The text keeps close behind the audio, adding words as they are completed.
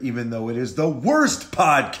even though it is the worst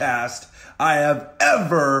podcast I have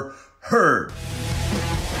ever heard.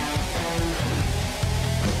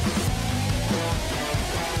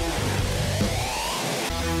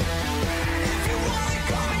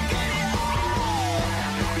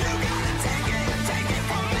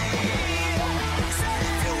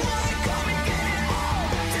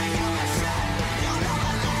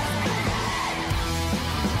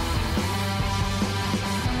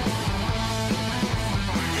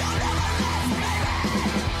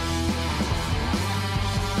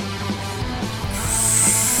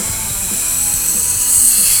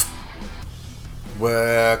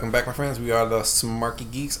 Welcome back, my friends. We are the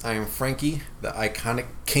Smarky Geeks. I am Frankie, the iconic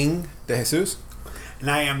King de Jesus. And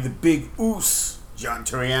I am the Big Oos, John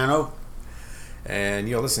Turiano. And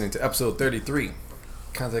you're listening to episode 33.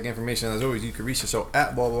 Contact information, as always, you can reach the show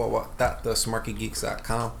at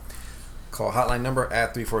blah.thesmarkygeeks.com. Call hotline number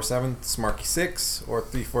at 347-SMARKY6 or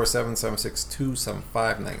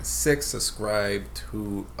 347-762-7596. Subscribe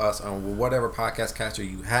to us on whatever podcast catcher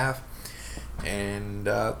you have. And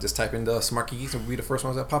just type in the Smarky Geeks and we'll be the first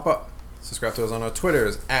ones that pop up. Subscribe to us on our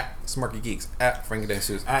Twitters at Smarky Geeks, at Frankie de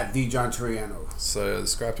Jesus, at the John Turiano. So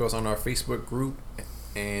subscribe to us on our Facebook group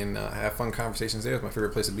and have fun conversations there. It's my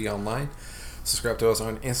favorite place to be online. Subscribe to us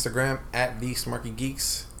on Instagram at the Smarky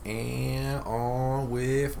Geeks, and on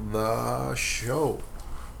with the show.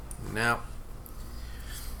 Now,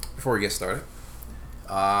 before we get started,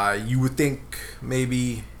 you would think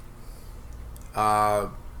maybe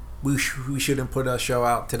we shouldn't put a show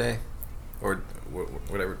out today or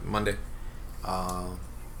whatever, Monday,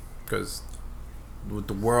 because with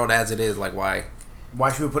the world as it is, like why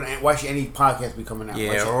should any podcast be coming out?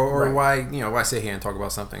 Yeah, or right. why sit here and talk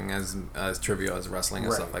about something as trivial as wrestling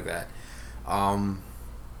and stuff like that. And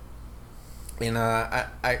I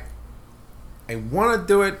want to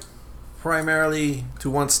do it primarily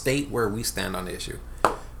to one state where we stand on the issue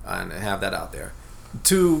and have that out there.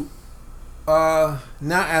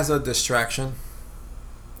 Not as a distraction.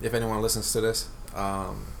 If anyone listens to this,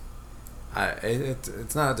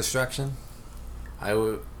 it's not a distraction.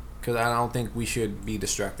 Because I don't think we should be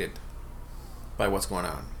distracted by what's going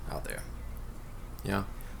on out there. You know,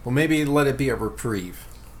 well, maybe let it be a reprieve,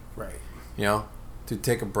 right? You know, to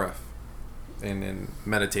take a breath and then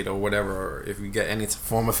meditate or whatever. Or if we get any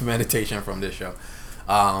form of meditation from this show,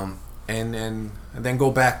 and then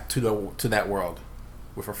go back to that world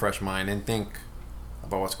with a fresh mind and think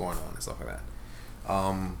about what's going on and stuff like that.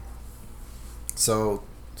 So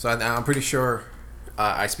I'm pretty sure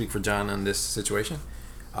I speak for John on this situation,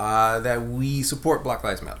 that we support Black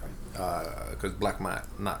Lives Matter, because Black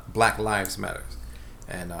Lives Matters,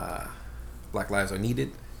 and Black lives are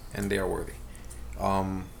needed and they are worthy.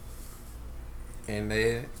 So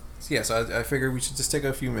I figured we should just take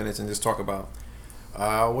a few minutes and just talk about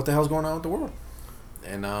what the hell's going on with the world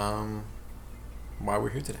and why we're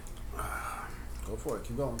here today. Go for it.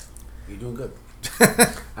 Keep going. You're doing good.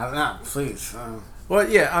 I don't know. Please. Well,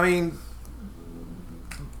 yeah. I mean,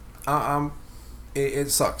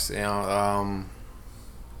 it sucks. You know,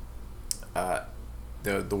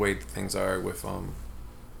 the way things are with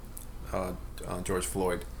George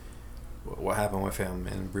Floyd. What happened with him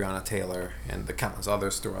and Breonna Taylor and the countless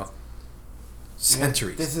others throughout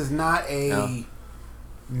centuries. This is not a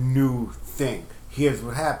new thing. Here's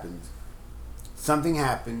what happens. Something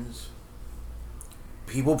happens,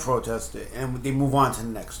 people protest it, and they move on to the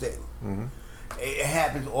next thing. Mm-hmm. It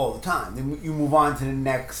happens all the time. Then you move on to the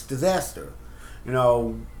next disaster. You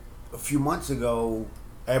know, a few months ago,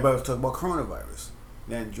 everybody was talking about coronavirus.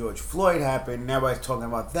 Then George Floyd happened, and everybody's talking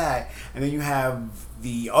about that. And then you have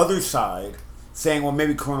the other side saying, well,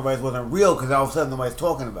 maybe coronavirus wasn't real because all of a sudden nobody's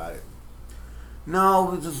talking about it.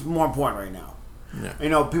 No, this is more important right now. Yeah. You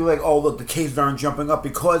know, people are like, oh, look, the cases aren't jumping up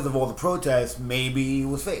because of all the protests. Maybe it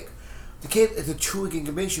was fake. The case, it's a 2-week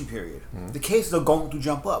incubation period. Mm-hmm. The cases are going to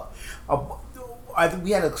jump up. I think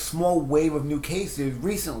we had a small wave of new cases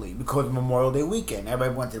recently because of Memorial Day weekend.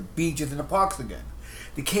 Everybody went to the beaches and the parks again.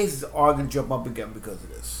 The cases are going to jump up again because of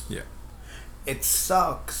this. Yeah. It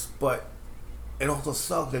sucks, but it also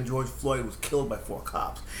sucks that George Floyd was killed by 4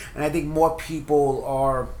 cops. And I think more people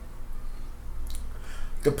are...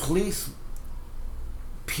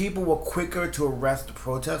 People were quicker to arrest the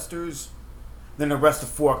protesters than arrest the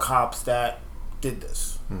 4 cops that did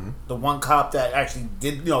this. Mm-hmm. The one cop that actually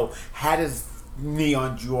did, had his knee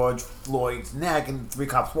on George Floyd's neck and 3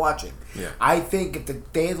 cops watching. Yeah. I think if the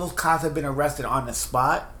day those cops had been arrested on the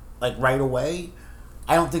spot, like right away,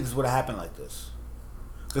 I don't think this would have happened like this.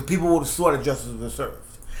 Because people would have saw that justice was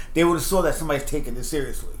served. They would have saw that somebody's taking this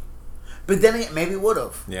seriously. But then maybe it would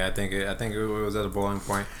have. Yeah, I think it was at a boiling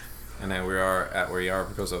point. and then we are at where we are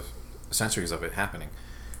because of centuries of it happening.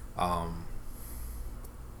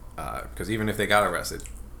 Because even if they got arrested,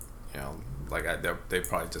 like they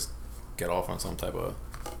probably just get off on some type of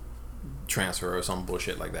transfer or some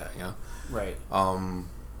bullshit like that, Right.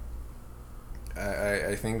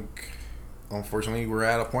 I think, unfortunately, we're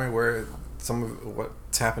at a point where some of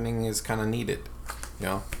what's happening is kind of needed.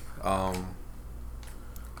 I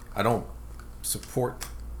don't support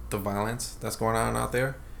the violence that's going on out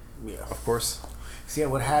there. Yeah. Of course. See,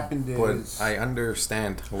 what happened is... But I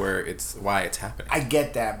understand why it's happening. I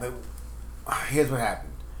get that, but here's what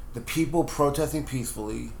happened. The people protesting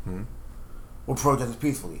peacefully were protesting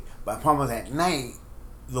peacefully. But the problem was at night,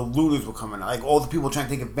 the looters were coming out. Like, all the people trying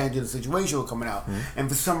to take advantage of the situation were coming out. And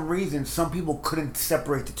for some reason, some people couldn't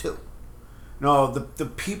separate the two. No, the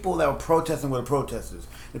people that were protesting were the protesters.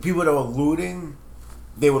 The people that were looting,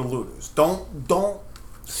 they were the looters. Don't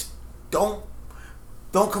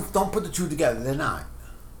put the two together. They're not.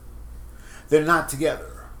 They're not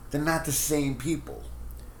together. They're not the same people.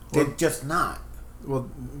 They're just not.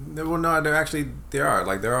 Well, no, there are.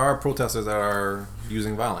 Like, there are protesters that are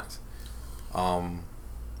using violence.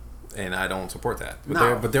 And I don't support that.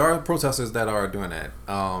 But there are protesters that are doing that.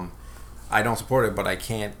 I don't support it, but I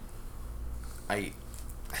can't.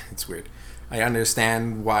 It's weird. I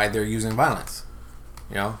understand why they're using violence.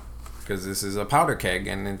 Because this is a powder keg,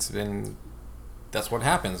 and that's what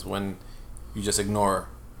happens when you just ignore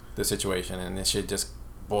the situation, and this shit just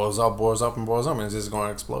boils up, and it's just going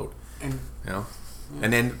to explode. And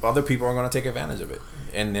and then other people are going to take advantage of it,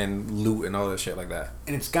 and then loot and all that shit like that.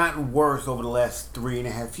 And it's gotten worse over the last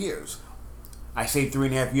 3.5 years. I say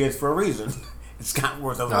 3.5 years for a reason. It's gotten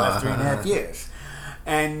worse over the last 3.5 years.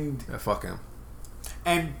 And fuck him.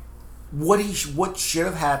 And what should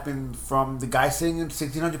have happened from the guy sitting in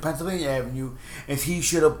 1600 Pennsylvania Avenue is he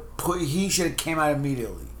should have came out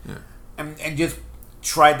immediately, and just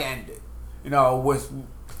tried to end it.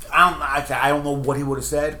 I don't know what he would have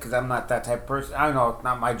said, because I'm not that type of person. I don't know, it's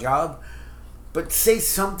not my job. But say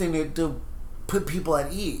something to put people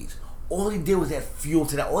at ease. All he did was add fuel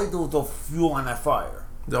to that. All he did was throw fuel on that fire.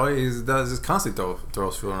 All he does is constantly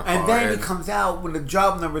throws fuel on the fire. And then he comes out when the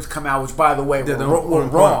job numbers come out, which, by the way, were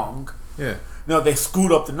wrong. Yeah. No, they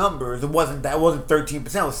screwed up the numbers. It wasn't 13%. It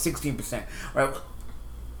was 16%. Right?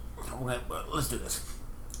 Let's do this.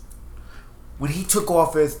 When he took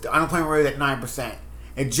office, the unemployment rate was at 9%.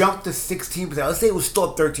 It jumped to 16%. Let's say it was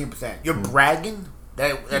still 13%. You're bragging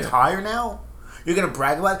that's higher now? You're going to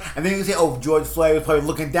brag about it? And then you can say, oh, George Floyd was probably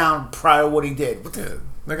looking down proud of what he did.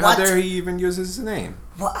 Like, how dare he even uses his name?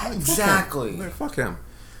 Well, exactly. Fuck him.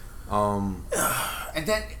 And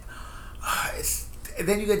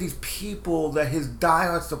then you get these people that his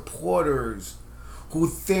diehard supporters who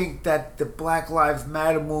think that the Black Lives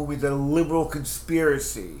Matter movement is a liberal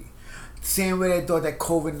conspiracy. Same way they thought that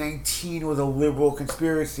COVID-19 was a liberal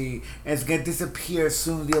conspiracy and it's going to disappear as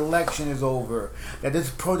soon as the election is over. That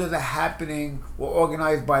this protests are happening were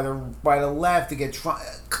organized by the left to get Trump.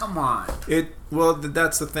 Come on.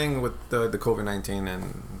 That's the thing with the COVID-19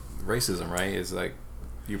 and racism, right? Is like,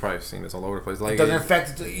 you've probably seen this all over the place. Like, it doesn't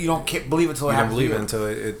affect it. You don't believe it until it happens. You don't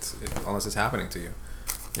believe it until unless it's happening to you.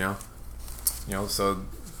 So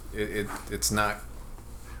it's not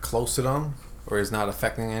close to them, or it's not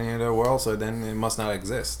affecting any of their world. So then it must not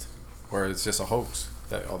exist, or it's just a hoax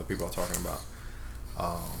that other people are talking about.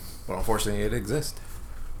 But unfortunately, it exists.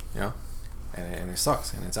 And it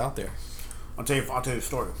sucks, and it's out there. I'll tell you a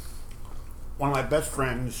story. One of my best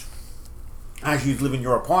friends, actually, used to live in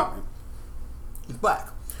your apartment. He's black,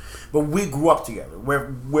 but we grew up together.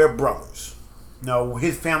 We're brothers. No,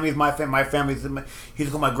 his family is my family. My family is he's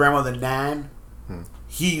called my grandmother Nan.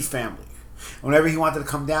 He's family. Whenever he wanted to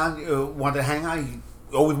come down, wanted to hang out, he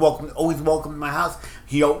always welcome in my house.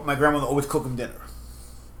 My grandmother always cooked him dinner.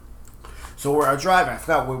 So we were driving. I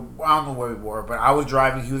don't know where we were, but I was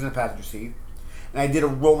driving. He was in the passenger seat, and I did a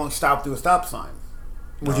rolling stop through a stop sign,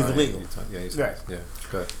 which is illegal. Yeah,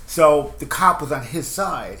 good. So the cop was on his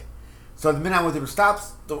side. So the minute I went to the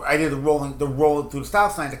stops, I did the roll through the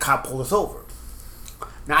stop sign. The cop pulled us over.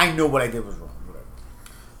 Now I knew what I did was wrong. Whatever.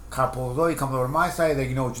 Cop pulls us over. He comes over to my side. He's like,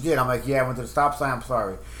 you know what you did? I'm like, yeah, I went to the stop sign. I'm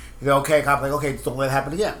sorry. He's like, okay. Cop's like, okay, just don't let it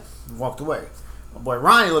happen again. He walked away. My boy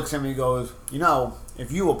Ronnie looks at me and goes,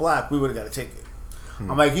 if you were black, we would have got a ticket.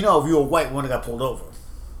 I'm like, if you were white, we would have got pulled over.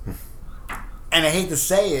 And I hate to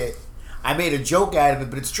say it, I made a joke out of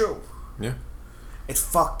it, but it's true. Yeah. It's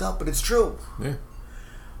fucked up, but it's true. Yeah.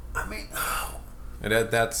 I mean, and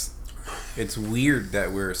it's weird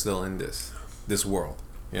that we're still in this world,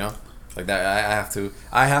 like that.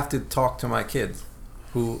 I have to talk to my kids,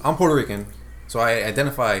 who I'm Puerto Rican, so I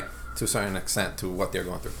identify to a certain extent to what they're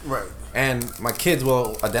going through. Right. And my kids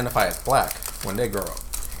will identify as black when they grow up,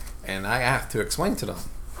 and I have to explain to them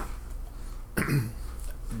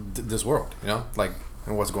this world, you know, like,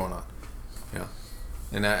 and what's going on, you know,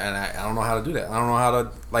 and I don't know how to do that. I don't know how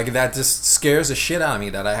to, like, that just scares the shit out of me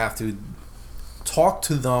that I have to talk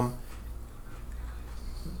to them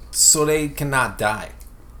so they cannot die,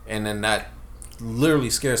 and then that literally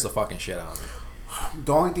scares the fucking shit out of me.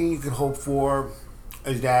 The only thing you can hope for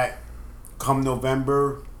is that come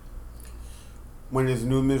November, when there's a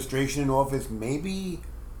new administration in office, maybe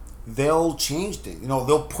they'll change things. You know,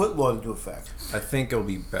 they'll put laws into effect. I think it'll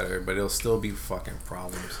be better, but it'll still be fucking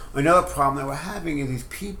problems. Another problem that we're having is these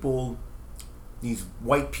people, these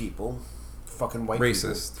white people, fucking white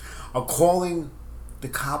racist people, are calling the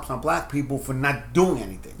cops on black people for not doing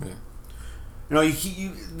anything. Yeah.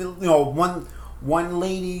 You know, one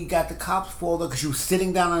lady got the cops for her because she was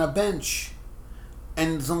sitting down on a bench,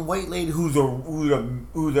 and some white lady who's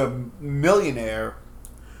a millionaire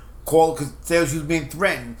called because said she was being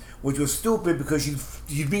threatened, which was stupid because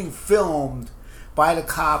she's being filmed by the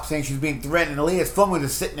cops saying she's being threatened, and the lady that's filming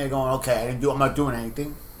is sitting there going, "Okay, I'm not doing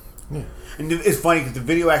anything." Yeah. And it's funny because the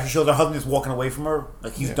video actually shows her husband is walking away from her,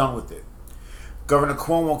 like he's done with it. Governor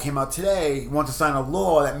Cuomo came out today. He wants to sign a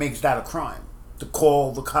law that makes that a crime to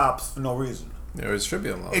call the cops for no reason. Yeah, it should be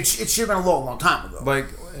a law. It should have been a law a long time ago. Like,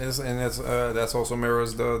 that's also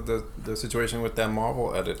mirrors the situation with that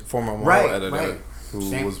former Marvel Right, editor right. who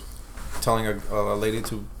Same. was telling a lady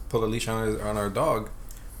to put a leash on her dog,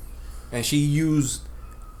 and she used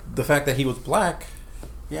the fact that he was black,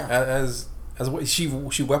 as she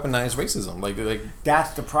weaponized racism. Like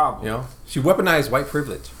that's the problem. You know, she weaponized white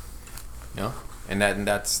privilege. You know, and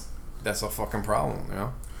that's a fucking problem. You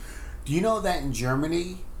know. Do you know that in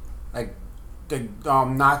Germany, like the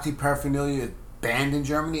Nazi paraphernalia is banned in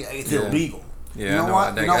Germany? It's illegal. Yeah, you know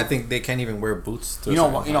what? I think they can't even wear boots. You know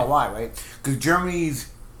why, right? Because Germany is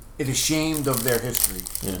ashamed of their history.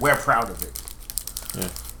 Yeah. We're proud of it. Yeah.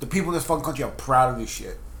 The people in this fucking country are proud of this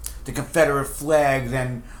shit. The Confederate flags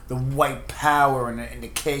and the white power and the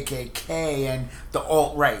KKK and the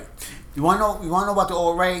alt-right. You want to know about the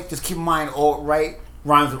alt-right? Just keep in mind, alt-right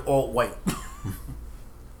rhymes with alt-white.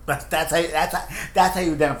 that's how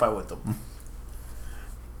you identify with them.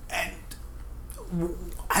 And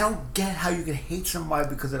I don't get how you can hate somebody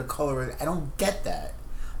because of the color. I don't get that.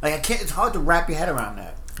 Like, I can't. It's hard to wrap your head around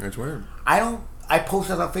that. It's weird. I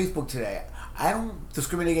posted on Facebook today. I don't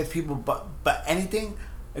discriminate against people, but anything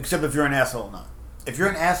except if you're an asshole or not. If you're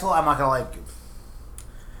an asshole, I'm not gonna like you.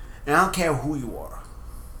 And I don't care who you are.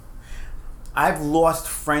 I've lost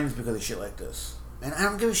friends because of shit like this, and I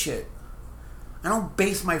don't give a shit. I don't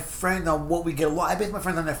base my friends on what we get along. I base my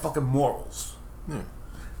friends on their fucking morals. Yeah.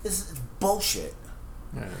 This is bullshit.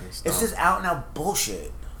 Yeah, it's just out and out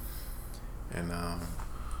bullshit. And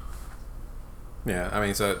yeah, I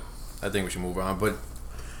mean, so I think we should move on. But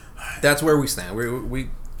that's where we stand.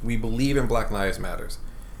 We believe in Black Lives Matters.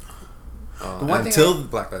 Until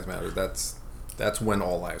Black Lives Matter, that's when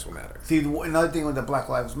all lives will matter. See, another thing with the Black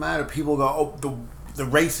Lives Matter, people go, "Oh, the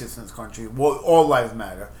racists in this country, well, all lives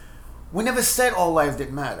matter." We never said all lives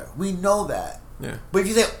didn't matter. We know that. Yeah. But if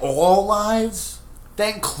you say all lives,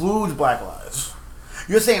 that includes Black lives.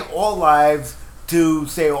 You're saying all lives to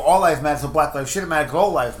say all lives matter, so Black lives shouldn't matter because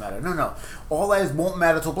all lives matter. No. All lives won't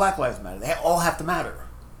matter till Black lives matter. They all have to matter.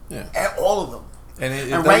 Yeah. All of them.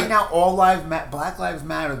 And right now, Black lives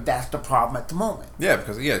matter. That's the problem at the moment. Yeah,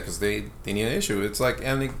 because they need an issue. It's like,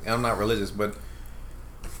 and I'm not religious, but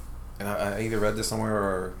and I either read this somewhere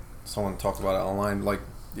or someone talked about it online. Like,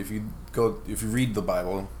 if you read the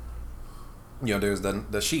Bible, you know, there's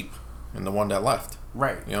the sheep and the one that left.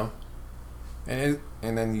 Right. You know, and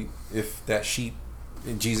then if that sheep,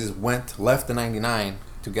 Jesus left the 99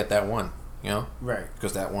 to get that one. You know, right?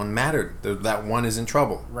 Because that one mattered. That one is in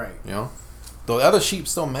trouble. Right. You know. The other sheep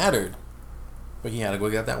still mattered, but he had to go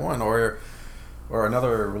get that one. Or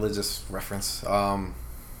another religious reference,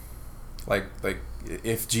 like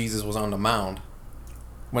if Jesus was on the mound,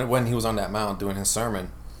 when he was on that mound doing his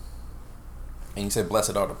sermon, and he said,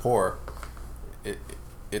 "Blessed are the poor,"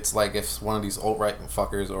 it's like if one of these alt-right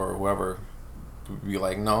fuckers or whoever would be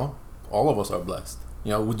like, "No, all of us are blessed."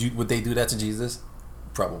 You know, would they do that to Jesus?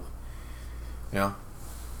 Probably. You know.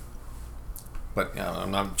 But you know,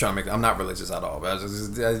 I'm not religious at all. But I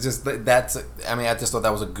just thought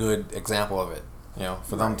that was a good example of it. You know,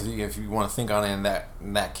 for them to, if you want to think on it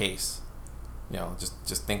in that case, you know,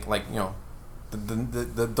 just think like, you know,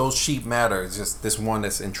 the those sheep matter. It's just this one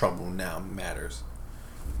that's in trouble now matters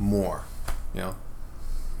more. You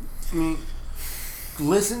know.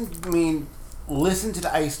 Listen to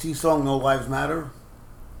the Ice-T song "No Lives Matter."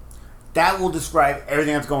 That will describe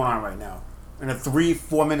everything that's going on right now. In a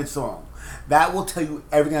 3-4 minute song. That will tell you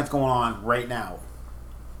everything that's going on right now.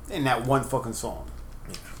 In that one fucking song.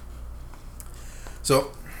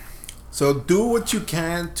 So do what you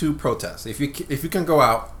can to protest. If you can go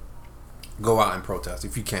out and protest.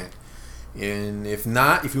 If you can, and if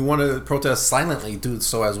not, if you want to protest silently, do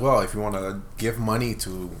so as well. If you want to give money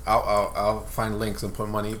to, I'll find links and put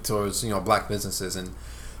money towards black businesses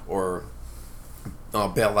or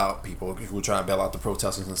bail out people who are trying to bail out the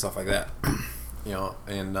protesters and stuff like that.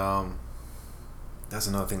 And that's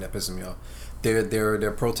another thing that pisses me off.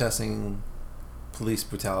 They're protesting police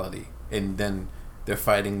brutality, and then they're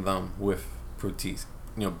fighting them with police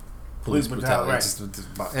brutality.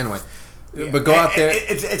 Right. Anyway, but go out there.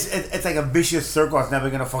 It's like a vicious circle. It's never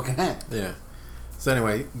gonna fucking end. Yeah. So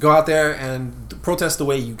anyway, go out there and protest the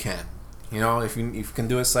way you can. If you can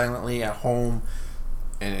do it silently at home,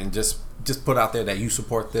 and just put out there that you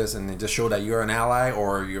support this, and just show that you're an ally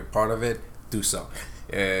or you're part of it. Do so.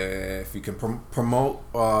 If you can promote,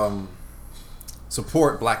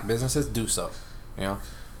 support black businesses, do so.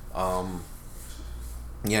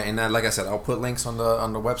 Yeah, and like I said, I'll put links on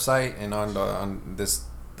the website and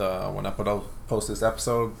when I post this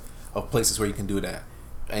episode of places where you can do that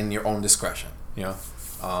in your own discretion.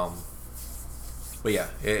 But yeah,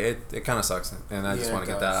 it kind of sucks, and I just want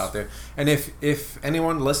to get that out there. And if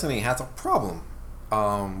anyone listening has a problem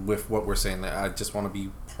with what we're saying, I just want to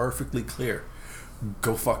be perfectly clear.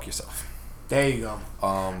 Go fuck yourself. There you go.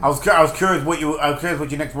 I was curious what your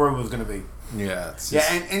next word was going to be. Yeah.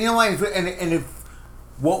 And you know what? And if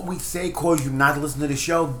what we say causes you not to listen to the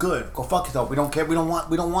show, good. Go fuck yourself. We don't care. We don't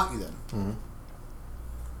want you then. Mm-hmm.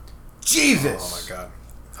 Jesus. Oh my god.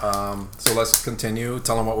 So let's continue.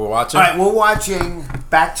 Tell them what we're watching. All right, we're watching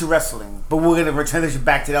Back to Wrestling, but we're gonna transition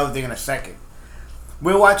back to the other thing in a second.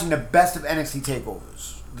 We're watching the best of NXT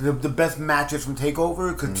takeovers, the best matches from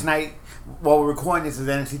Takeover. Because tonight, while we're recording this, is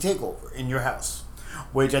NXT Takeover in your house,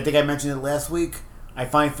 which I think I mentioned it last week. I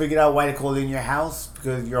finally figured out why they call it in your house,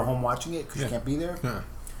 because you're home watching it because you can't be there. Yeah.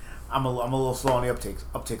 I'm a little slow on the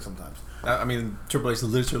uptake sometimes. I mean, Triple H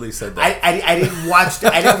literally said that. I didn't watch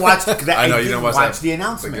it because I know you didn't watch the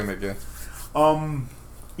announcement. The gimmick,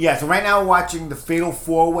 yeah. So right now we're watching the Fatal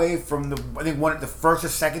 4-Way from the first or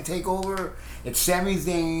second Takeover. It's Sami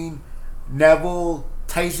Zayn, Neville,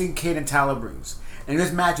 Tyson Kidd, and Tyler Breeze. And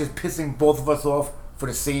this match is pissing both of us off for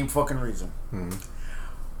the same fucking reason. Mm-hmm.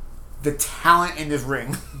 The talent in this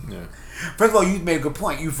ring. Yeah. First of all, you made a good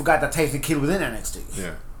point. You forgot that Tyson Kidd was in NXT.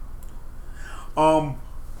 Yeah.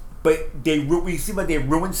 But we see they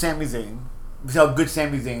ruined Sami Zayn. We see how good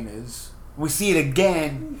Sami Zayn is. We see it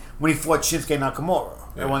again when he fought Shinsuke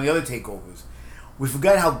Nakamura at one of the other takeovers. We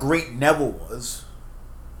forgot how great Neville was.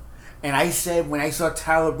 And I said when I saw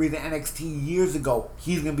Tyler Breeze in NXT years ago,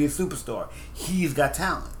 he's going to be a superstar. He's got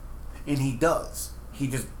talent. And he does. He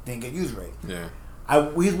just didn't get used right. Yeah.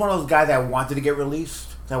 He's one of those guys that I wanted to get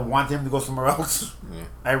released. That I wanted him to go somewhere else. Yeah.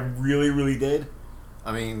 I really, really did.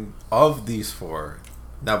 I mean, of these four,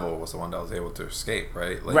 Neville was the one that was able to escape,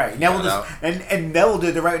 right? Like, right. Neville and Neville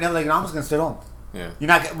did the right. Neville like, I'm just gonna stay home. Yeah. We're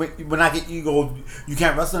not getting you go. You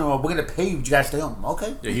can't wrestle anymore. We're gonna pay you. But you gotta stay home.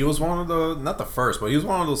 Okay. Yeah, he was one of not the first, but he was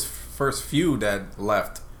one of those first few that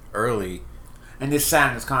left early. And this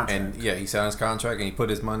signed his contract. And yeah, he signed his contract and he put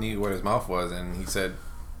his money where his mouth was, and he said,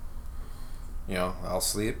 I'll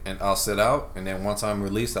sleep and I'll sit out. And then once I'm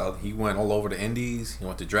released out, he went all over the indies. He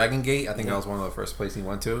went to Dragon Gate. I think that was one of the first places he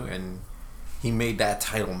went to, and he made that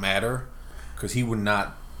title matter because he would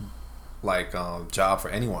not job for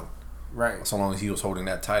anyone, right? So long as he was holding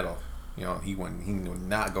that title, he would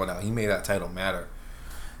not go down. He made that title matter.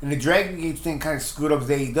 And the Dragon Gate thing kind of screwed up his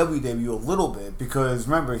AEW debut a little bit because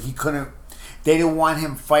remember he couldn't. They didn't want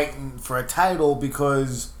him fighting for a title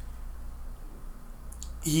because.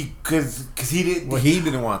 Because he didn't. Well, he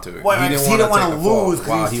didn't want to. Well, he didn't want to lose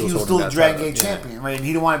because he was still the Dragon Gate champion, yeah. right? And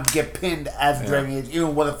he didn't want to get pinned as the Dragon Gate,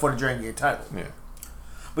 even for the Dragon Gate title. Yeah.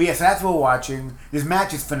 But yeah, so that's what we're watching. This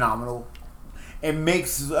match is phenomenal. It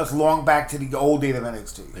makes us long back to the old days of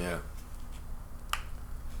NXT. Yeah.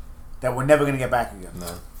 That we're never gonna get back again.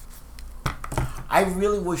 No. I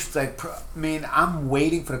really wish, I'm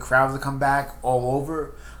waiting for the crowds to come back all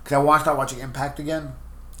over because I want to start watching Impact again.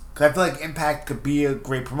 Because I feel like Impact could be a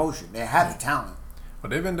great promotion. They have the talent.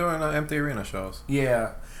 But they've been doing empty arena shows.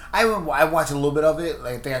 Yeah. I watched a little bit of it.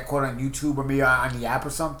 Like, I think I caught it on YouTube or maybe on the app or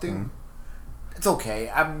something. Mm-hmm. It's okay.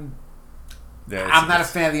 I'm not a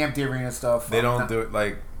fan of the empty arena stuff. They don't do it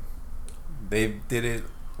like... They did it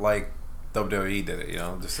like WWE did it,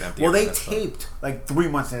 just empty arena they taped like 3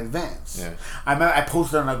 months in advance. Yeah. I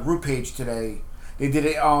posted on a group page today. They did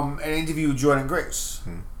an interview with Jordan Grace.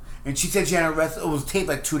 Mm-hmm. And she said she hadn't wrestled. It was taped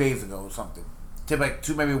like 2 days ago or something. Taped like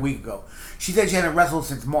maybe a week ago. She said she hadn't wrestled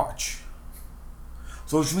since March.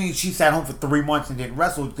 So which means she sat home for 3 months and didn't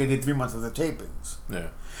wrestle. They did 3 months of the tapings. Yeah.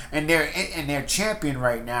 And their champion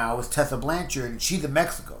right now is Tessa Blanchard, and she's in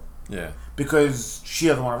Mexico. Yeah. Because she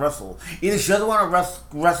doesn't want to wrestle. Either she doesn't want to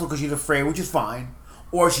wrestle because she's afraid, which is fine,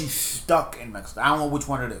 or she's stuck in Mexico. I don't know which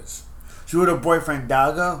one it is. She with her boyfriend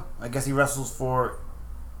Daga. I guess he wrestles for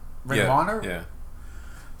Ring of Honor. Yeah.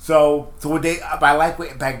 So what I like what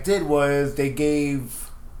Impact did was they gave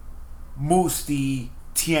Moose the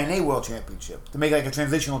TNA World Championship to make like a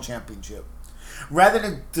transitional championship. Rather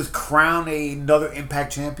than just crown another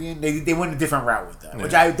Impact champion, they went a different route with that,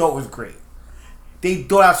 which I thought was great. They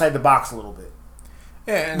thought outside the box a little bit.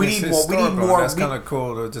 Yeah, and we need more. We need more. That's kind of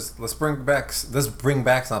cool to just let's bring back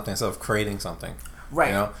something instead of creating something. Right.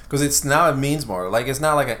 You know, because it means more. Like it's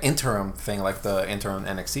not like an interim thing, like the interim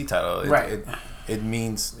NXT title. Right. It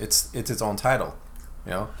means it's its own title.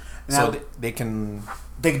 You know, now, so they can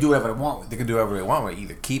do whatever they want with it. They can do whatever they want with it.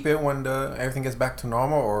 Either keep it when everything gets back to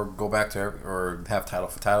normal, or go back to or have title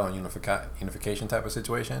for title and unification type of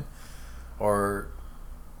situation, or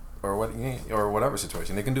whatever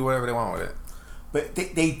situation. They can do whatever they want with it. But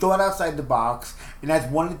they thought outside the box, and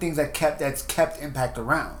that's one of the things that's kept Impact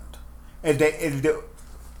around. If you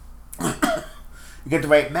get the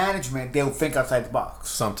right management, they'll think outside the box.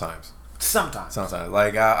 Sometimes.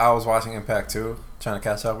 Like I was watching Impact 2, trying to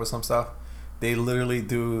catch up with some stuff. They literally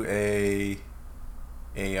do a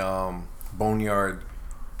Boneyard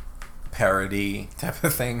parody type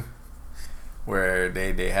of thing, where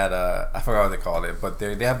they had I forgot what they called it, but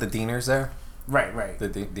they have the Deaners there. Right. The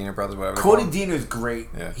Diener brothers, whatever. Cody Deaner is great.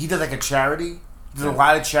 Yeah. He does like a charity. He does a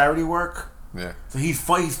lot of charity work. Yeah. So he's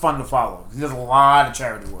fun to follow. He does a lot of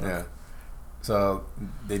charity work. Yeah. So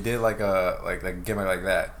they did like a gimmick like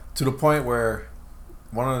that, to the point where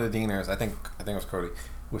one of the Deaners, I think it was Cody,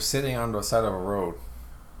 was sitting on the side of a road,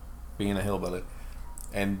 being a hillbilly,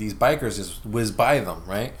 and these bikers just whiz by him,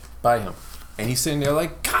 and he's sitting there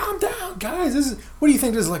like, calm down, guys. What do you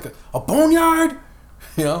think? This is like a boneyard?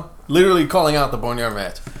 You know, literally calling out the boneyard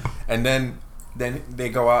match. And then they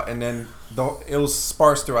go out, and then it was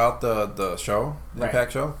sparse throughout the show, the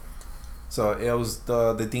Impact show. So it was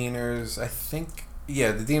the Deaners, I think, the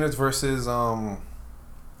Deaners versus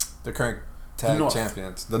the current tag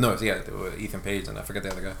champions, the North, Ethan Page and I forget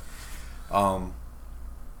the other guy.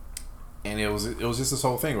 And it was just this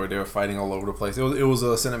whole thing where they were fighting all over the place. It was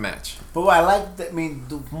a cinema match. But what I like,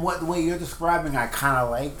 the way you're describing, I kind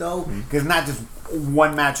of like though, because not just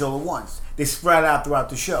one match all at once. They spread out throughout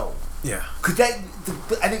the show. Yeah. Because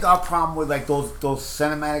I think our problem with like those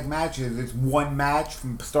cinematic matches is one match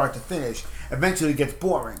from start to finish. Eventually, it gets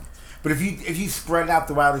boring. But if you spread out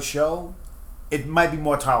throughout the show, it might be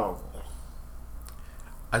more tolerable.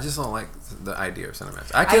 I just don't like the idea of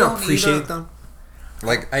cinematics. I can appreciate them.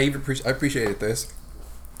 Like I appreciated this,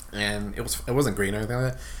 and it wasn't great or anything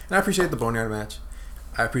like that. And I appreciate the Boneyard match.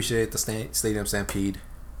 I appreciate the Stadium Stampede.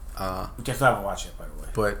 Which I still haven't watched it, by the way.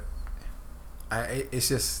 But it's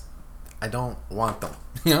just I don't want them.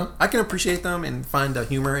 You know, I can appreciate them and find the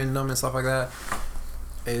humor in them and stuff like that.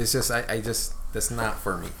 It's just that's not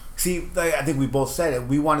for me. See, I think we both said it.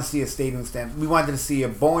 We want to see a Stadium Stampede. We wanted to see a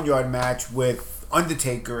Boneyard match with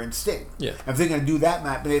Undertaker and Sting. Yeah. If they're going to do that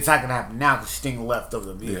match, but it's not going to happen now because Sting left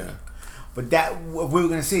WWE. Yeah. But if we were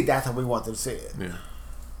going to see it, that's how we wanted to see it. Yeah.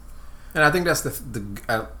 And I think that's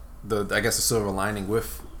the I guess the silver lining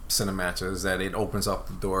with cinema matches, that it opens up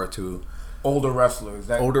the door to older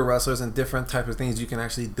wrestlers and different types of things you can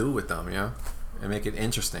actually do with them, you know, and make it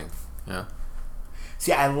interesting. Yeah.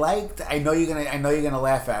 See, I know you're gonna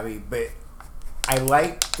laugh at me, but I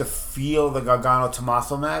liked the feel of the Gargano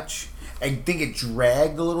Tommaso match. I think it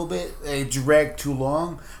dragged a little bit. It dragged too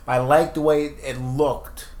long. But I liked the way it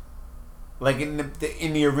looked, like in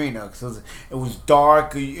the arena, because it was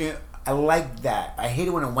dark. I liked that. I hated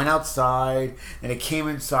when it went outside and it came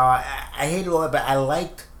inside. I hated all that, but I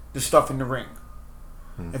liked the stuff in the ring.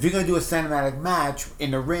 If you're gonna do a cinematic match in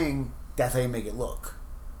the ring, that's how you make it look.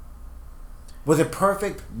 Was it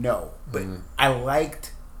perfect? No, but I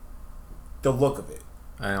liked the look of it.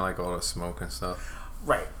 I didn't like all the smoke and stuff.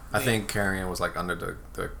 Right. I think Carrion was like under the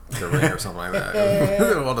ring or something like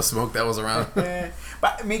that. All the smoke that was around. But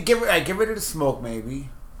I mean, get rid of the smoke, maybe.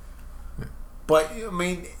 Yeah. But I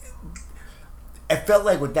mean, it felt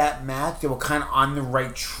like with that match, they were kind of on the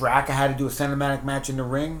right track. I had to do a cinematic match in the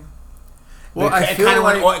ring. Well, it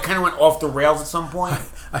kind of went off the rails at some point.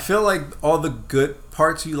 I feel like all the good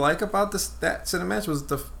parts you like about that cinematic match was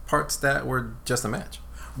the parts that were just a match.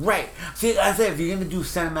 Right. See, I said if you're gonna do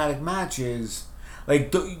cinematic matches,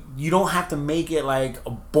 Like, you don't have to make it like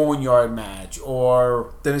a boneyard match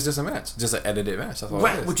or... Then it's just a match. Just an edited match. That's all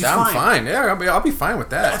right, it is. which is I'm fine. fine. Yeah, I'll be fine with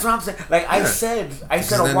that. That's what I'm saying. Like, I said a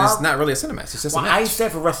then while... it's not really a cinemax. It's just a match. I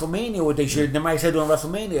said for WrestleMania what they should... Then I said during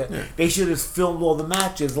WrestleMania, they should have filmed all the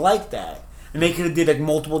matches like that. And they could have did like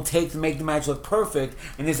multiple takes to make the match look perfect,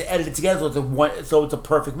 and just edit it together so it's a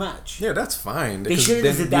perfect match. Yeah, that's fine. They should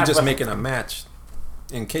have did that. You're just making a match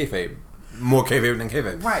in kayfabe, more kayfabe than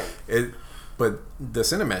kayfabe. Right. But the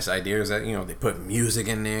Cinematch idea is that they put music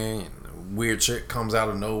in there and weird shit comes out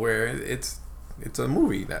of nowhere. It's a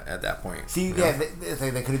movie at that point. See, they could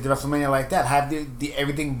have did WrestleMania like that. Have the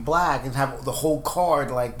everything black and have the whole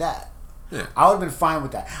card like that. Yeah, I would have been fine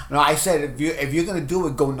with that. No, I said if you're gonna do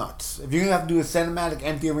it, go nuts. If you're gonna have to do a cinematic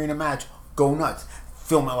empty arena match, go nuts.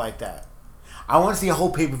 Film it like that. I want to see a whole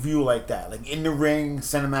pay per view like that, like in the ring,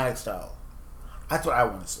 cinematic style. That's what I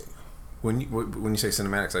want to see. When you say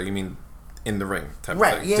cinematic style, you mean in the ring type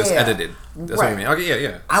right, of thing? Yeah, just yeah. edited. That's what you mean. Okay,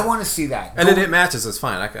 yeah. I want to see that. Edited matches is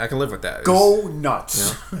fine. I can live with that. Go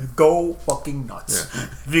nuts. Go fucking nuts. Yeah.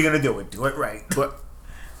 If you're gonna do it right.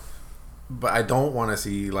 But I don't want to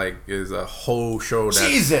see is a whole show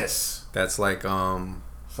that's like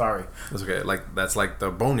sorry. That's okay. Like that's like the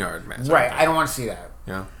Boneyard match. Right. I don't want to see that.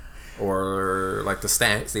 Yeah. Or like the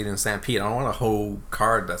Stadium Stampede. I don't want a whole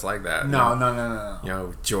card that's like that.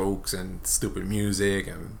 No. Jokes and stupid music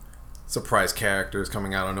and surprise characters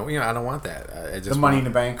coming out of nowhere. I don't want that. I just the Money in the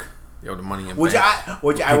Bank. The Money in the Bank.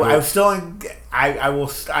 I was still. I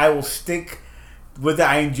will stick with it.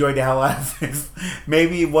 I enjoyed the hell out of it.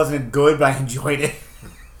 Maybe it wasn't good, but I enjoyed it.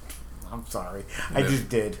 I'm sorry. I just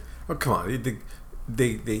did. Oh, come on.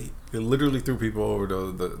 They literally threw people over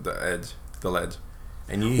the ledge.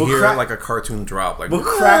 And you hear like a cartoon drop. Like, what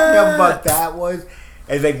cracked me up about that was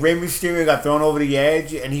like Rey Mysterio got thrown over the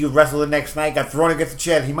edge and he wrestled the next night, got thrown against the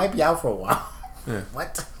chair. He might be out for a while. Yeah.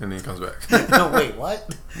 What? And then he comes back. No, wait,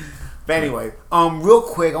 what? But anyway, real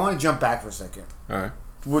quick, I want to jump back for a second. Alright.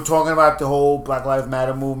 We're talking about the whole Black Lives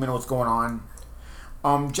Matter movement and what's going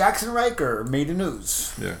on. Jackson Riker made the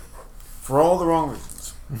news. Yeah. For all the wrong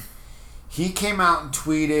reasons. He came out and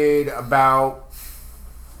tweeted about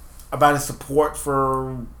his support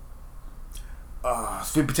for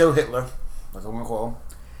Sweet Potato Hitler. That's what I'm going to call him.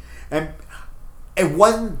 And it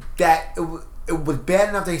wasn't that... It was bad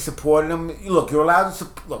enough that he supported him. Look, you're allowed to...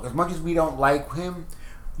 Look, as much as we don't like him,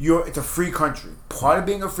 it's a free country. Part of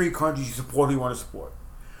being a free country, you support who you want to support.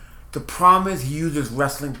 The problem is he used his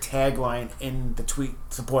wrestling tagline in the tweet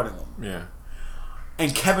supporting him. Yeah.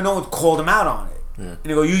 And Kevin Owens called him out on it. Yeah. And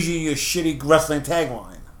he go, usually your shitty wrestling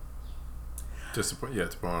tagline. Just to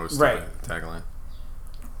promote his tagline.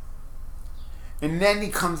 And then he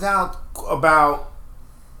comes out about...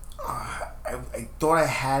 I thought I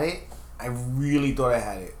had it. I really thought I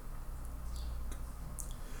had it.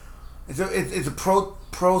 It's a pro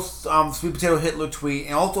Sweet Potato Hitler tweet,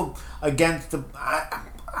 and also against the.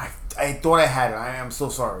 I thought I had it. I am so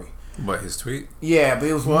sorry. What, his tweet? Yeah, but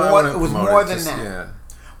it was more. It was more than that. Yeah.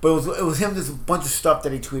 But it was him. Just a bunch of stuff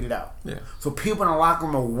that he tweeted out. Yeah. So people in the locker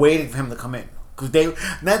room are waiting for him to come in because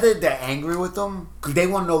not that they're angry with him because they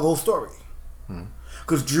want to know the whole story.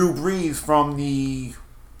 Because Drew Brees from the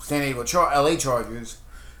San Diego LA Chargers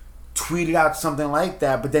tweeted out something like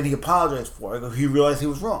that, but then he apologized for it. He realized he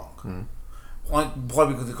was wrong.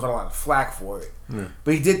 Probably because he caught a lot of flack for it.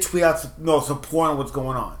 But he did tweet out supporting what's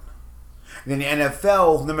going on. And then the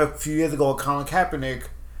NFL, remember a few years ago with Colin Kaepernick,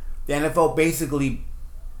 the NFL basically,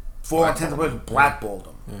 for all intents and purposes, blackballed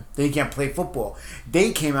him. Yeah. That he can't play football.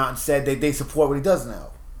 They came out and said that they support what he does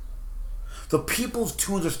now. So people's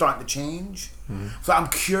tunes are starting to change. So I'm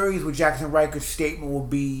curious what Jackson Riker's statement will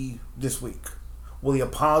be this week. Will he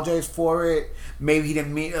apologize for it? Maybe he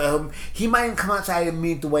didn't mean... he might even come out and say, I didn't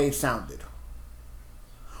mean it the way it sounded.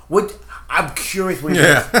 I'm curious what he's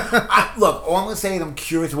going to say. Look, all I'm going to say is I'm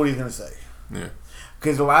curious what he's going to say. Yeah.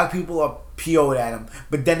 Because a lot of people are PO'd at him.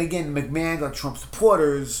 But then again, McMahon's are Trump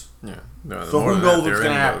supporters. Yeah. No, so who knows what's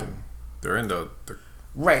going to happen? They're in the...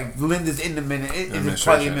 Right. Linda's in the minute. It's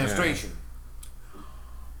part of the administration.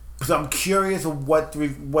 So I'm curious of what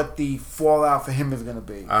the fallout for him is going to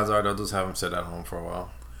be. Odds are they'll just have him sit at home for a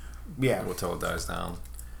while. Yeah. Until it dies down.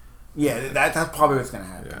 Yeah, that's probably what's going to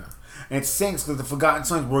happen. Yeah. And it stinks because the Forgotten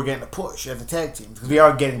Sons were getting a push as a tag team because they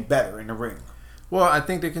are getting better in the ring. Well, I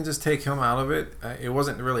think they can just take him out of it. It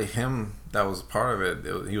wasn't really him that was part of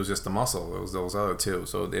it. He was just the muscle. It was those other two.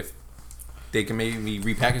 So if they can maybe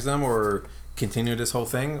repackage them or continue this whole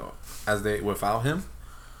thing without him,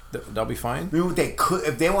 they'll be fine. Maybe what they could,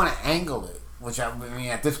 if they want to angle it, which I mean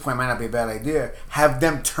at this point might not be a bad idea, have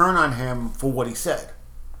them turn on him for what he said.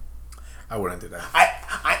 I wouldn't do that.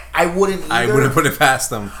 I I wouldn't either. I wouldn't put it past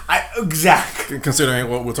them. Exactly. Considering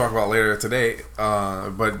what we'll talk about later today.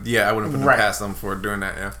 But yeah, I wouldn't put it past them for doing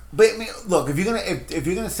that, yeah. But I mean, look, if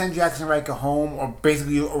you're gonna send Jackson Riker home or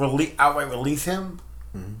basically outright release him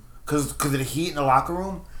because of the heat in the locker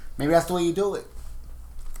room, maybe that's the way you do it.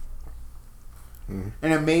 And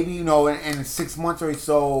then maybe, in 6 months or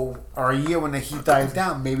so, or a year when the heat dies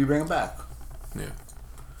down, maybe bring him back. Yeah.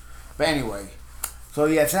 But anyway, so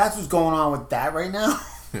that's what's going on with that right now.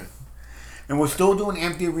 Yeah. And we're still doing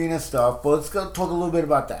empty arena stuff, but let's go talk a little bit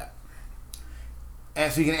about that.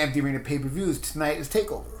 And speaking of empty arena pay-per-views, tonight is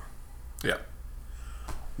TakeOver. Yeah.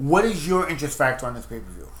 What is your interest factor on this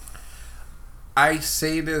pay-per-view? I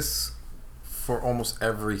say this for almost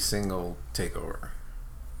every single TakeOver.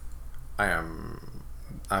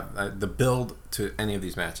 The build to any of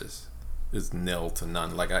these matches is nil to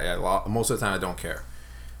none. Like most of the time, I don't care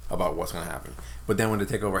about what's going to happen. But then when the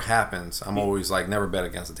TakeOver happens, I'm always like, never bet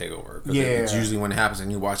against the TakeOver. Because it's usually when it happens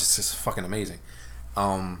and you watch, it's just fucking amazing.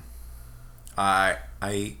 I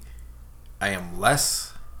am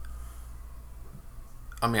less.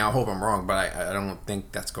 I mean, I hope I'm wrong, but I don't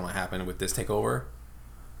think that's going to happen with this TakeOver.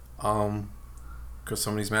 Because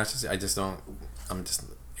some of these matches,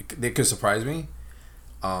 they could surprise me.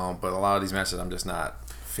 But a lot of these matches, I'm just not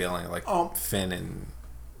feeling like Finn and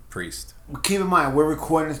Priest. Keep in mind, we're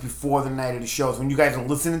recording this before the night of the show. So when you guys are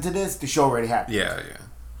listening to this, the show already happened. Yeah.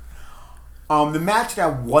 The match that I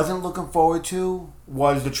wasn't looking forward to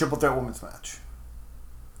was the Triple Threat Women's match.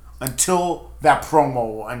 Until that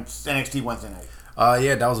promo on NXT Wednesday night.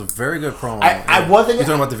 Yeah, that was a very good promo. I wasn't... You're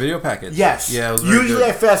talking about the video package? Yes. Yeah, it was very Usually good.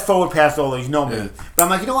 I fast forward past all those, me. Yeah. But I'm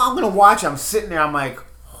like, I'm going to watch it. I'm sitting there, I'm like,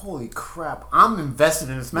 holy crap, I'm invested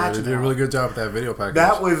in this match. They did a really good job with that video package.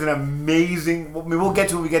 That was an amazing... I mean, we'll get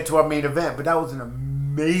to it when we get to our main event, but that was an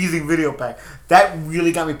amazing video pack. That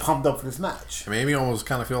really got me pumped up for this match. It made me almost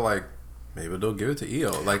kind of feel like maybe they'll give it to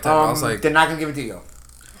Io. Like that. I was like, they're not going to give it to Io.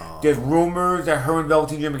 There's rumors that her and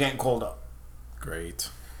Velveteen Dream are getting called up. Great.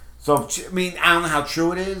 So, I mean, I don't know how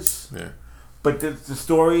true it is. Yeah. But the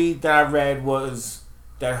story that I read was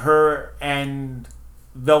that her and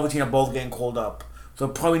Velveteen are both getting called up. So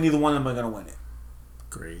probably neither one of them are going to win it.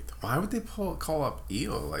 Great. Why would they call up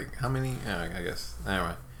Io? Like, how many? Yeah, I guess.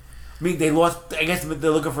 Anyway. I mean, they lost... I guess they're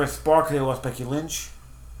looking for a spark because they lost Becky Lynch.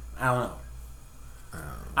 I don't know.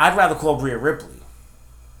 I'd rather call Rhea Ripley.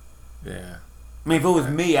 Yeah. I mean, if it was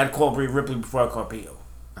me, I'd call Rhea Ripley before I call Io.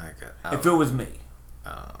 If it was me.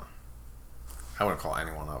 I wouldn't call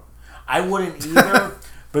anyone up. I wouldn't either,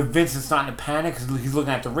 but Vince is starting to panic because he's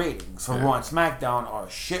looking at the ratings. So Raw and SmackDown are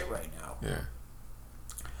shit right now. Yeah.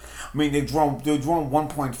 I mean, they're drawing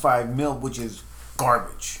 1.5 mil, which is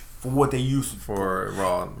garbage for what they used for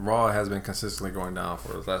Raw. Raw has been consistently going down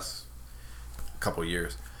for the last couple of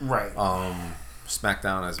years. Right.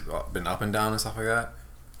 SmackDown has been up and down and stuff like that.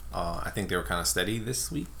 I think they were kind of steady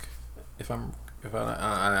this week. I didn't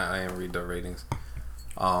read the ratings.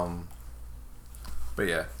 But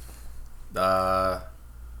yeah.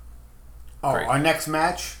 Our next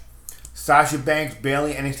match, Sasha Banks,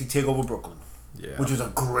 Bayley, NXT TakeOver Brooklyn. Yeah. Which was a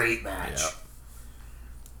great match. Yeah.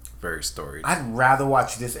 Very storied. I'd rather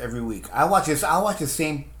watch this every week. I watch this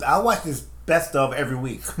best of every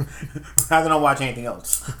week. Rather than watch anything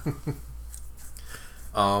else.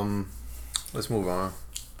 Let's move on.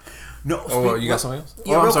 No. Oh, you got something else?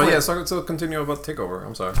 Yeah, I'm sorry. quick. Yeah, so continue about TakeOver.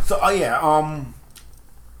 I'm sorry. So,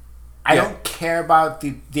 I don't care about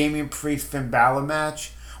the Damian Priest Finn Balor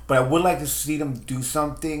match, but I would like to see them do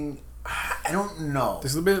something. I don't know.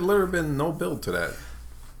 There's literally been no build to that.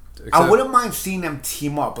 I wouldn't mind seeing them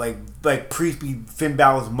team up, like Priest be Finn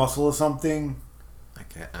Balor's muscle or something.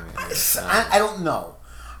 I don't know.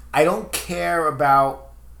 I don't care about.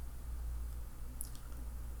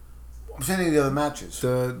 I'm saying the other matches.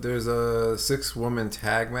 There's a 6-woman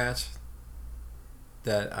tag match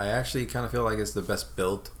that I actually kind of feel like it's the best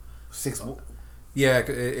build. 6. Yeah,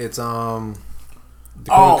 it's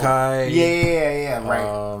Dakota Kai. Yeah,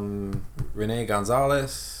 right. Renee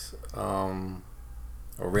Gonzalez, or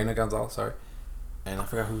Reina Gonzalez, sorry, and I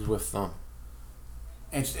forgot who's with them.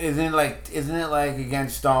 And isn't it like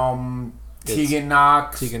against Tegan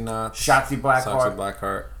Knox, Shotzi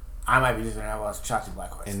Blackheart. I might be just gonna have Shotzi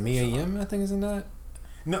Blackheart. And Mia Yim, I think, is in that.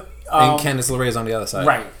 No, and Candice LeRae is on the other side.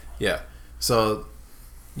 Right. Yeah. So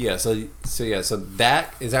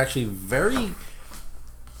that is actually very.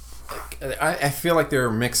 I feel like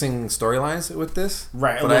they're mixing storylines with this,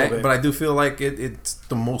 right? But I do feel like it's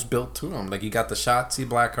the most built to them. Like you got the Shotzi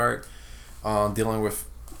Blackheart dealing with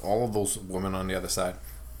all of those women on the other side,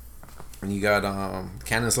 and you got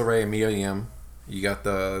Candice LeRae and Mia Yim. You got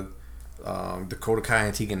the Dakota Kai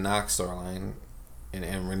and Tegan Knox storyline,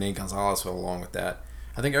 and Renee Gonzalez along with that.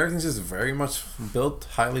 I think everything's just very much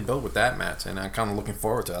highly built with that match, and I'm kind of looking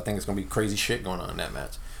forward to it. I think it's gonna be crazy shit going on in that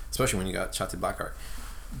match, especially when you got Shotzi Blackheart.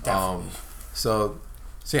 Definitely. So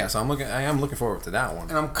I am looking forward to that one.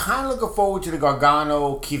 And I'm kind of looking forward to the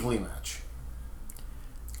Gargano Keith Lee match.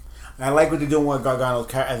 And I like what they're doing with Gargano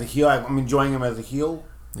as a heel. I'm enjoying him as a heel.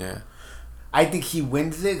 Yeah. I think he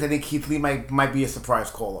wins it. I think Keith Lee might be a surprise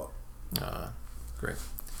call up. Great.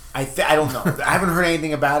 I don't know. I haven't heard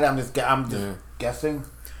anything about it. I'm just guessing.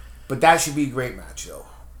 But that should be a great match, though.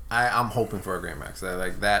 I'm hoping for a great match.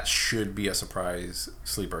 That should be a surprise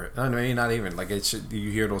sleeper. No, maybe not even. Like it should.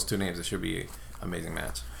 You hear those two names, it should be an amazing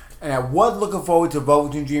match. And I was looking forward to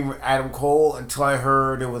Velveteen Dream with Adam Cole until I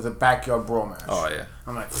heard it was a backyard brawl match. Oh yeah.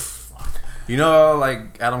 I'm like, fuck. You know,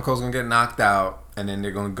 like Adam Cole's gonna get knocked out, and then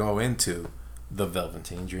they're gonna go into the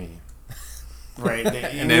Velveteen Dream. Right.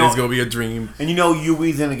 And then it's gonna be a dream. And you know,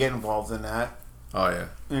 Yui's gonna get involved in that. Oh yeah.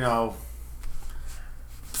 You know.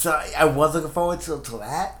 So I was looking forward to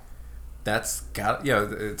that. It's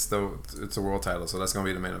the world title, so that's gonna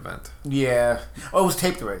be the main event. Yeah. Oh, it was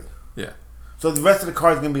taped already. Yeah. So the rest of the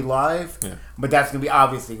card is gonna be live. Yeah. But that's gonna be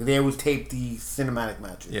obviously they always tape the cinematic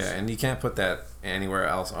matches. Yeah, and you can't put that anywhere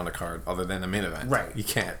else on the card other than the main event. Right. You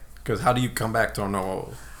can't, because how do you come back to a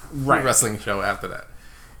normal Right. wrestling show after that?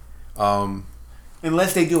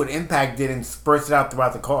 Unless they do what Impact did and spurts it out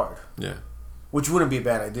throughout the card. Yeah. Which wouldn't be a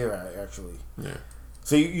bad idea, actually. Yeah.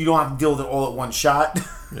 So you don't have to deal with it all at one shot.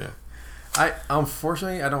 Yeah.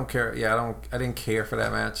 Unfortunately I don't care. Yeah, I didn't care for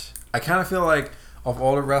that match. I kind of feel like of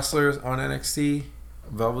all the wrestlers on NXT,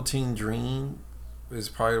 Velveteen Dream is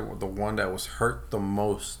probably the one that was hurt the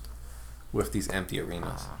most with these empty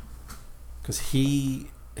arenas, because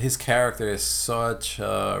his character is such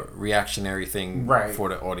a reactionary thing for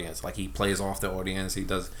the audience. Like he plays off the audience. He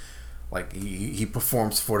does, like he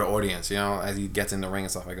performs for the audience, you know, as he gets in the ring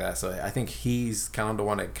and stuff like that. So I think he's kind of the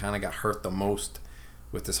one that kind of got hurt the most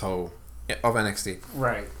with this whole of NXT.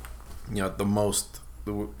 Right. You know, the most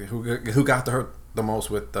who got to hurt the most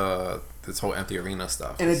with this whole empty arena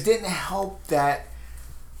stuff. And it didn't help that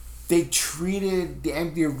they treated the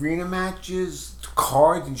empty arena matches,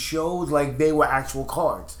 cards and shows like they were actual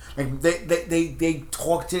cards. Like they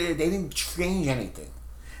talked to it. They didn't change anything.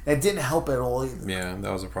 That didn't help at all either. Yeah,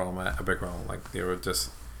 that was a problem. A big problem. Like they were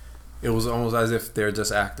just. It was almost as if they're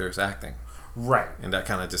just actors acting. Right. And that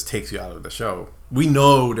kind of just takes you out of the show. We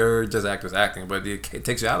know they're just actors acting, but it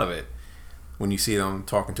takes you out of it when you see them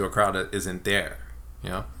talking to a crowd that isn't there.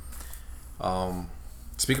 You know.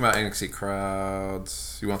 Speaking about NXT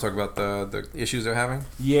crowds, you want to talk about the issues they're having?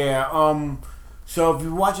 Yeah. So if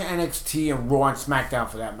you're watching NXT and Raw and SmackDown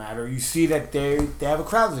for that matter, you see that they have a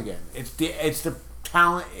crowds again. It's the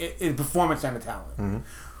talent, it's performance and the talent, mm-hmm.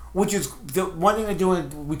 which is the one thing they're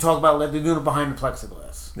doing. We talk about they're doing it behind the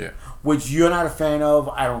plexiglass. Yeah. Which you're not a fan of.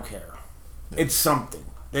 I don't care. Yeah. It's something.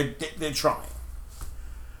 They're trying.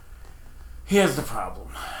 Here's the problem.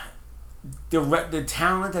 The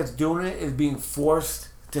talent that's doing it is being forced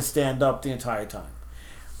to stand up the entire time.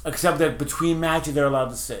 Except that between matches, they're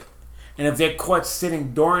allowed to sit. And if they're caught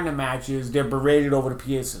sitting during the matches, they're berated over the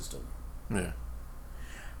PA system. Yeah.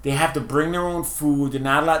 They have to bring their own food. They're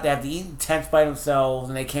not allowed. They have to eat in tents by themselves,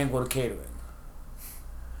 and they can't go to catering.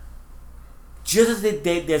 Just as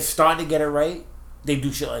they're starting to get it right, they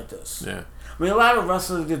do shit like this. Yeah. I mean, a lot of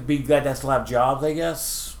wrestlers just be glad that still have jobs, I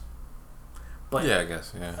guess. But yeah, I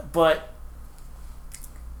guess, yeah. But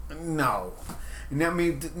no. And I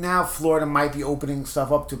mean, now Florida might be opening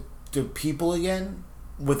stuff up to people again,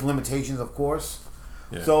 with limitations, of course.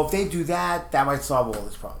 Yeah. So if they do that, that might solve all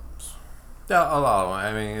these problems. Yeah, a lot of them.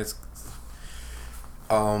 I mean, it's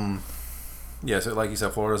yeah. So like you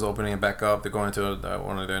said, Florida's opening it back up. They're going to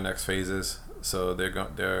one of their next phases. So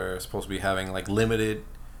they're supposed to be having like limited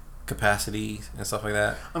capacity and stuff like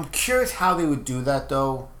that. I'm curious how they would do that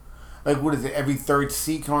though. Like, what is it? Every third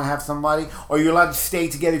seat can only have somebody, or you're allowed to stay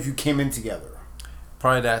together if you came in together.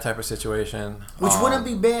 Probably that type of situation. Which wouldn't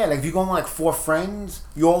be bad. Like, if you're going with, like, 4 friends,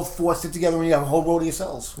 you all 4 sit together and you have a whole row to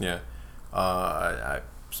yourselves. Yeah. I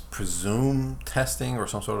presume testing or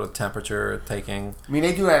some sort of temperature taking. I mean,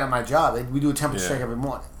 they do that at my job. We do a temperature check every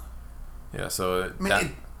morning. Yeah, so I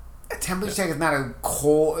mean, a temperature check is not a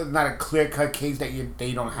clear-cut case that you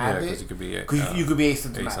don't have it. Because you could be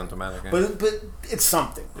asymptomatic. Yeah. But it's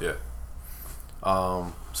something. Yeah.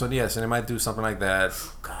 So they might do something like that.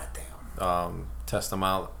 God damn. Test them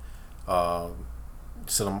out,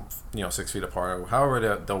 sit them 6 feet apart.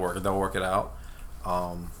 However they'll work it out.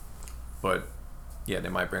 But yeah, they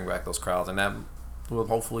might bring back those crowds, and that will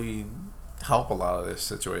hopefully help a lot of this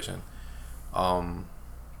situation.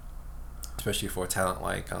 Especially for talent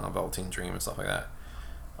like Velveteen Dream and stuff like that.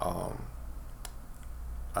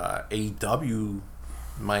 AEW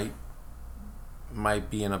might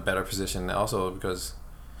be in a better position also, because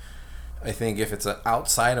I think if it's an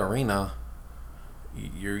outside arena,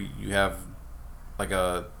 you have like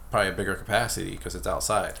probably a bigger capacity because it's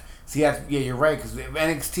outside. See, you're right. Because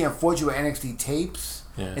NXT, unfortunately, with NXT tapes,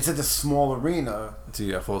 it's at a small arena.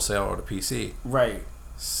 To a Full Sail or the PC, right?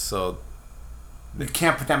 So you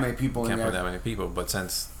can't put that many people in there. Can't put that many people, but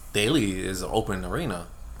since Daily is an open arena,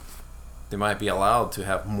 they might be allowed to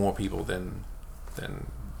have more people than the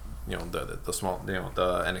small, the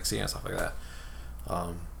NXT and stuff like that.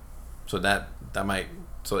 So that might,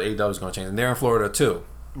 so AEW is going to change, and they're in Florida too,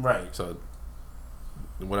 right? So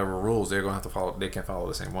whatever rules they're going to have to follow, they can't follow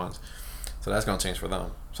the same ones. So that's going to change for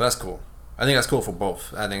them. So that's cool. I think that's cool for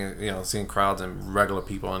both. I think seeing crowds and regular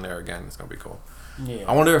people in there again is going to be cool. Yeah.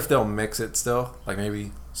 I wonder if they'll mix it still. Like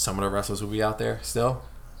maybe some of the wrestlers will be out there still,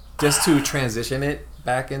 just to transition it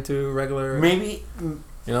back into regular. Maybe.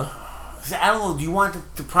 See, I don't know. Do you want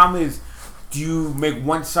the problem is, do you make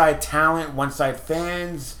one side talent, one side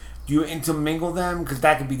fans? Do you intermingle them? Because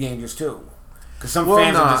that could be dangerous too. Because some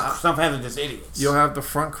fans are just idiots. You'll have the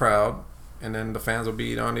front crowd, and then the fans will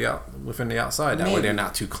be within the outside. That way they're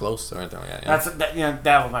not too close or anything like that.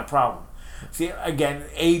 That was my problem. See, again,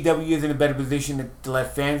 AEW is in a better position to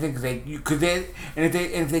let fans in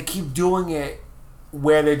if they keep doing it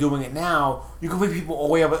where they're doing it now, you can bring people all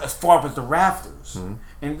the way up as far up as the rafters,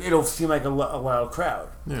 and it'll seem like a loud crowd.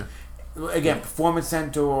 Yeah. Again, Performance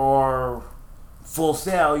Center or Full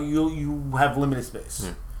Sail, you have limited space.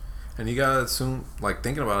 Yeah. And you gotta assume, like,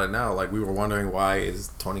 thinking about it now, like, we were wondering why is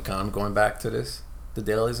Tony Khan going back to the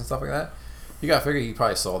dailies and stuff like that. You gotta figure he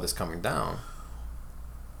probably saw this coming down.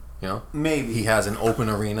 Maybe he has an open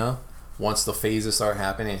arena. Once the phases start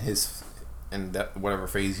happening, whatever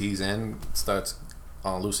phase he's in starts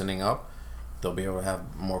loosening up, they'll be able to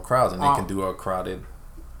have more crowds, and they can do a crowded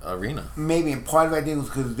arena. Maybe, and part of it I think was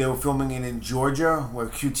because they were filming it in Georgia, where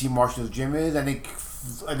QT Marshall's gym is. I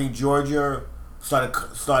think Georgia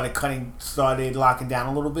started locking down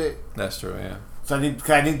a little bit. That's true, yeah. So I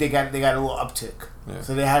think they got a little uptick. Yeah.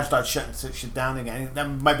 So they had to start shutting shit down again. That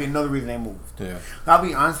might be another reason they moved. Yeah. I'll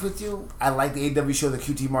be honest with you, I like the AEW show, the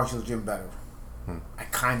QT Marshall's gym, better. I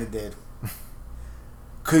kind of did.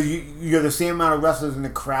 Because you're the same amount of wrestlers in the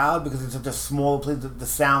crowd, because it's such a small place, the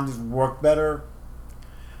sound just worked better.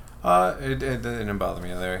 It didn't bother me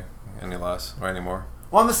there any less or anymore.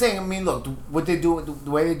 Well, I'm just saying, I mean, look, what they do,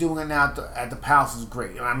 the way they're doing it now at the Palace is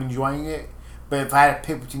great. I'm enjoying it. But if I had to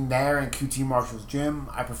pick between there and QT Marshall's gym,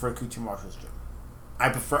 I prefer QT Marshall's gym.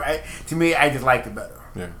 To me, I just liked it better.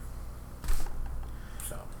 Yeah.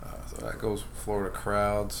 So that goes Florida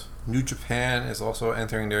crowds. New Japan is also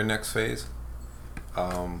entering their next phase,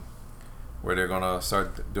 where they're gonna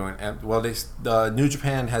start doing. Well, New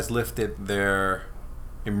Japan has lifted their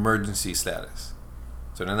emergency status,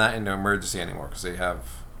 so they're not in the emergency anymore because they have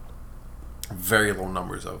very low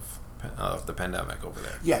numbers of the pandemic over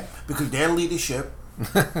there. Yeah, because their leadership,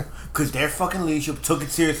 took it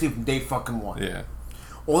seriously from day fucking one. Yeah.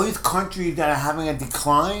 All these countries that are having a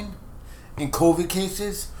decline in COVID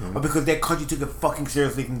cases are because their country took it fucking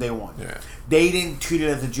seriously from day one. Yeah. They didn't treat it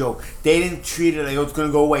as a joke. They didn't treat it like it's going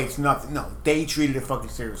to go away. It's nothing. No, they treated it fucking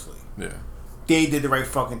seriously. Yeah. They did the right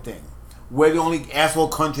fucking thing. We're the only asshole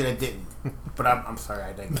country that didn't. But I'm sorry,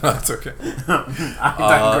 I digress. No, it's okay.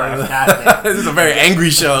 This is a very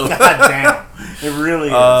angry show. God damn. It really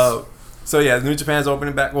is. So yeah, New Japan's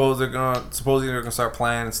opening back. Well, they're gonna start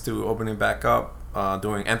plans to opening back up.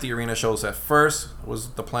 Doing empty arena shows at first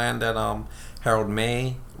was the plan that Harold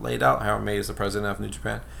May laid out. Harold May is the president of New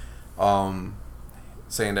Japan,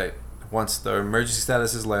 saying that once the emergency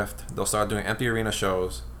status is lifted, they'll start doing empty arena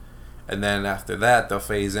shows, and then after that they'll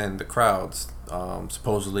phase in the crowds,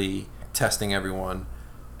 supposedly testing everyone,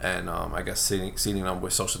 and I guess seating them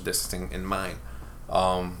with social distancing in mind.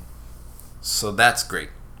 So that's great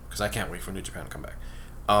because I can't wait for New Japan to come back.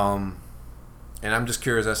 And I'm just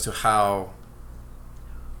curious as to how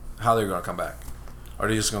they're going to come back. Are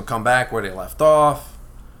they just going to come back where they left off?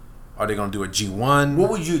 Are they going to do a G1? What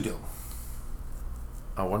would you do?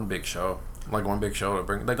 One big show. Like one big show to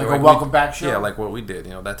bring... Like a welcome back show? Yeah, like what we did.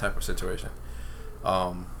 That type of situation.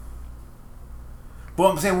 But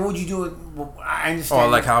I'm saying, what would you do? I understand. Oh,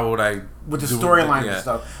 like how would I... With the storyline and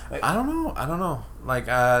stuff. Like, I don't know. Like,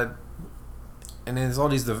 and there's all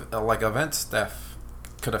these like events that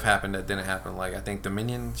could have happened that didn't happen. Like, I think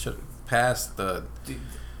Dominion should pass the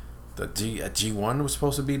G1 was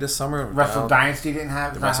supposed to be this summer. Wrestle Dynasty didn't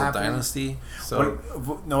have. The Wrestle Dynasty. So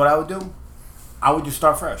know what I would do? I would just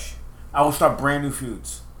start fresh. I would start brand new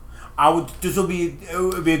feuds. This would be. It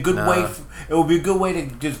would be a good way. It would be a good way to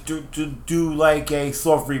just do like a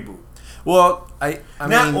soft reboot. Well, I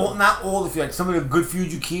mean, not all the feuds. Like some of the good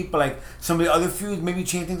feuds you keep, but like some of the other feuds, maybe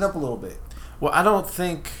change things up a little bit. Well, I don't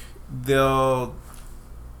think they'll.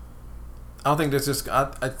 I don't think there's just.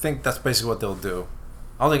 I think that's basically what they'll do.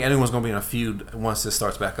 I don't think anyone's gonna be in a feud once this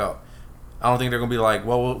starts back up. I don't think they're gonna be like,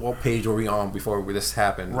 well, what page were we on before this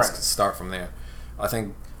happened? Right. Let's start from there. I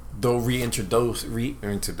think they'll reintroduce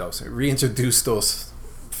those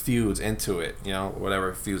feuds into it. You know,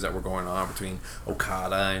 whatever feuds that were going on between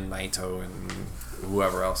Okada and Naito and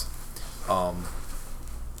whoever else. I'm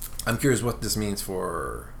curious what this means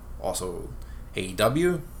for also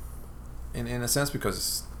AEW in a sense,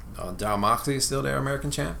 because Jon Moxley is still their American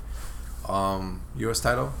champ, U.S.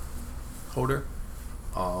 title holder.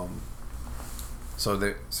 So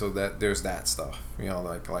that there's that stuff, you know,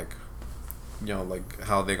 like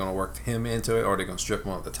how they're gonna work him into it, or they're gonna strip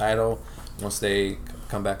him of the title once they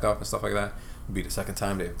come back up and stuff like that. It'll be the second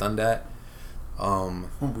time they've done that.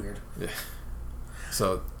 Weird. Yeah.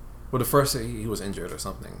 So, well, the first he was injured or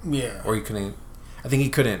something. Yeah. Or he couldn't. I think he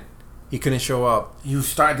couldn't. He couldn't show up. He was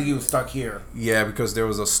stuck here. Yeah, because there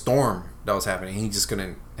was a storm that was happening. He just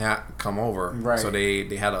couldn't come over. Right. So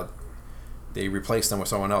they replaced him with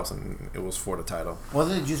someone else, and it was for the title.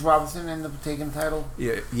 Wasn't it Juice Robinson ended up taking the title?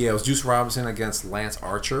 Yeah. It was Juice Robinson against Lance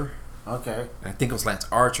Archer. Okay. And I think it was Lance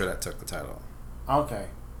Archer that took the title. Okay.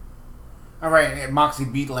 All right, and Moxley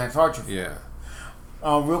beat Lance Archer. Yeah.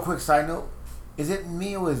 Real quick side note: is it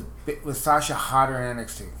me or was Sasha hotter in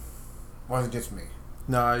NXT? Or was it just me?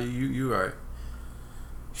 No, you right.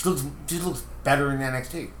 She looks better in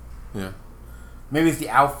NXT. Yeah. Maybe it's the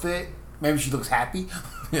outfit. Maybe she looks happy.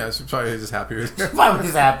 Yeah, she's probably just happier. Probably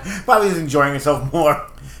just happy. Probably just enjoying herself more.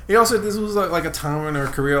 He also, this was like a time in her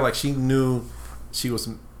career, like she knew she was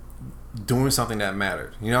doing something that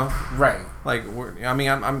mattered, you know? Right. Like, I mean,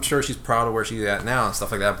 I'm sure she's proud of where she's at now and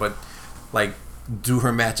stuff like that, but like, do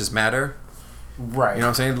her matches matter? Right. You know what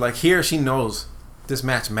I'm saying? Like here, she knows this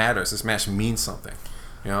match matters. This match means something,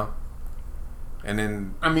 you know? And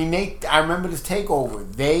then, I mean, I remember this takeover.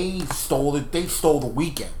 They stole it. They stole the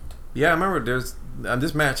weekend. yeah, I remember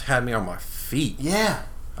this match had me on my feet. Yeah.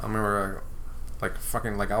 I remember like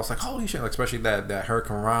fucking, like I was like, holy shit, like especially that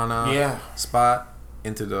Hurricane Rana spot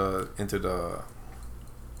into the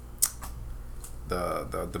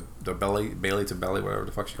belly to belly, whatever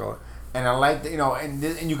the fuck you call it. And I like that, you know,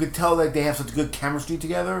 and you could tell that they have such good chemistry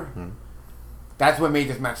together. That's what made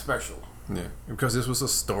this match special. Yeah, because this was a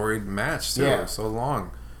storied match too. Yeah. So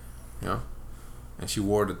long, you know. And she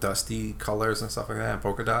wore the dusty colors and stuff like that, and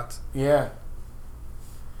polka dots. Yeah.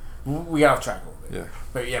 We got off track a little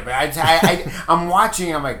bit. Yeah. But I'm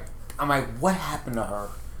watching. I'm like, what happened to her?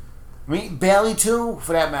 I mean, Bailey too,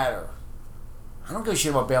 for that matter. I don't give a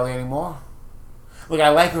shit about Bailey anymore. Look, I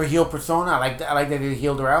like her heel persona. I like that they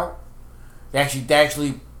healed her out. They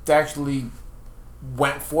actually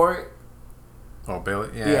went for it. Oh,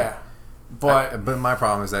 Bailey. Yeah. But my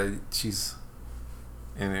problem is that she's,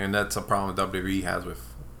 and that's a problem WWE has with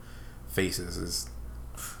faces is,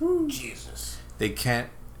 Jesus,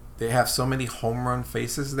 they have so many home run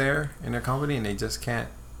faces there in their company, and they just can't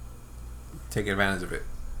take advantage of it.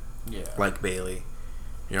 Yeah. Like Bailey,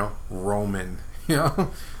 you know, Roman, you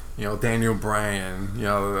know, Daniel Bryan, you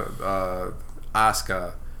know,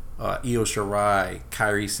 Asuka, Io Shirai,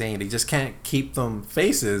 Kairi Sane. They just can't keep them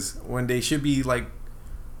faces when they should be like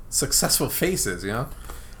successful faces, you know.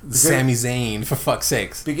 Sami Zayn, for fuck's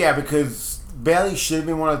sakes. But yeah, because Bailey should have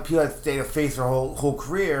been one of the people that stayed a face her whole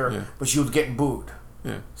career, but she was getting booed.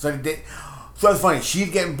 Yeah. So that's funny.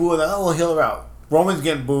 She's getting booed. Like, oh, we'll heal her out. Roman's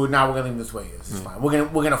getting booed. Now we're gonna leave him this way. It's fine.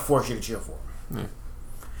 We're gonna force you to cheer for him. Yeah.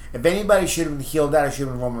 If anybody should have been healed out, it should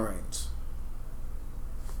have been Roman Reigns.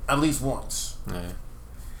 At least once.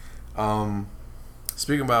 Yeah.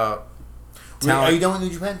 Speaking about talent, are you done with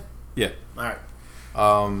New Japan? Yeah. All right.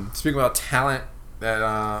 Speaking about talent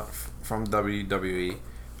that from WWE,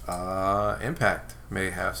 Impact may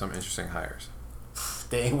have some interesting hires.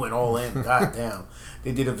 They went all in. God damn.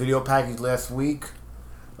 They did a video package last week.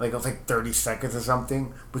 Like, it was like 30 seconds or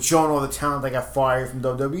something. But showing all the talent that got fired from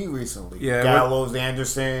WWE recently. Yeah. Gallows,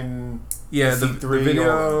 Anderson. Yeah, the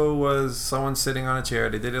video was someone sitting on a chair.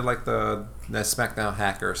 They did it like that SmackDown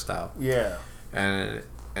hacker style. Yeah. And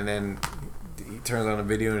then he turns on the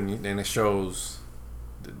video and it shows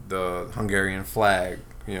the Hungarian flag,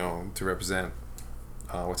 you know, to represent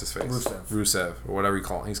what's his face? Rusev, or whatever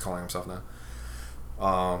he's calling himself now.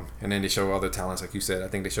 And then they show other talents, like you said. I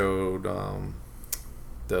think they showed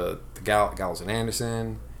the Gallows and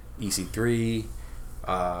Anderson, EC3.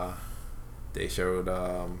 They showed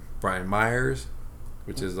Brian Myers,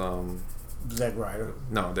 which is Zack Ryder.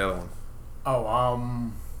 No, the other one.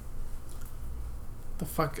 Oh, The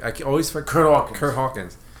fuck? I always forget. Kurt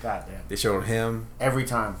Hawkins. God damn. They showed him every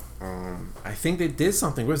time. I think they did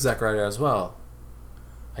something with Zack Ryder as well.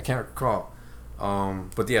 I can't recall.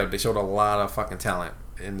 But yeah, they showed a lot of fucking talent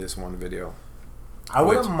in this one video. I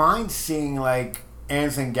wouldn't mind seeing like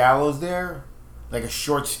Anderson Gallows there, like a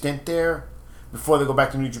short stint there, before they go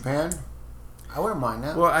back to New Japan. I wouldn't mind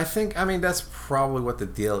that. Well, I mean, that's probably what the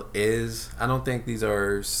deal is. I don't think these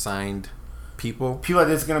are signed people. People are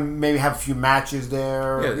just gonna maybe have a few matches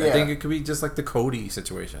there. Yeah, I think it could be just like the Cody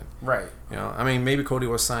situation. Right. You know, I mean, maybe Cody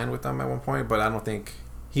was signed with them at one point, but I don't think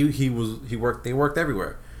he worked. They worked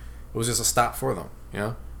everywhere. It was just a stop for them. You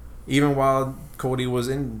know, even while Cody was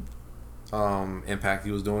in Impact,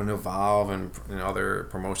 he was doing Evolve and other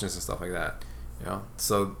promotions and stuff like that. You know,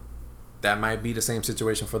 so that might be the same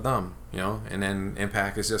situation for them. You know, and then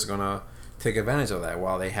Impact is just gonna take advantage of that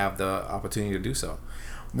while they have the opportunity to do so.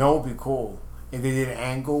 No, it'd be cool if they did an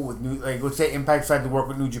angle with let's say Impact decided to work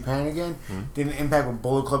with New Japan again. Mm-hmm. Did an Impact with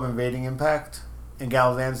Bullet Club invading Impact, and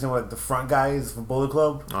Gallows Anderson were like the front guys for Bullet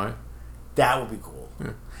Club. All right, that would be cool.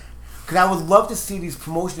 Yeah. Because I would love to see these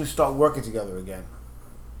promotions start working together again.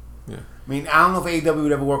 Yeah. I mean, I don't know if AEW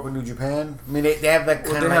would ever work with New Japan. I mean, they have that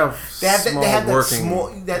kind of they have that small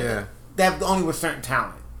they have only with certain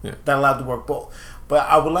talent that allowed to work both. But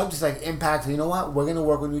I would like to say Impact. You know what? We're gonna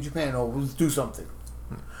work with New Japan, or let's do something.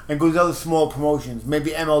 And go to other small promotions, maybe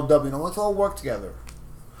MLW. You know, let's all work together.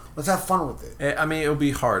 Let's have fun with it. I mean, it would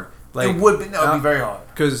be hard. Like, it would be very hard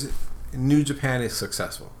because New Japan is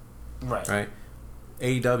successful, right? Right.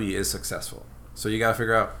 AEW is successful, so you gotta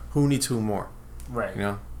figure out who needs who more, right? You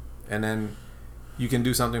know, and then you can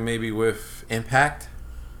do something maybe with Impact,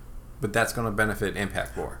 but that's gonna benefit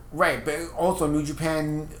Impact more, right? But also New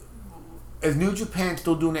Japan. Is New Japan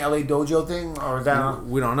still doing the LA Dojo thing, or is that?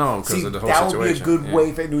 We don't know because of the whole situation. situation. That would be a good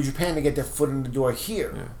way for New Japan to get their foot in the door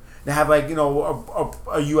here. Yeah. To have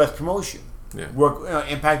a U.S. promotion. Yeah. Work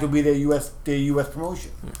Impact will be their U.S.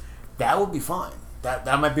 promotion. Yeah. That would be fine.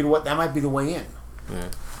 That might be the way in. Yeah.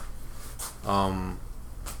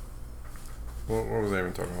 What was I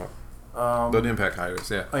even talking about? The Impact hires.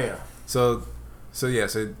 Yeah. Oh yeah. So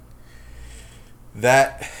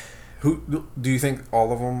that. Who do you think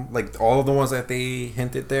all of them, like all of the ones that they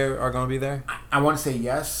hinted there, are going to be there? I want to say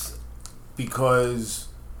yes, because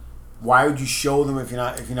why would you show them if you're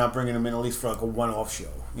not bringing them in at least for like a one-off show?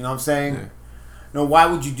 You know what I'm saying? Yeah. No, why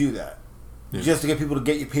would you do that? Yeah. Just to get people to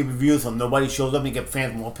get your pay-per-views so nobody shows up and you get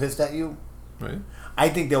fans more pissed at you? Right. I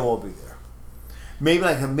think they'll all be there.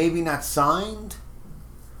 Maybe not signed.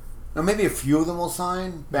 Now maybe a few of them will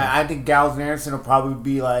sign, but I think Gallows and Anderson will probably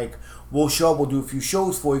be like, we'll show up, we'll do a few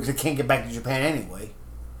shows for you because they can't get back to Japan anyway.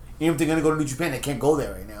 Even if they're going to go to New Japan, they can't go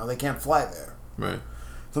there right now. They can't fly there. Right.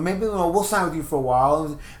 So maybe we'll sign with you for a while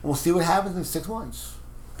and we'll see what happens in 6 months.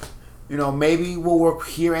 Maybe we'll work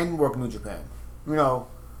here and work New Japan.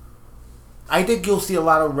 I think you'll see a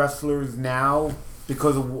lot of wrestlers now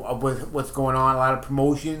because of what's going on. A lot of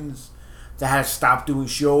promotions that had to stop doing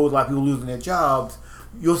shows. A lot of people losing their jobs.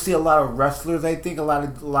 You'll see a lot of wrestlers. I think a lot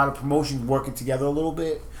of promotions working together a little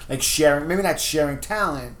bit, like sharing. Maybe not sharing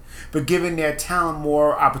talent, but giving their talent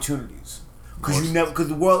more opportunities. Because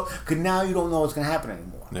now you don't know what's going to happen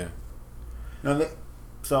anymore. Yeah.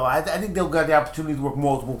 So I think they'll get the opportunity to work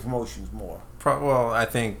multiple promotions more. Well, I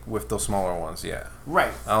think with those smaller ones, yeah.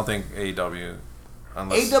 Right. I don't think AEW,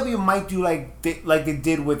 unless AEW might do like they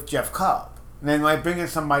did with Jeff Cobb, and then might bring in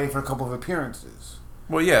somebody for a couple of appearances.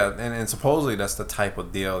 Well, yeah, and supposedly that's the type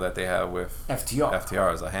of deal that they have with FTR.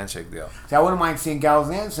 FTR is a handshake deal. So I wouldn't mind seeing Gallows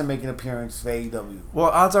and Anderson make an appearance for AEW. Well,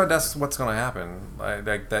 odds are that's what's going to happen. Like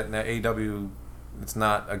that AEW, it's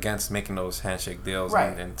not against making those handshake deals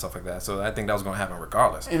and stuff like that. So I think that was going to happen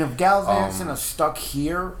regardless. And if Gallows and Anderson are stuck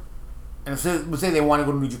here, and let's say they want to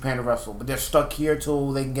go to New Japan to wrestle, but they're stuck here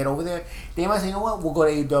till they can get over there, they might say, you know what, we'll go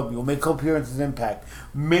to AEW. We'll make a couple appearances in Impact.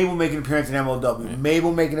 Maybe we'll make an appearance in MLW. Yeah. Maybe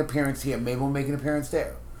we'll make an appearance here. Maybe we'll make an appearance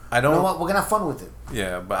there. You know what? We're going to have fun with it.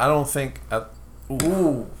 Yeah, but I don't think... I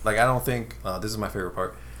don't think... this is my favorite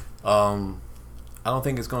part. I don't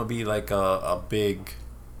think it's going to be like a big...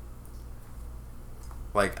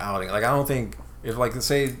 like outing. Like, I don't think... If, like, let's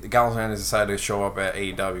say Gallows and Anderson decided to show up at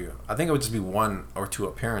AEW, I think it would just be 1 or 2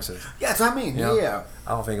 appearances. Yeah, that's what I mean. Yeah.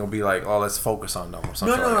 I don't think it'll be like, let's focus on them or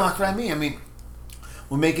something. No, that's what I mean. I mean,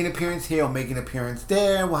 we'll make an appearance here, we'll make an appearance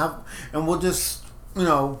there, we'll just,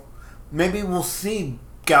 maybe we'll see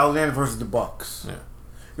Gallows and Anderson versus the Bucks. Yeah.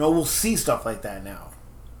 We'll see stuff like that now.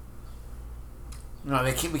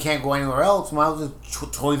 We can't go anywhere else. Might as well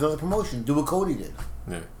just toy these other promotions. Do what Cody did.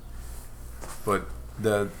 Yeah. But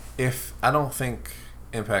I don't think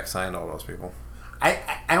Impact signed all those people. I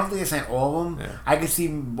don't think they signed all of them. Yeah. I could see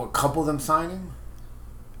a couple of them signing.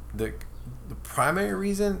 The primary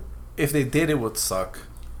reason, if they did, it would suck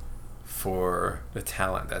for the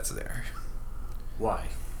talent that's there. Why?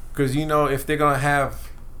 Because if they're gonna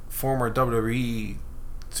have former WWE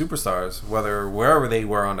superstars, wherever they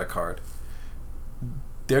were on the card,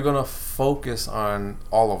 they're gonna focus on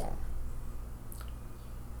all of them.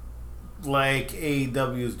 Like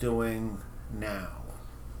AEW is doing now.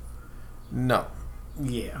 No.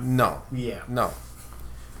 Yeah. No. Yeah. No.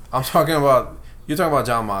 You're talking about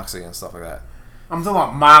John Moxley and stuff like that. I'm talking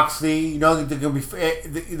about Moxley. They're gonna be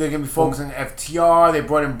focusing on FTR. They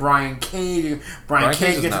brought in Brian Cage. Brian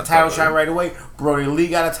Cage gets a title shot right away. Brody Lee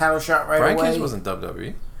got a title shot right away. Brian Cage wasn't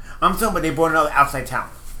WWE. I'm talking about they brought another outside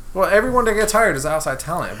talent. Well, everyone that gets hired is outside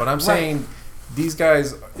talent, but I'm saying these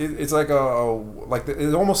guys. It's like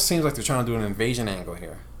it almost seems like they're trying to do an invasion angle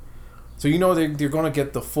here. So they're going to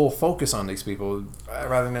get the full focus on these people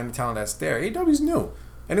rather than the talent that's there. AEW's new.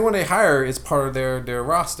 Anyone they hire is part of their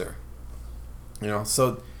roster.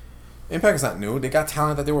 So Impact is not new. They got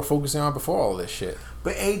talent that they were focusing on before all this shit.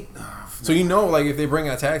 But so if they bring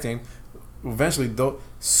a tag team, eventually,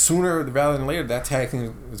 sooner rather than later, that tag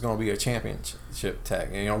team is going to be a championship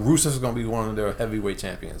tag. Rusev is going to be one of their heavyweight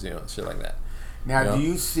champions. Shit like that. Now, do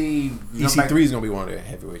you see EC3 is going to be one of their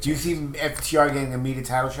heavyweight champions. Do you see FTR getting an immediate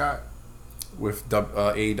title shot? With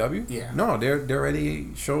AEW? Yeah. No, they're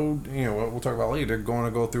already showed, what we'll talk about later, they're going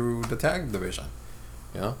to go through the tag division.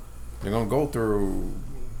 They're going to go through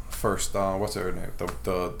first, what's their name?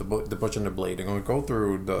 The Butcher and the Blade. They're going to go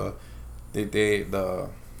through the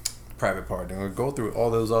private part. They're going to go through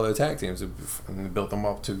all those other tag teams and build them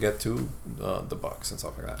up to get to the Bucks and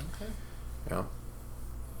stuff like that. Okay.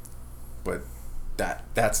 But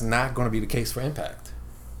that's not going to be the case for Impact.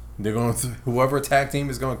 They're going to whoever tag team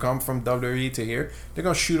is going to come from WWE to here. They're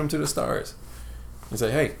going to shoot them to the stars and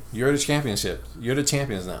say, "Hey, you're the championship. You're the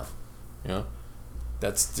champions now."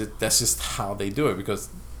 That's just how they do it because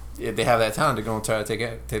if they have that talent, they're going to try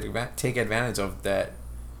to take advantage of that.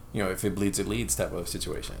 If it bleeds, it leads type of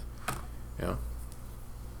situation. And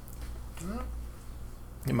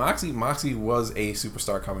Moxley was a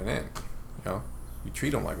superstar coming in. You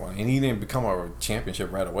treat him like one, and he didn't become a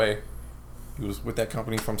championship right away. He was with that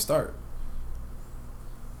company from start.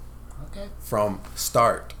 Okay. From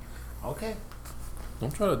start. Okay.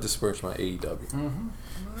 Don't try to disperse my AEW. Mm-hmm.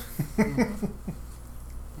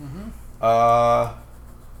 Mm-hmm.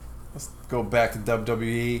 Let's go back to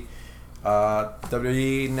WWE.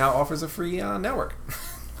 WWE now offers a free network.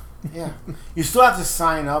 Yeah. You still have to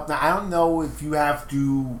sign up. Now, I don't know if you have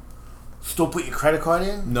to still put your credit card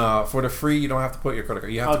in. No, for the free, you don't have to put your credit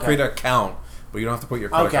card. You have to create an account. But you don't have to put your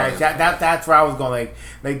credit card in. That's where I was going.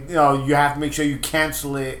 You have to make sure you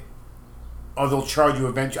cancel it, or they'll charge you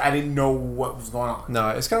eventually. I didn't know what was going on.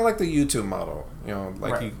 No, it's kind of like the YouTube model.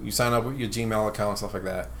 Right. you sign up with your Gmail account and stuff like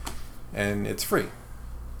that, and it's free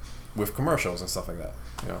with commercials and stuff like that.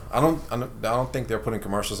 I don't think they're putting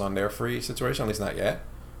commercials on their free situation, at least not yet.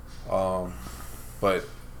 But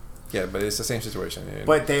it's the same situation.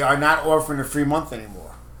 But they are not offering a free month anymore.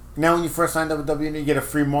 Now, when you first signed up with WWE, you get a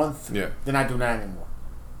free month. Yeah, they're not doing that anymore.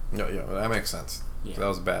 Yeah, that makes sense. Yeah. That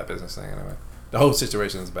was a bad business thing anyway. The whole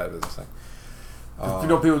situation is a bad business thing.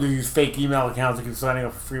 People do use fake email accounts and keep signing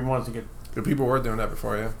up for 3 months to get. The people were doing that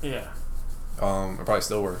before, yeah. Yeah. And probably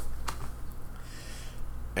still were.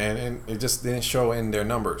 And it just didn't show in their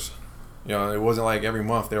numbers. It wasn't like every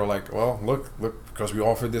month they were like, well, look, because we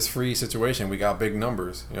offered this free situation, we got big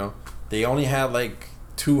numbers. They only had like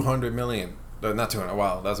 200 million. Not 200.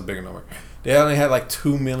 Wow, that's a bigger number. They only had like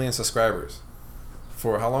 2 million subscribers.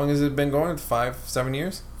 For how long has it been going? 5-7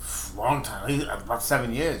 years? Long time. About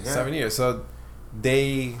 7 years. Yeah. 7 years. So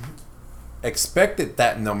they expected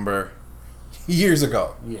that number years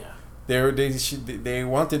ago. Yeah. They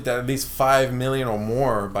wanted at least 5 million or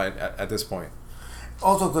more at this point.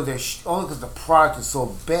 Also, because the product is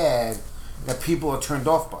so bad that people are turned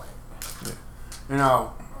off by it.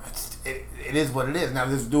 Yeah. It is what it is. Now,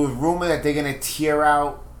 there was rumor that they're going to tear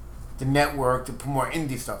out the network to put more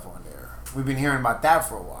indie stuff on there. We've been hearing about that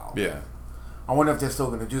for a while. Yeah. I wonder if they're still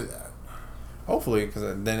going to do that. Hopefully, because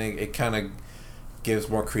then it kind of gives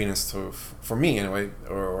more credence for me anyway,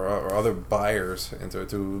 or other buyers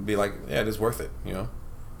to be like, yeah, it is worth it.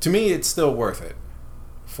 To me, it's still worth it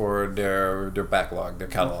for their backlog, their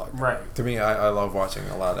catalog. Right. To me, I love watching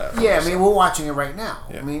a lot of that. Yeah, we're watching it right now.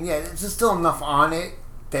 Yeah. There's still enough on it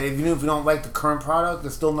that even if you don't like the current product,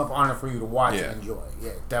 there's still enough on it for you to watch and enjoy.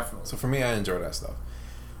 Yeah, definitely. So for me, I enjoy that stuff.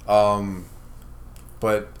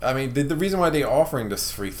 But the reason why they're offering this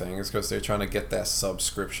free thing is because they're trying to get that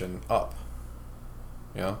subscription up.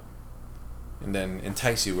 you know, and then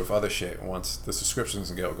entice you with other shit once the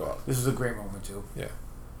subscriptions go up. This was a great moment too. Yeah.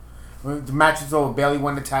 When the match is over, Bayley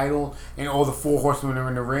won the title, and all the 4 horsemen are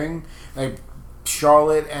in the ring. Like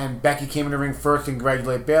Charlotte and Becky came in the ring first and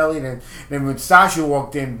congratulated Bayley. And then when Sasha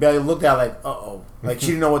walked in, Bayley looked at her like, "Uh-oh," like she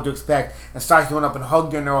didn't know what to expect. And Sasha went up and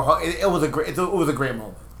hugged her. And it was a great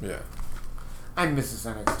moment. Yeah. I miss this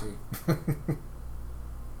NXT.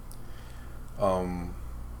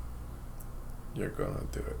 You're gonna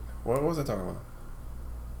do it. What was I talking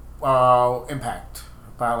about? Impact.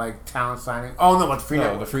 About like talent signing. Oh no, what's free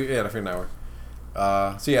network? The free network.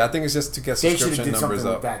 So yeah, I think it's just to get They should have subscription did numbers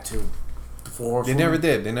something up. like that too. The 4 They never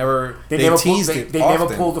did. They never teased it. They never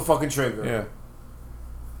pulled the fucking trigger. Yeah.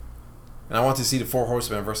 And I want to see the 4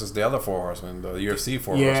 Horsemen versus the other 4 Horsemen, the UFC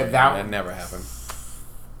 4 Horsemen. That never happened.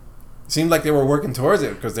 It seemed like they were working towards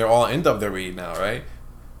it because they're all in WWE now, right?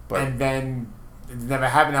 But and then it never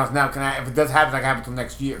happened. Now if it does happen, it's not gonna happen until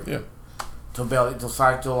next year. Yeah. Till Becky comes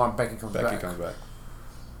back. Becky comes back.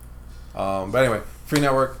 But anyway, free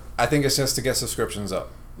network. I think it's just to get subscriptions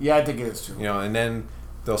up. Yeah, I think it is too. You know, and then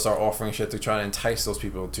they'll start offering shit to try to entice those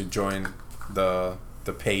people to join the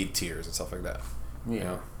paid tiers and stuff like that. Yeah. You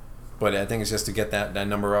know? But I think it's just to get that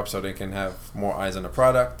number up so they can have more eyes on the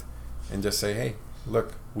product and just say, hey,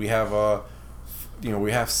 look, we have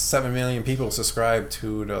we have 7 million people subscribed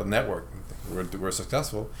to the network. We're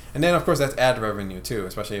successful. And then of course that's ad revenue too,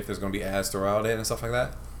 especially if there's going to be ads throughout it and stuff like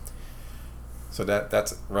that. So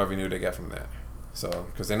that's revenue they get from that. So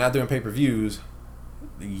because they're not doing pay-per-views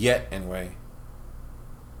yet anyway.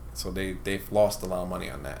 So they've lost a lot of money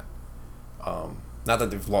on that. Not that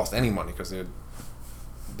they've lost any money because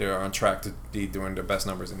they're on track to be doing their best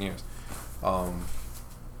numbers in years.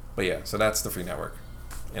 But yeah, so that's the free network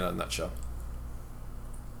in a nutshell.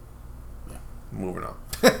 Yeah. Moving on.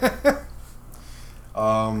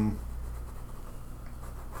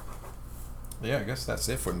 Yeah, I guess that's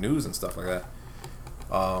it for news and stuff like that.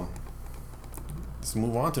 Let's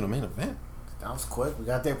move on to the main event. That was quick. We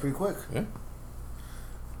got there pretty quick. Yeah.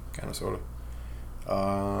 Kind of, sort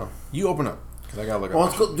of. You open up because I gotta look. Well,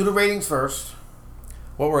 let's do the ratings first.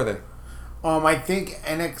 What were they? I think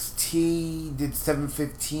NXT did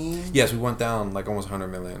 715. Yes, we went down like almost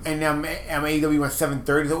 100 million. And AEW went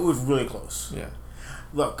 730. So it was really close. Yeah.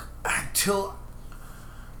 Look, until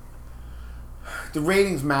the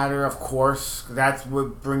ratings matter, of course. That's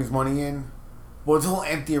what brings money in. But with the whole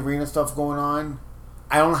empty arena stuff going on,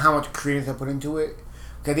 I don't know how much credence I put into it.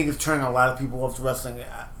 I think it's turning a lot of people off to wrestling,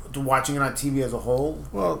 to watching it on TV as a whole.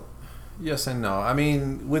 Well, yes and no. I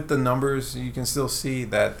mean, with the numbers, you can still see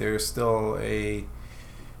that there's still a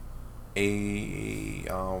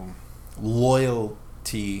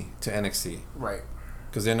loyalty to NXT. Right.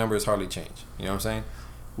 Because their numbers hardly change. You know what I'm saying?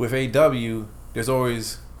 With AEW, there's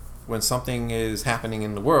always, when something is happening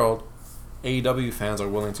in the world, AEW fans are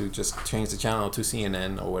willing to just change the channel to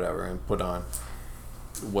CNN or whatever and put on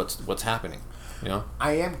what's happening. You know?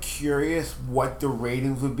 I am curious what the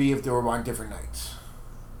ratings would be if they were on different nights.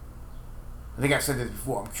 I think I've said this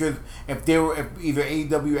before. I'm curious if either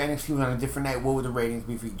AEW or NXT was on a different night, what would the ratings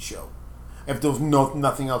be for each show? If there was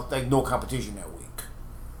nothing else, like no competition that week.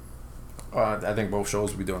 I think both shows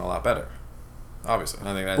would be doing a lot better. Obviously,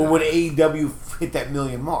 I think. But would AEW hit that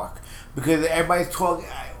million mark? Because everybody's talking.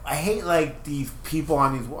 I hate like these people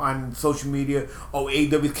on social media. Oh,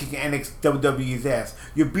 AEW's kicking WWE's ass.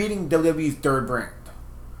 You're beating WWE's third brand,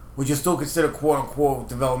 which is still considered quote unquote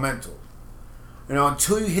developmental. You know,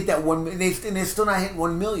 until you hit that 1 million, and they're still not hitting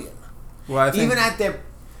 1 million. Well, I think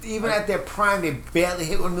even at their prime, they barely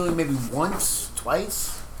hit 1 million, maybe once,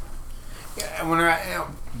 twice. Yeah, and when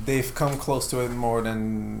they've come close to it more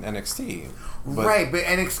than NXT. Right, but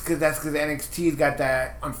because NXT's got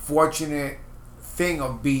that unfortunate thing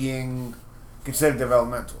of being considered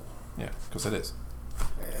developmental. Yeah, because it is.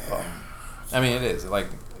 I mean, it is. Like,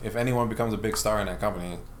 if anyone becomes a big star in that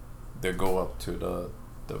company, they go up to the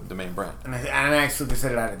main brand. And I actually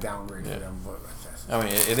consider that a downgrade for them. But I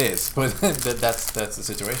mean, it is, but that's the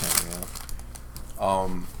situation, you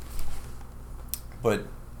know. But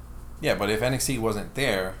yeah, but if NXT wasn't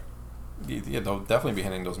there, they'll definitely be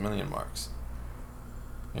hitting those million marks.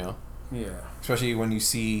 You know. Yeah. Especially when you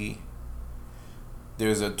see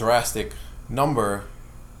there's a drastic number,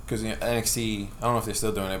 because NXT, I don't know if they're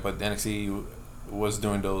still doing it, but NXT was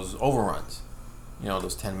doing those overruns. You know,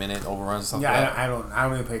 those 10-minute overruns and stuff like that. I don't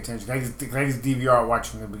really pay attention. I just DVR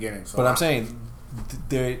watching the beginning. So but I'm saying,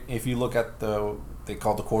 if you look at they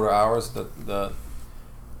call it the quarter hours,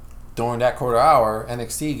 during that quarter hour,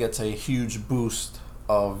 NXT gets a huge boost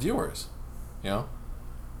of viewers. You know?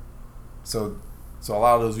 So So a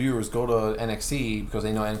lot of those viewers go to NXT because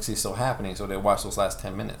they know NXT is still happening, so they watch those last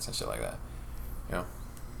 10 minutes and shit like that. You know?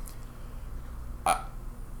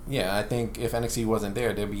 I think if NXT wasn't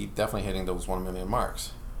there, they'd be definitely hitting those 1 million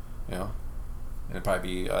marks. You know? And it'd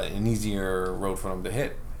probably be an easier road for them to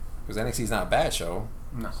hit. Because NXT is not a bad show.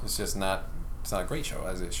 No. It's just not, it's not a great show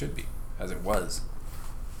as it should be, as it was.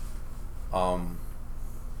 Where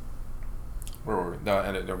were we?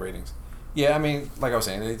 The ratings. Yeah, I mean, like I was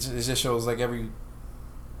saying, it just shows like when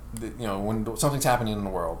something's happening in the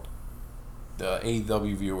world, the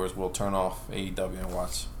AEW viewers will turn off AEW and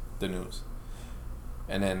watch the news.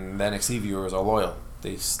 And then the NXT viewers are loyal.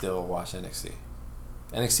 They still watch NXT.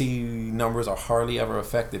 NXT numbers are hardly ever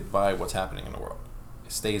affected by what's happening in the world.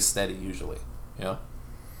 It stays steady usually, you know?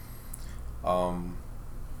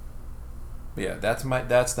 But yeah, that's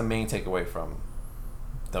the main takeaway from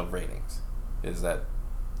the ratings, is that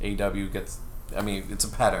AEW gets, I mean, it's a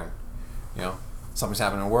pattern, you know? Something's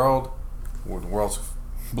happening in the world. The world's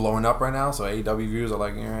blowing up right now, so AEW viewers are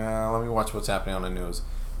like, yeah, let me watch what's happening on the news.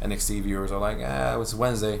 NXT viewers are like, it's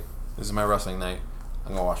Wednesday. This is my wrestling night.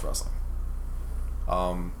 I'm gonna watch wrestling.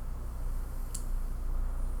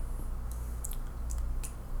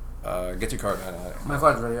 Get your card. My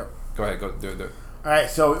card's ready up. Go ahead. Go do it. All right,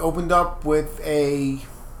 so we opened up with a.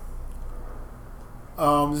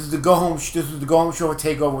 This is the go home. This was the go home show for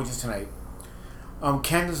Takeover, which is tonight.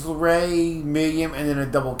 Candice LeRae, Miriam, and then a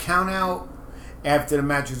double count out. After the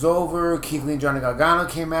match was over, Keith Lee and Johnny Gargano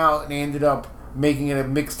came out, and they ended up making it a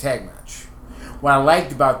mixed tag match. What I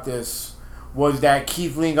liked about this was that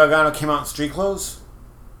Keith Lee and Gargano came out in street clothes.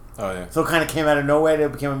 Oh yeah. So it kind of came out of nowhere.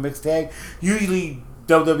 It became a mixed tag. Usually,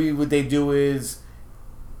 WWE, what they do is,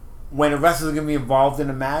 when a wrestler's going to be involved in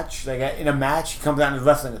a match, like in a match, he comes out in his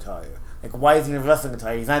wrestling attire. Like, why is he in his wrestling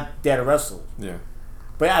attire? He's not there to wrestle. Yeah.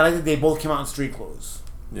 But I like that they both came out in street clothes.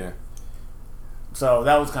 Yeah. So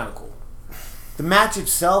that was kind of cool. The match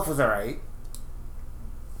itself was alright.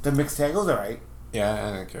 The mixed tag was alright. Yeah,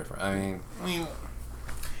 I didn't care for it. I mean,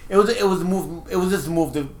 it was a move. It was just to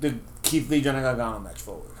move the Keith Lee Johnny Gargano match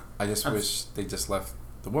forward. I just wish they just left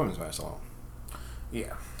the women's match alone.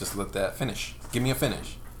 Yeah. Just let that finish. Give me a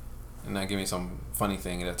finish, and not give me some funny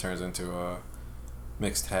thing that turns into a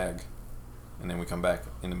mixed tag, and then we come back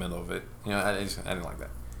in the middle of it. You know, I didn't like that.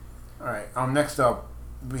 All right. Next up,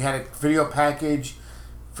 we had a video package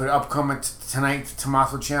for the upcoming tonight's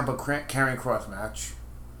Tommaso Ciampa Karrion Kross match.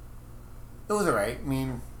 It was alright. I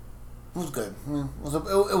mean, it was good. It was a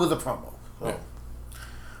promo. So.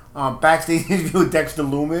 Yeah. Backstage interview with Dexter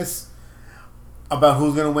Lumis about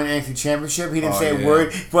who's going to win NXT Championship. He didn't say a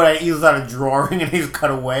word, but he was out of drawing and he just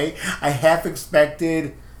cut away. I half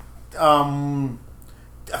expected. I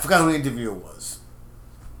forgot who the interviewer was.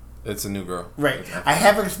 It's a new girl. Right. I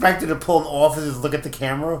half expected to pull an office and look at the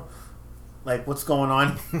camera. Like, what's going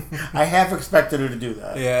on? I half expected her to do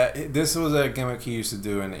that. Yeah, this was a gimmick he used to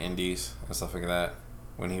do in the Indies and stuff like that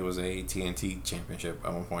when he was a TNT championship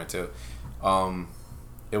at one point too.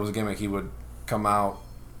 It was a gimmick. He would come out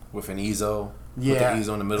with an easel, put the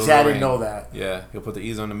easel in the middle of the ring. I didn't know that. Yeah, he'll put the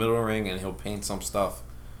easel in the middle of the ring and he'll paint some stuff.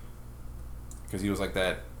 Because he was like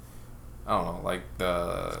that, I don't know, like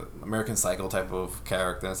the American Psycho type of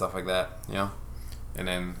character and stuff like that, you know? And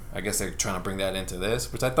then I guess they're trying to bring that into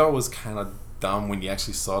this, which I thought was kind of dumb when you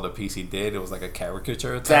actually saw the piece he did. It was like a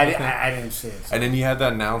caricature type of thing. I didn't see it. So. And then you had the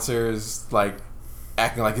announcers like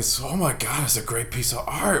acting like it's, oh my god, it's a great piece of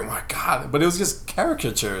art, oh my god. But it was just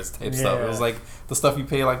caricatures type stuff. It was like the stuff you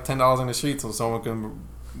pay like $10 in the street so someone can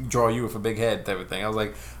draw you with a big head type of thing. I was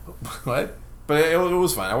like, what? But it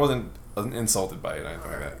was fine. I wasn't insulted by it or anything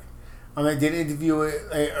like that. I did interview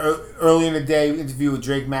early in the day. Interview with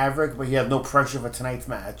Drake Maverick, but he had no pressure for tonight's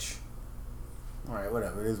match. All right,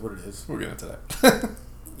 whatever. It is what it is. We'll get into that.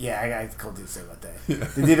 Yeah, I got a couple things to say about that. Yeah.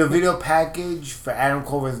 They did a video package for Adam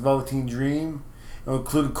Cole vs. Velveteen Dream. It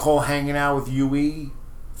included Cole hanging out with UE,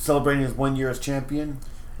 celebrating his 1 year as champion.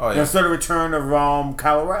 Oh yeah. And so the return of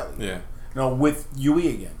Kyle O'Reilly. Yeah. With UE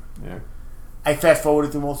again. Yeah. I fast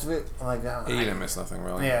forwarded through most of it. I'm like, you didn't miss nothing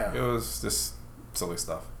really. Yeah. It was just silly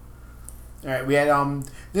stuff. All right, we had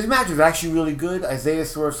this match was actually really good. Isaiah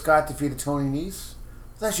Swerve Scott defeated Tony Nese.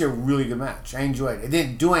 It was actually a really good match. I enjoyed it. It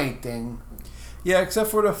didn't do anything. Yeah, except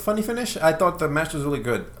for the funny finish. I thought the match was really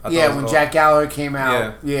good. When Jack Gallagher came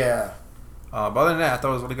out. Yeah. But other than that, I thought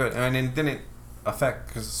it was really good. And it didn't affect,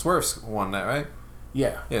 because Swerve won that, right?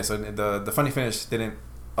 Yeah. Yeah, so the funny finish didn't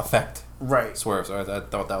affect Swerve. So I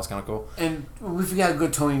thought that was kind of cool. And we forgot how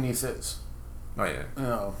good Tony Nese is. Oh, yeah. You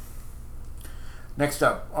know. Next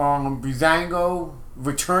up, returning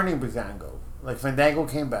Breezango. Like, Fandango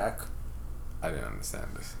came back. I didn't understand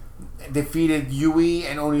this. defeated Yui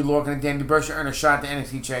and Oni Lorcan and Danny Burch to earn a shot at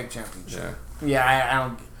the NXT Championship. Yeah, I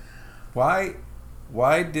don't.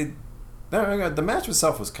 Why did the match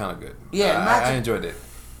itself was kind of good? Yeah, I enjoyed it.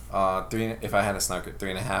 If I had to snark it,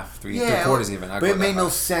 3.5, three quarters even. But it made no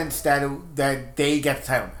sense that they get the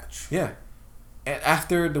title match. Yeah, and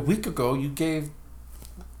after the week ago, you gave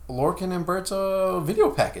Lorcan and Burch a video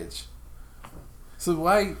package. So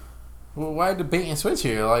why the bait and switch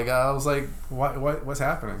here? Like I was like, what's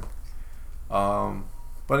happening? But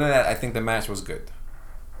in that, I think the match was good.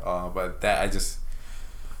 But that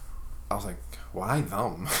I was like, why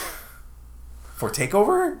them? For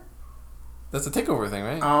TakeOver? That's a TakeOver thing,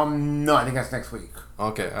 right? No, I think that's next week.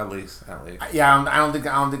 Okay, at least. Yeah, I don't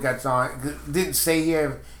think that's on. It didn't say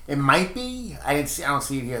here. It might be. I don't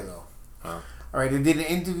see it here though. Oh. All right, they did an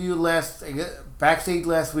interview backstage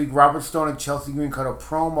last week. Robert Stone and Chelsea Green cut a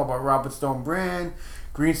promo about Robert Stone brand.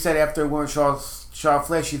 Green said after winning Charlotte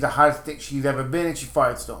Flair, she's the hottest thing she's ever been, and she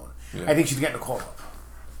fired Stone. Yeah. I think she's getting a call up.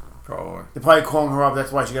 Probably. They're probably calling her up.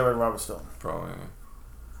 That's why she got rid of Robert Stone. Probably.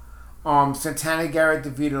 Santana Garrett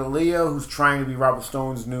defeated Aaliyah, who's trying to be Robert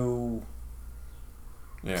Stone's new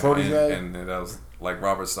protege. And that was like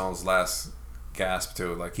Robert Stone's last gasp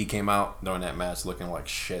too. Like he came out during that match looking like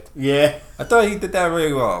shit. Yeah, I thought he did that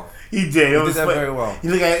very well. He did. He did that very well. He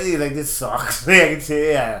looked like this sucks. Yeah, I can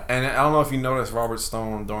say And I don't know if you noticed Robert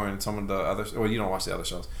Stone during some of the other. Well, you don't watch the other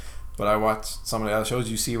shows, but I watched some of the other shows.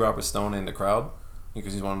 You see Robert Stone in the crowd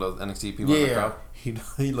because he's one of those NXT people in the crowd. He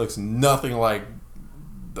looks nothing like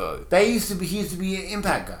the. He used to be an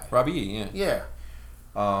Impact guy. Robbie E. Yeah.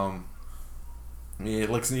 It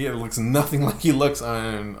looks nothing like he looks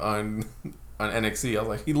on NXT. I was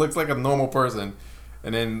like, he looks like a normal person,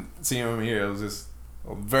 and then seeing him here, it was just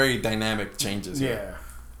very dynamic changes. Yeah.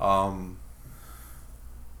 I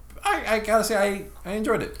gotta say I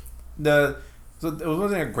enjoyed it. So it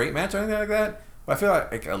wasn't a great match or anything like that, but I feel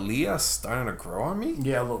like Aaliyah's starting to grow on me.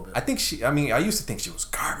 Yeah, a little bit. I used to think she was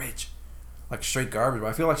garbage, like straight garbage, but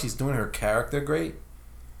I feel like she's doing her character great,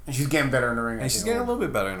 and she's getting better in the ring. And she's getting a little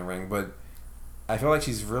bit better in the ring, but I feel like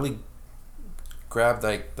she's really grabbed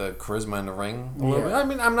like the charisma in the ring a little bit. I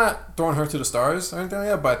mean, I'm not throwing her to the stars or anything like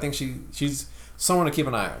that, but I think she's someone to keep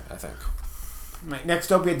an eye on, I think. Right,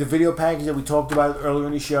 next up, we had the video package that we talked about earlier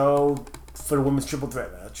in the show for the women's triple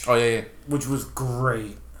threat match. Oh, yeah. Which was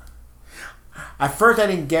great. At first, I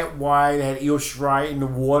didn't get why they had Io Shirai in the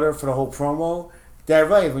water for the whole promo. They're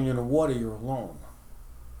right, when you're in the water, you're alone.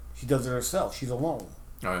 She does it herself. She's alone.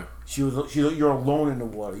 Oh, yeah. You're alone in the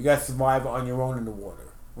water. You got to survive on your own in the water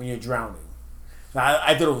when you're drowning.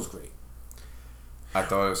 I thought it was great. I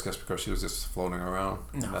thought it was just because she was just floating around.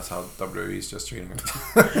 No. That's how WWE's just treating her.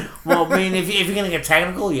 Well, I mean, if you're going to get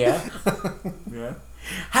technical, yeah. Yeah.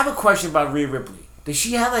 I have a question about Rhea Ripley. Does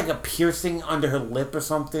she have like a piercing under her lip or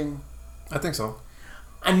something? I think so.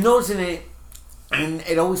 I'm noticing it, and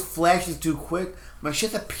it always flashes too quick. But she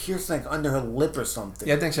has a piercing like under her lip or something.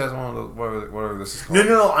 Yeah, I think she has one of those, whatever this is called.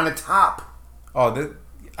 No, on the top. Oh,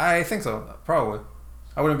 I think so. Probably.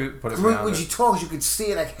 I wouldn't be putting it down. When she talks, you could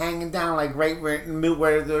see it like hanging down, like right in the middle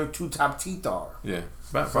where the two top teeth are. Yeah,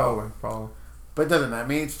 probably. But it doesn't matter. I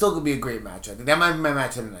mean, it still could be a great match. I think that might be my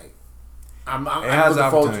match of the night. It has the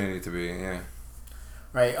opportunity to be, yeah.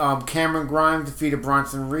 Right. Cameron Grimes defeated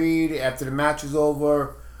Bronson Reed after the match was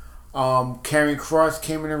over. Karrion Kross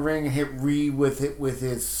came in the ring and hit Reed with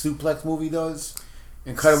his suplex move he does,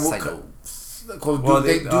 and cut him. Called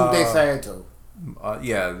Doomsday Saito.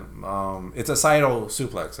 It's a Saito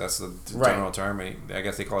suplex. That's the general term. I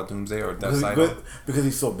guess they call it Doomsday or Death Saito. Because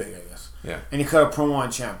he's so big, I guess. Yeah. And he cut a promo on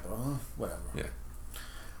Ciampa. Whatever. Yeah.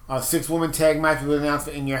 6-woman tag match was announced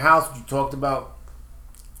for In Your House, which you talked about.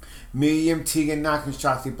 Miriam Tegan Knox and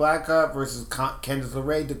Shotzi Blackheart versus Candice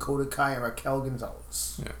LeRae, Dakota Kai, and Raquel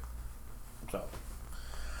Gonzalez. Yeah. So,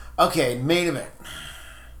 okay, main event.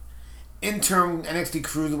 Interim NXT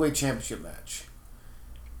Cruiserweight Championship match.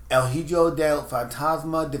 El Hijo del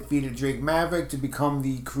Fantasma defeated Drake Maverick to become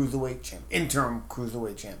the interim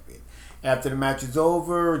Cruiserweight Champion. After the match is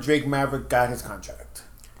over, Drake Maverick got his contract.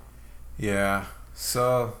 Yeah.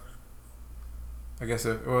 So, I guess,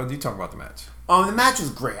 well, you talk about the match. The match was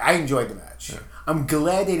great. I enjoyed the match. Yeah. I'm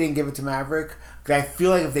glad they didn't give it to Maverick, because I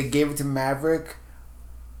feel like if they gave it to Maverick,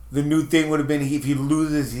 the new thing would have been if he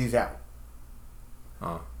loses, he's out.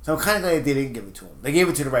 Oh. So I'm kind of glad they didn't give it to him. They gave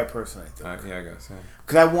it to the right person, I think. Yeah, I guess, yeah.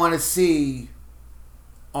 Because I want to see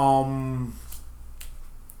the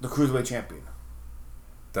Cruiserweight Champion.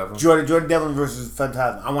 Devlin? Jordan Devlin versus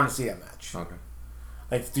Fantasma. I want to see that match. Okay.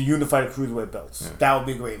 Like, to unify the Cruiserweight belts. Yeah. That would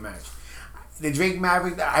be a great match. The Drake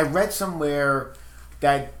Maverick, I read somewhere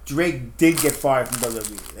that Drake did get fired from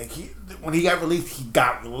WWE. Like when he got released, he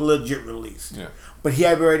got legit released. Yeah. But he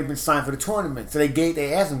had already been signed for the tournament, so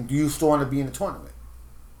they asked him, "Do you still want to be in the tournament?"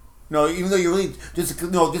 No, even though you're released, just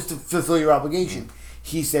to fulfill your obligation.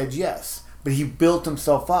 He said yes, but he built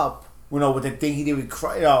himself up. With the thing he did with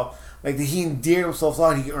like he endeared himself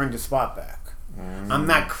out. He earned his spot back. I'm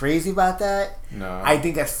not crazy about that. No, I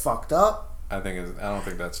think that's fucked up. I don't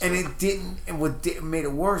think that's true. And it didn't. And what made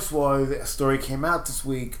it worse was a story came out this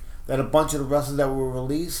week that a bunch of the wrestlers that were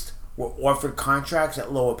released were offered contracts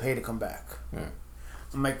at lower pay to come back. Yeah.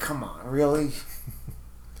 I'm like, come on, really?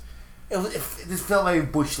 This felt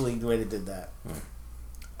like Bush League the way they did that.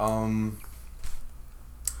 Yeah.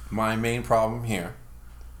 My main problem here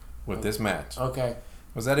with this match,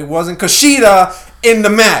 was that it wasn't Kushida in the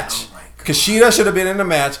match. Oh my God. Kushida should have been in the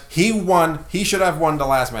match. He won. He should have won the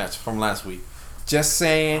last match from last week. Just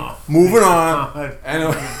saying. Moving on.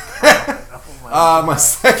 Anyway, my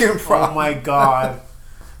second problem. Oh my God.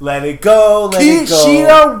 Let it go. Let it go.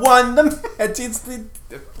 Kushida won the match.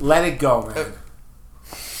 Let it go, man.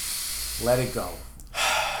 Let it go.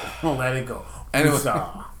 Let it go. Anyway.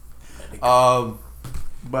 Let it go.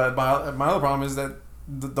 But my other problem is that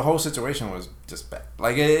the whole situation was just bad.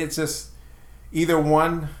 Like, it's just either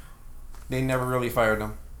one, they never really fired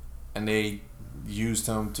him, and they used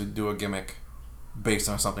him to do a gimmick based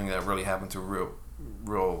on something that really happened to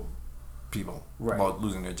real people about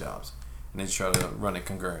losing their jobs, and they just try to run it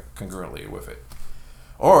congruently with it.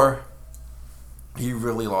 Or he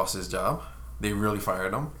really lost his job. They really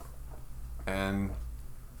fired him, and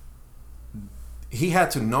he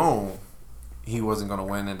had to know he wasn't going to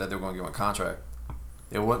win and that they were going to give him a contract.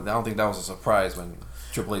 I don't think that was a surprise when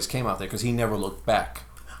Triple H came out there, because he never looked back.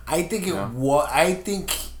 I think it was. I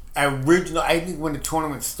think when the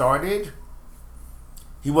tournament started,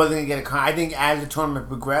 he wasn't going to get a contract. I think as the tournament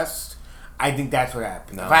progressed, I think that's what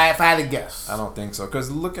happened. No. If I had to guess. I don't think so.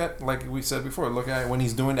 Because look at, like we said before, look at when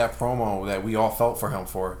he's doing that promo that we all felt for him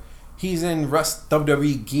for. He's in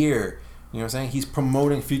WWE gear. You know what I'm saying? He's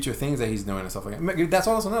promoting future things that he's doing and stuff like that. That's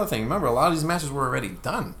also another thing. Remember, a lot of these matches were already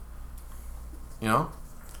done. You know?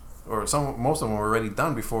 Or most of them were already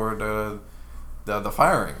done before the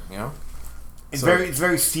firing, you know? It's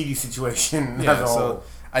very seedy situation. Yeah, so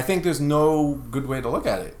I think there's no good way to look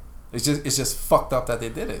at it. It's just fucked up that they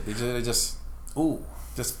did it. They just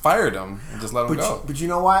fired him and just let him go. But you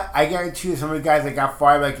know what? I guarantee you some of the guys that got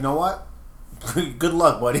fired, like, you know what? Good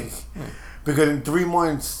luck, buddy. Because in 3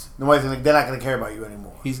 months, they're not going to care about you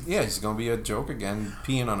anymore. He's going to be a joke again,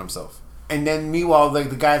 peeing on himself. And then meanwhile, like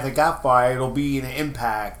the guys that got fired will be in an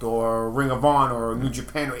Impact or Ring of Honor or New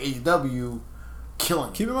Japan or AEW,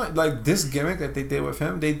 killing. Keep in mind, like this gimmick that they did with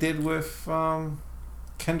him, they did with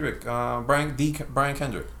Kendrick, Brian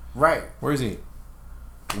Kendrick. Right. Where is he?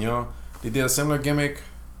 You know, they did a similar gimmick.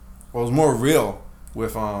 Well, it was more real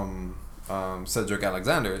with Cedric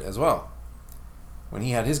Alexander as well, when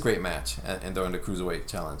he had his great match and during the Cruiserweight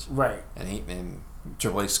Challenge. Right. And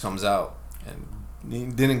Triple H comes out and he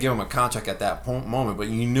didn't give him a contract at that moment, but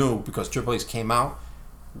you knew because Triple H came out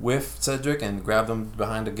with Cedric and grabbed him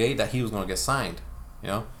behind the gate that he was going to get signed, you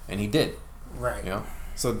know, and he did. Right. You know,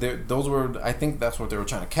 so I think that's what they were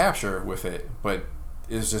trying to capture with it, but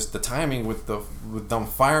it's just the timing with them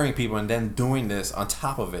firing people and then doing this on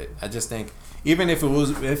top of it. I just think even if it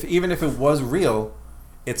was real,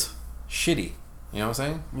 it's shitty. You know what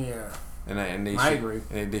I'm saying? Yeah. And I agree.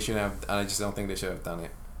 And they should have. I just don't think they should have done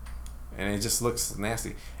it. And it just looks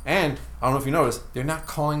nasty. And I don't know if you noticed, they're not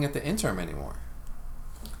calling it the interim anymore.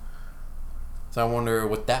 So I wonder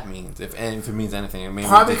what that means, if it means anything.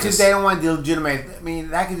 Probably because they don't want to delegitimize. I mean,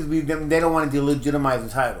 that could just be them. They don't want to delegitimize the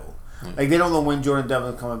title. Yeah. Like they don't know when Jordan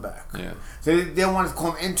Devlin's coming back. Yeah. So they don't want to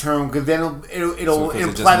call him interim because then it'll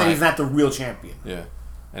imply that he's not the real champion. Yeah.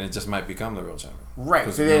 And it just might become the real champion.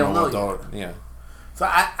 Right. So they don't know yet. Yeah. So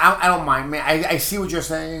I don't mind, man. I see what you're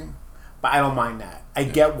saying, but I don't mind that. I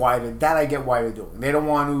get why they're doing. They don't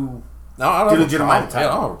want to. No, I don't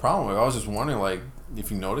have a problem with it. I was just wondering, like,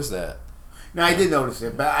 if you noticed that. No, I did notice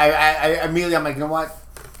it, but I immediately I'm like, you know what?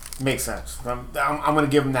 Makes sense. I'm gonna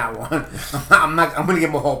give him that one. I'm gonna give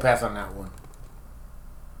him a whole pass on that one.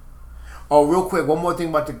 Oh, real quick, one more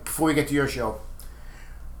thing before we get to your show.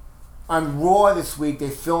 On Raw this week, they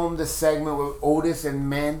filmed a segment with Otis and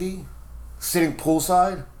Mandy sitting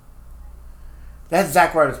poolside. That's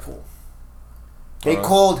Zack Ryder's pool. They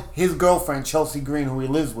called his girlfriend, Chelsea Green, who he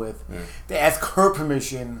lives with. Yeah. They asked her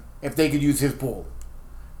permission if they could use his pool.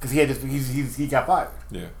 Because he got fired.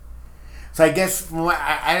 Yeah. So I guess,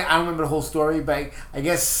 I don't remember the whole story, but I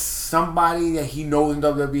guess somebody that he knows in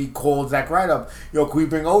WWE called Zack Ryder up, yo, can we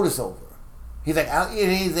bring Otis over? He's like,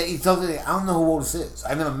 he tells me, I don't know who Otis is.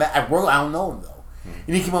 I never met. I don't know him though.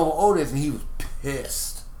 And he came over with Otis, and he was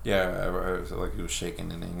pissed. Yeah, I heard like he was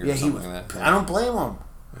shaking in anger. Yeah, or something like that. I don't blame him.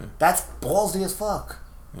 Yeah. That's ballsy as fuck.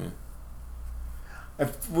 Yeah.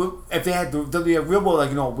 If they had the real world,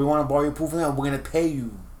 like, we want to borrow your pool from them, we're gonna pay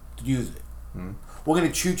you to use it. Mm-hmm. We're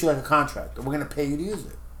gonna treat you like a contractor. We're gonna pay you to use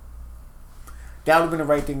it. That would have been the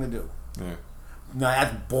right thing to do. Yeah. No,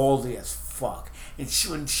 that's ballsy as fuck. And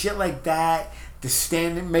shit like that,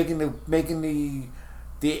 making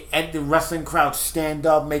the wrestling crowd stand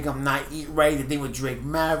up, make them not eat right. The thing with Drake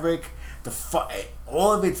Maverick,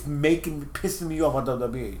 all of it's pissing me off on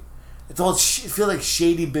WWE. It's all it feels like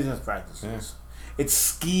shady business practices. Yeah.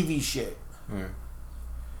 It's skeevy shit. Yeah.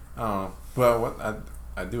 I don't know. But what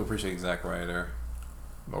I do appreciate Zack Ryder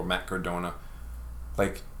or Matt Cardona.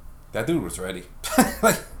 Like, that dude was ready.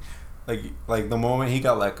 like the moment he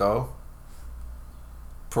got let go,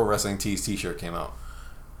 Pro Wrestling Tees t-shirt came out.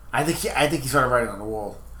 I think he started writing on the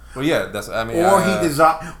wall. Well, yeah, that's. I mean, or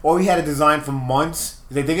he had a design for months.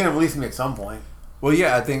 They're gonna release me at some point. Well,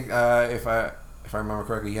 yeah, I think if I remember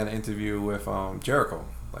correctly, he had an interview with Jericho.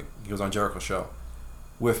 Like, he was on Jericho's show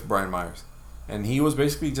with Brian Myers, and he was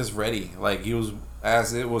basically just ready. Like, he was,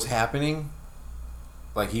 as it was happening,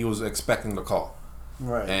 like he was expecting the call,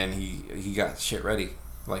 right? And he got shit ready.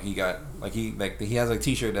 Like, he has a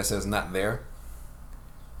T-shirt that says "Not There."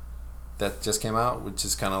 That just came out, which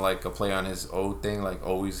is kind of like a play on his old thing, like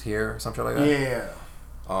 "Always Here" or something like that. Yeah.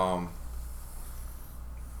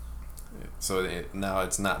 So now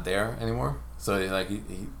it's not there anymore. So like he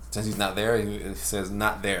since he's not there, he says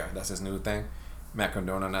 "Not There." That's his new thing. Matt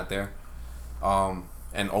Cardona, not there.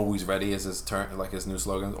 And "Always Ready" is his turn, like his new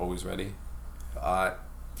slogan. "Always Ready." Yeah,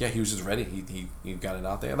 he was just ready. He got it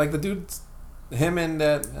out there. Like the dude, him and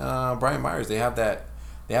that Brian Myers, they have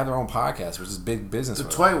their own podcast, which is big business. The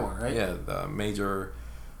toy one, right? Yeah, the major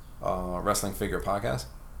wrestling figure podcast,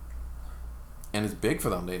 and it's big for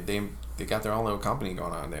them. They got their own little company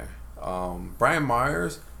going on there. Brian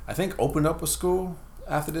Myers, I think, opened up a school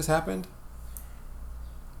after this happened,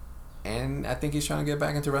 and I think he's trying to get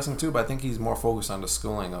back into wrestling too. But I think he's more focused on the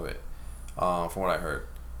schooling of it, from what I heard.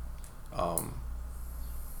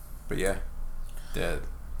 But yeah, this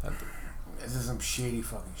is some shady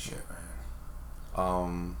fucking shit,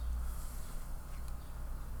 man.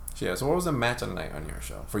 Yeah, so what was the match of the night on your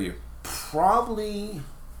show for you? Probably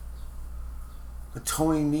the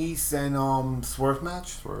Tony Nese and Swerve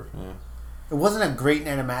match. Swerve, yeah. It wasn't a great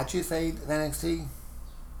night of matches for NXT.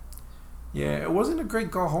 Yeah, it wasn't a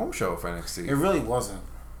great go home show for NXT. It really wasn't.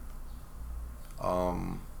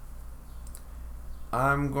 I'm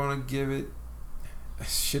gonna give it as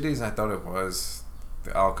shitty as I thought it was.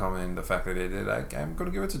 The outcome and the fact that they did, I'm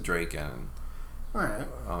gonna give it to Drake and. All right.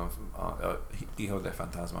 Hijo de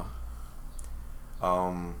Fantasma.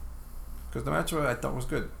 Because the match I thought was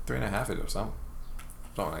good, 3.5 or something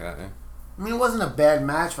like that. Yeah. I mean, it wasn't a bad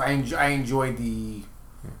match, but I enjoyed the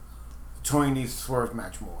Tony Nese Swerve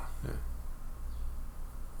match more. Yeah.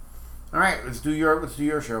 All right, let's do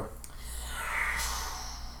your show.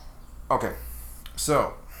 Okay,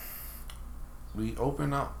 so we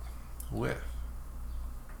open up with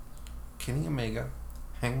Kenny Omega,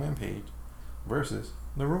 Hangman Page versus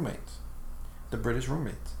the roommates, the British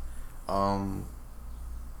roommates. I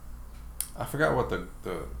forgot what the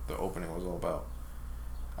opening was all about.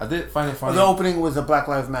 I did find it funny. Well, the opening was a Black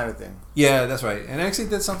Lives Matter thing. Yeah, that's right. And actually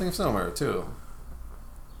did something similar too.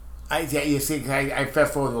 You see, I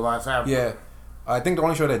fast forwarded a lot. So yeah, I think the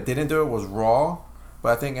only show that didn't do it was Raw,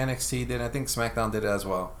 but I think NXT did. I think SmackDown did it as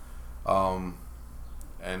well.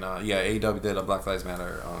 And AEW did a Black Lives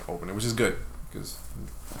Matter opening, which is good because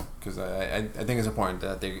I think it's important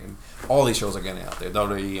that all these shows are getting out there,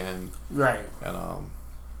 WWE and right, and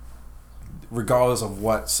regardless of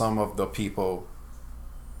what some of the people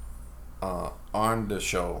on the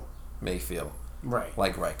show may feel, right,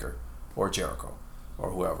 like Riker or Jericho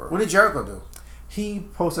or whoever. What did Jericho do? He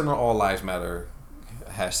posted an All Lives Matter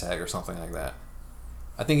hashtag or something like that.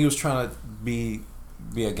 I think he was trying to be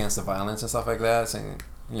against the violence and stuff like that, saying,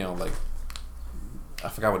 like, I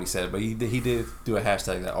forgot what he said, but he did do a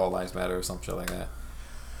hashtag that All Lives Matter or some shit like that.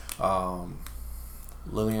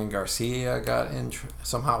 Lillian Garcia got in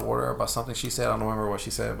some hot water about something she said. I don't remember what she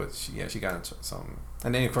said, but she got into something.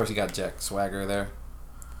 And then of course you got Jack Swagger there,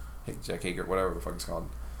 Jack Hager, whatever the fuck it's called.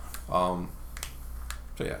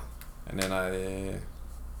 So yeah, and then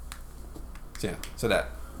so that.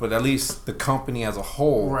 But at least the company as a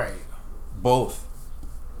whole, right, both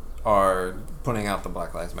are putting out the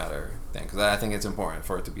Black Lives Matter thing because I think it's important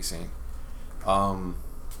for it to be seen. So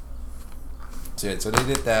they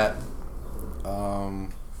did that.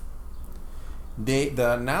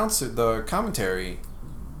 the commentary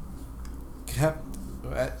kept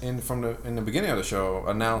in the beginning of the show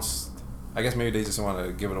announced. I guess maybe they just wanted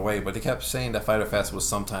to give it away, but they kept saying that Fyter Fest was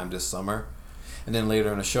sometime this summer, and then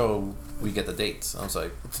later in the show we get the dates. I was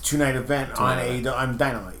like, it's a 2-night event on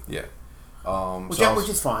Dynamite. Yeah, which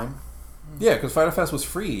is fine. Yeah, because Fyter Fest was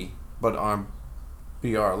free, but on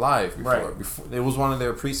BR Live before. Right. Before it was one of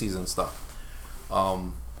their preseason stuff.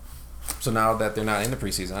 So now that they're not in the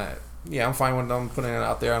preseason, I'm fine with them putting it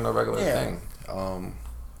out there on the regular thing.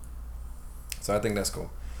 So I think that's cool.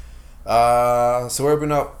 So we're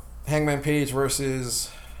opening up Hangman Page,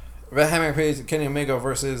 Kenny Omega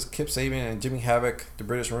versus Kip Sabian and Jimmy Havoc, the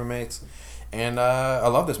British roommates. And I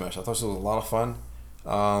love this match. I thought this was a lot of fun.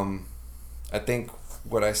 I think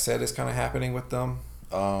what I said is kind of happening with them.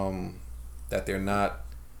 That they're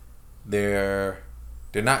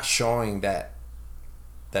not showing that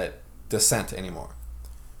descent anymore.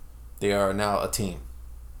 They are now a team,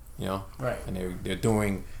 right? And they're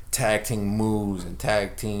doing tag team moves and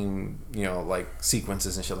tag team, like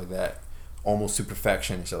sequences and shit like that, almost to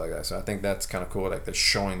perfection and shit like that. So I think that's kind of cool. Like they're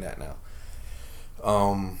showing that now.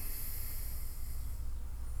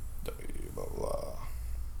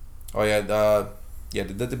 They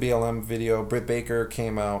did the BLM video. Britt Baker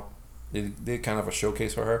came out. They did kind of a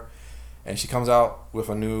showcase for her, and she comes out with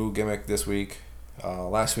a new gimmick this week.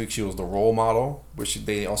 Last week she was the role model, which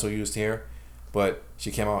they also used here, but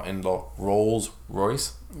she came out in the Rolls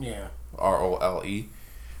Royce. Yeah. ROLES.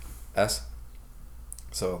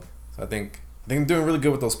 So I think I'm doing really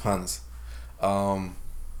good with those puns, and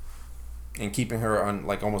keeping her on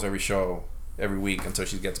like almost every show every week until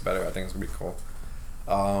she gets better. I think it's gonna be cool.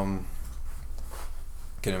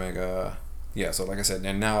 Kenny Omega. Yeah, so like I said,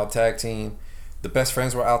 they're now a tag team. The best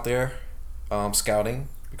friends were out there scouting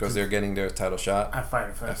because they're getting their title shot at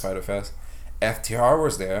Fyter Fest. FTR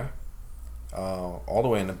was there, all the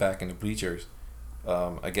way in the back in the bleachers,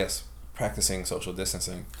 I guess practicing social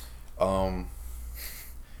distancing. And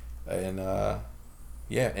then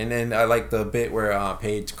I like the bit where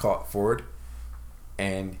Paige caught Ford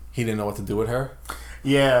and he didn't know what to do with her.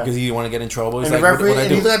 Yeah, because he didn't want to get in trouble. He's and like, what do I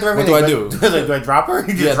do? What do I do? Do I drop her?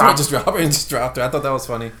 Just drop her and just dropped her. I thought that was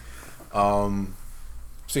funny.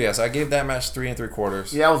 So I gave that match 3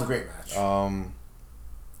 3/4. Yeah, that was a great match. It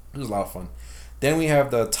was a lot of fun. Then we have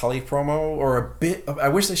the Tully promo, or a bit of, I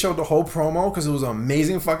wish they showed the whole promo because it was an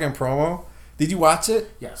amazing fucking promo. Did you watch it?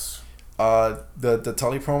 Yes. The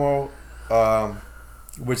Tully promo,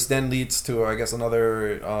 which then leads to I guess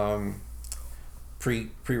another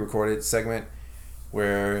pre-recorded segment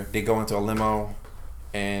where they go into a limo,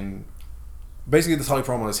 and basically the Tully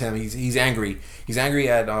promo is him. He's angry. He's angry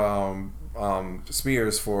at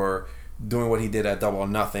Spears for doing what he did at Double or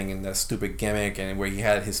Nothing and that stupid gimmick, and where he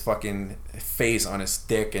had his fucking face on his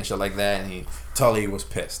stick and shit like that. And Tully was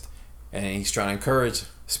pissed, and he's trying to encourage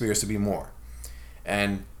Spears to be more.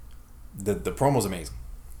 And the promo's amazing.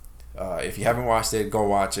 If you haven't watched it, go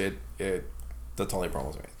watch it. The Tully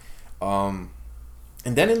promo's amazing.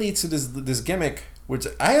 And then it leads to this gimmick, which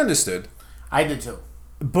I understood. I did too.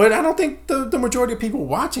 But I don't think the majority of people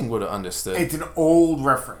watching would have understood. It's an old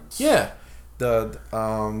reference. Yeah. So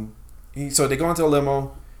they go into a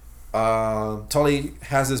limo. Tully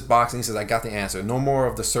has this box and he says, I got the answer. No more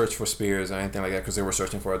of the search for Spears or anything like that, because they were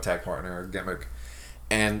searching for a tag partner or a gimmick,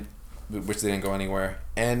 and which didn't go anywhere.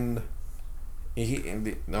 And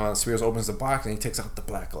Spears opens the box and he takes out the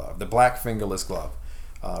black glove, the black fingerless glove,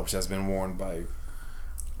 which has been worn by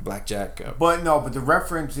Blackjack. But the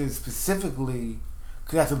reference is specifically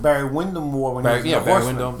because that's what Barry Windham wore when he was Barry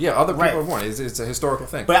Windham. Yeah, other people have worn it. It's a historical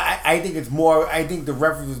thing. But I think it's more. I think the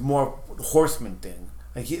reference is more Horseman thing.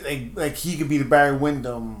 Like he could be the Barry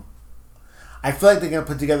Windham. I feel like they're gonna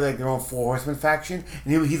put together like their own Four Horsemen faction,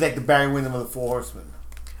 and he's like the Barry Windham of the Four Horsemen.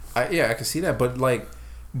 I can see that, but like,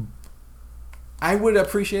 I would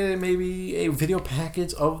appreciate maybe a video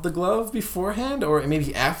package of the glove beforehand, or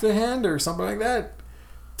maybe afterhand, or something like that,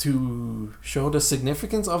 to show the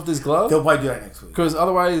significance of this glove. They'll probably do that next week. Because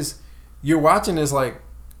otherwise, you're watching this like,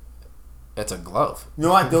 it's a glove. You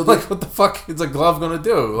know what? What the fuck is a glove gonna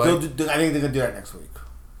do? Like, I think they're gonna do that next week.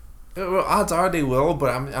 Well, odds are they will, but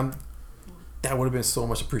I'm that would have been so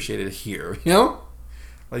much appreciated here, you know?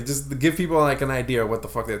 Like, just to give people like an idea of what the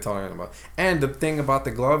fuck they're talking about. And the thing about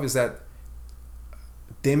the glove is that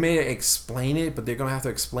they may explain it, but they're gonna have to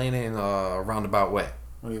explain it in a roundabout way.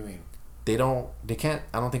 What do you mean? They can't.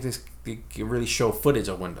 I don't think they can really show footage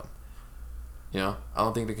of Wyndham. You know, I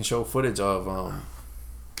don't think they can show footage of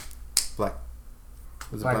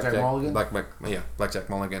Blackjack Mulligan. Blackjack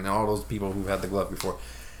Mulligan, and all those people who had the glove before.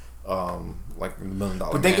 like $1 million.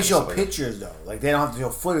 But they can show pictures though. Like they don't have to show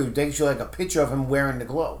footage. They can show like a picture of him wearing the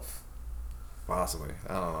glove. Possibly,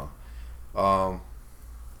 I don't know.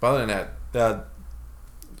 But other than that,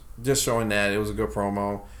 just showing that it was a good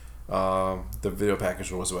promo. The video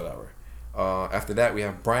package was whatever. After that, we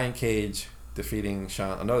have Brian Cage defeating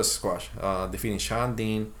another squash, defeating Sean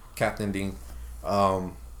Dean, Captain Dean.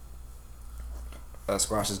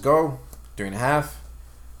 Squashes go during the half.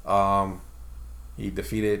 He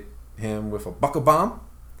defeated him with a buckle bomb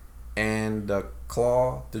and the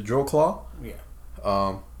drill claw. Yeah.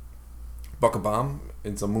 Buckle bomb.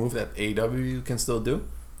 It's a move that AEW can still do.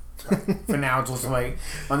 For now, until somebody,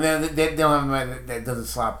 and then they don't have anybody that does it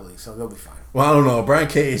sloppily, so they'll be fine. Well, I don't know, Brian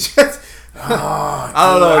Cage. I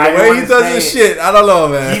don't know the way he does this shit. I don't know,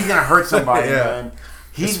 man. He's gonna hurt somebody, yeah. man.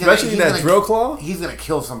 Especially that drill claw. He's gonna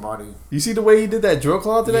kill somebody. You see the way he did that drill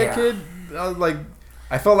claw to that kid? I was like,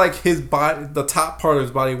 I felt like his body, the top part of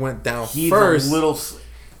his body, went down first. He's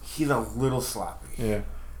a little sloppy. Yeah,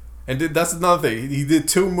 and that's another thing. He did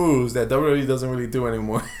 2 moves that WWE doesn't really do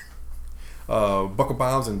anymore. Buckle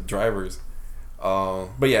bombs and drivers.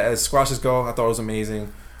 But yeah, as squashes go, I thought it was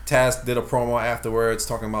amazing. Taz did a promo afterwards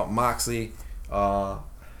talking about Moxley, talking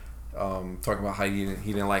about how he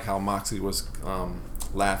didn't like how Moxley was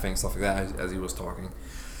laughing, stuff like that, as he was talking.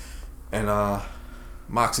 And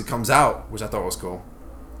Moxley comes out, which I thought was cool.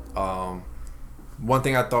 One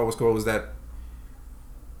thing I thought was cool was that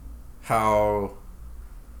how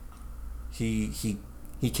he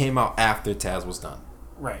came out after Taz was done.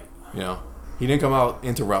 Right. You know, he didn't come out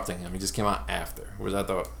interrupting him. He just came out after, which I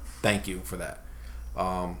thought, thank you for that.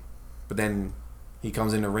 But then he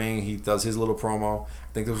comes in the ring. He does his little promo.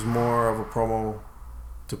 I think it was more of a promo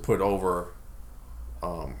to put over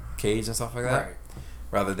Cage and stuff like that, right,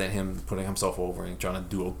 rather than him putting himself over and trying to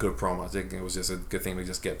do a good promo. I think it was just a good thing to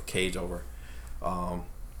just get Cage over. I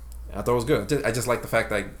thought it was good. I just like the fact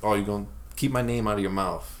that, oh, you're going to keep my name out of your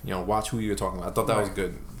mouth. You know, watch who you're talking about. I thought that was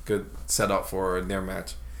good. Good setup for their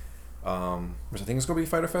match. Which I think is going to be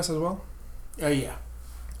Fyter Fest as well. Yeah.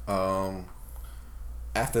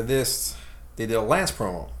 After this, they did a Lance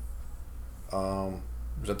promo.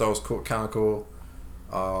 Which I thought was cool, kind of cool.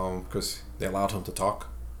 Because they allowed him to talk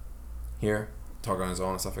here. Talk on his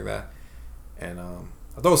own and stuff like that. And I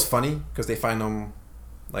thought it was funny because they find him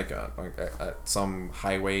like at some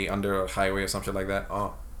highway, under a highway or something like that.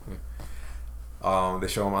 They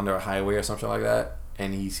show him under a highway or something like that,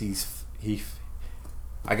 and he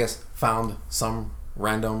I guess found some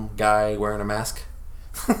random guy wearing a mask.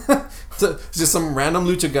 So it's just some random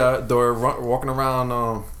luchador walking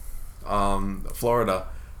around Florida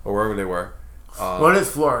or wherever they were. Well, it is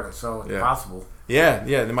Florida, so it's possible. Yeah,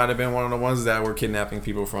 they might have been one of the ones that were kidnapping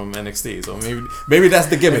people from NXT. So maybe that's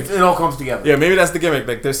the gimmick. It all comes together. Yeah, maybe that's the gimmick.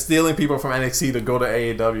 Like they're stealing people from NXT to go to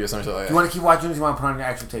AEW or something like that. You want to keep watching this? You want to put on the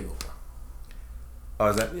actual takeover? Oh,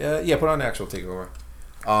 is that? Yeah. Put on the actual takeover.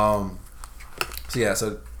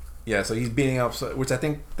 So he's beating up. Which I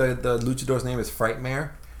think the luchador's name is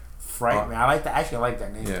Frightmare. Frightmare. I like that. Actually, I like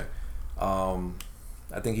that name. Yeah.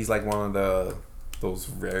 I think he's like one of those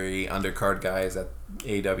very undercard guys that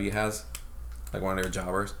AEW has, like one of their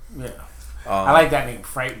jobbers. Yeah. I like that name,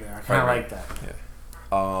 Frightmare. I kind of like that.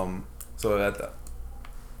 Yeah.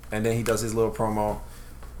 And then he does his little promo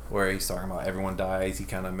where he's talking about everyone dies. He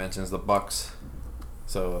kind of mentions the Bucks.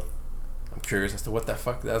 So I'm curious as to what the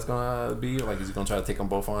fuck that's gonna be. Like, is he gonna try to take them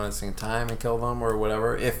both on at the same time and kill them or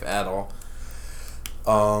whatever, if at all?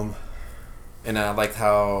 And I liked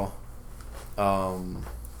how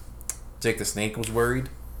Jake the Snake was worried.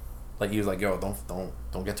 Like, he was like, "Yo,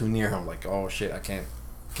 don't get too near him." Like, "Oh shit, I can't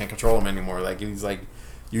control him anymore." Like, he's like,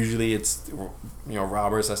 usually it's, you know,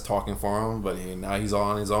 Roberts that's talking for him, but now he's all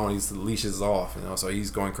on his own. The leash is off, you know, so he's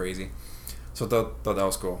going crazy. So I thought that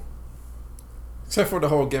was cool. Except for the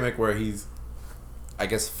whole gimmick where he's, I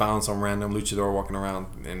guess, found some random luchador walking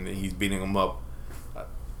around and he's beating him up. I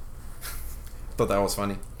thought that was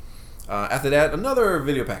funny. After that, another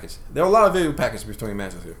video package. There were a lot of video packages between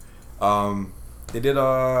matches here. They did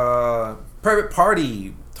a private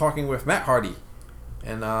party talking with Matt Hardy.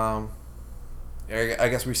 And I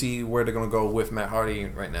guess we see where they're going to go with Matt Hardy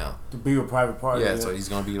right now. To be a private party. Yeah, so he's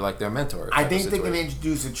going to be like their mentor. I think they're going to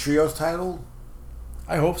introduce a trios title.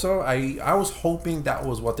 I hope so. I was hoping that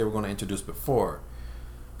was what they were going to introduce before,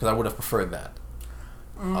 because I would have preferred that.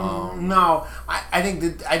 No, I think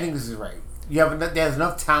this is right. There's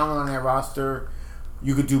enough talent on that roster.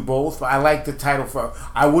 You could do both. But I like the title for.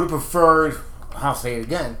 I would have preferred. I'll say it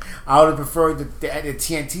again. I would have preferred the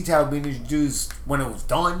TNT title being introduced when it was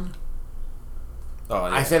done. Oh,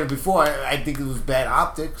 yeah. I said it before. I think it was bad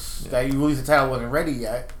optics that you released the title wasn't ready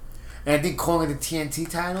yet. And I think calling it the TNT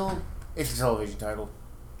title, it's a television title.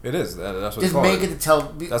 It is. That's what Just make it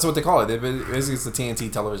the That's what they call it. Basically, it's the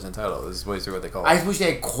TNT television title. This is basically what they call it. I wish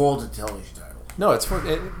they had called it television title. No, it's for.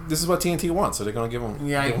 This is what TNT wants, so they're gonna give them.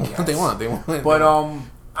 What they want. They want. But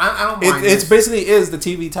I don't mind. It's basically is the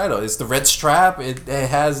TV title. It's the red strap. It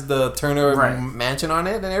has the Turner Mansion on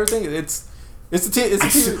it and everything. It's the TV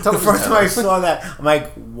television. The first time I saw that, I'm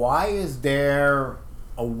like, why is there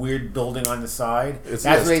a weird building on the side? That's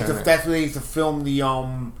where they used to film the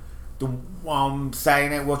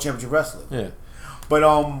Saturday Night World Championship Wrestling. Yeah. But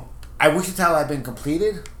I wish the title had been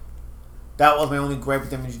completed. That was my only gripe with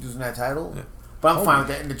them introducing that title. Yeah. But I'm fine with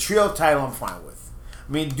that. And the trio title, I'm fine with.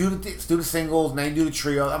 I mean, do the singles, and then do the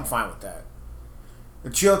trio. I'm fine with that. The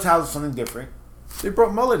trio title is something different. They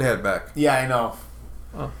brought Mullet Head back. Yeah, I know.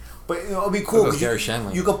 Oh. But it'll be cool. Gary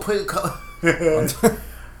Shandling. You could put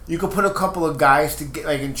you could put a couple of guys to get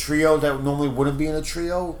like in trio that normally wouldn't be in a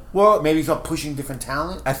trio. Well, maybe start pushing different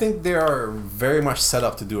talent. I think they are very much set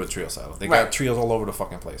up to do a trio title. They got trios all over the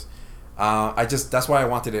fucking place. That's why I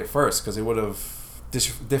wanted it first, because it would have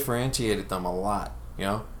differentiated them a lot, you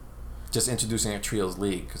know? Just introducing a trios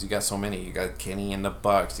league, because you got so many. You got Kenny and the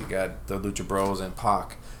Bucks, you got the Lucha Bros and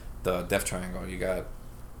Pac, the Death Triangle, you got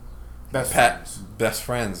Best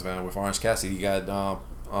Friends, man, with Orange Cassidy. You got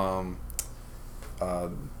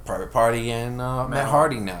Private Party and Matt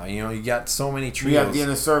Hardy now. You know, you got so many trios. We have the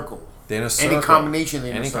Inner Circle. Any combination of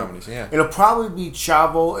the Inner Circle. Yeah. It'll probably be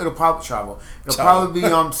Chavo. It'll probably be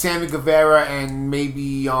Sammy Guevara and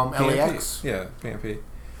maybe LAX. Yeah, PNP.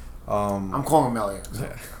 I'm calling him LAX.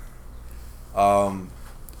 Yeah.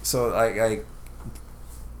 So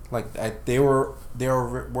they were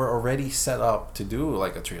already set up to do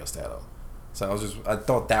like a trio title. So I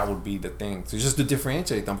thought that would be the thing. So just to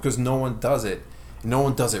differentiate them, because no one does it. No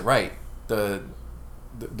one does it right. The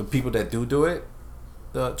people that do it,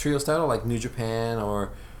 the trios title, like New Japan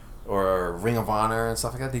or Ring of Honor and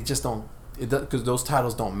stuff like that, they just don't. Because those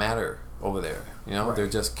titles don't matter over there. You know, they're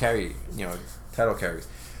just title carries.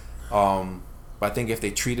 But I think if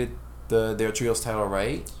they treated their trios title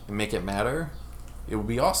right and make it matter, it would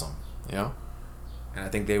be awesome. You know, and I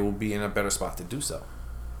think they will be in a better spot to do so.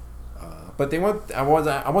 But they weren't. I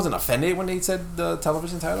wasn't offended when they said the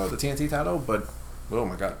television title, the TNT title, but oh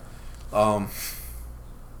my god.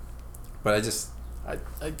 But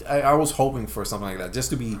I was hoping for something like that, just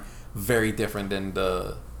to be very different than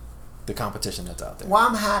the competition that's out there. Well,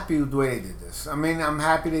 I'm happy with the way they did this. I mean, I'm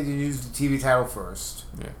happy they used the TV title first.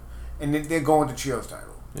 Yeah. And they're going with the trios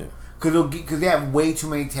title. Yeah. Because they have way too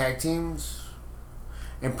many tag teams.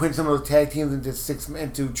 And putting some of those tag teams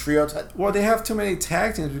into trio titles. Well, they have too many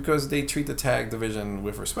tag teams because they treat the tag division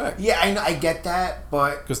with respect. Yeah, I know, I get that,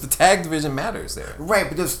 but because the tag division matters there. Right,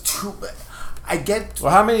 but there's too. I get.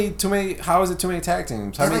 Well, how is it too many tag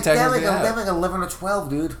teams? How many tag teams do they have? They have like 11 or 12,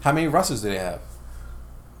 dude. How many wrestlers do they have?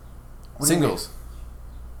 Singles.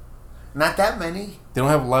 Not that many. They don't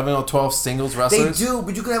have 11 or 12 singles wrestlers? They do,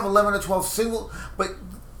 but you could have 11 or 12 singles. But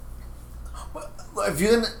if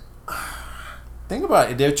you're gonna. Think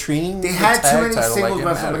about it. They're treating they had too many singles like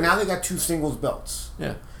wrestlers, but now they got 2 singles belts.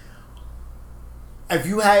 Yeah. All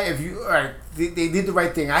right, they did the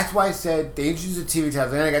right thing. That's why I said they introduced the TV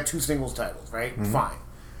titles, and then they got 2 singles titles, right? Mm-hmm. Fine.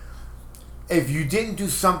 If you didn't do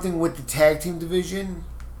something with the tag team division,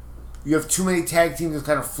 you have too many tag teams that's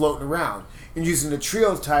kind of floating around. And using the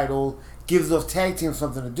trios title gives those tag teams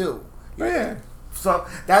something to do. Yeah. So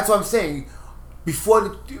that's what I'm saying.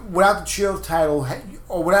 Without the trios title,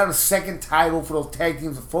 or without a second title for those tag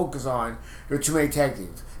teams to focus on, there are too many tag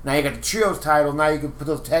teams. Now you got the trios title, now you can put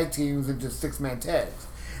those tag teams into 6-man tags.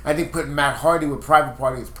 I think putting Matt Hardy with Private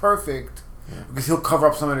Party is perfect, because he'll cover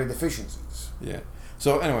up some of the deficiencies. Yeah.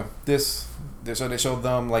 So anyway, so they showed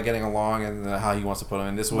them like getting along and how he wants to put them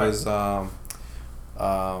in. This was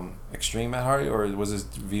Extreme Matt Hardy, or was this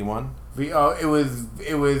V1? It was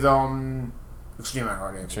Extreme Matt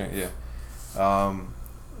Hardy. Extreme, yeah.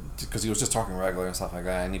 Because he was just talking regular and stuff like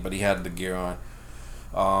that, but he had the gear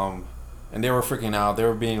on. And they were freaking out. They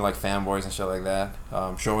were being like fanboys and shit like that.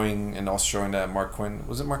 Showing that Mark Quinn,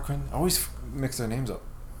 was it Mark Quinn? I always mix their names up.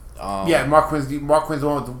 Mark Quinn's the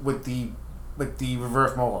one with the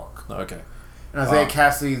reverse mohawk. Okay. And Isaiah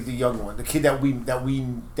Cassidy is the young one, the kid that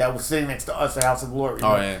was sitting next to us at House of Glory.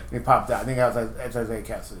 Oh yeah. And he popped out. I think that was Isaiah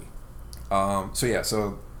Cassidy.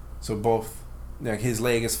 So both. Like his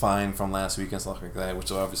leg is fine from last week and stuff like that,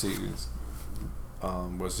 which obviously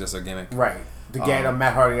was just a gimmick. Right. To get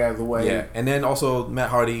Matt Hardy out of the way. Yeah. And then also Matt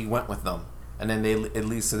Hardy went with them. And then it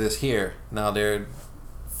leads to this here. Now they're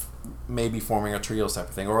maybe forming a trios type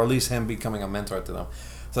of thing, or at least him becoming a mentor to them.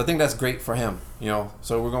 So I think that's great for him, you know.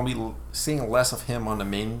 So we're going to be seeing less of him on the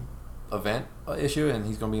main event issue, and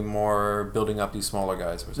he's going to be more building up these smaller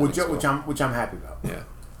guys, which I'm happy about. Yeah,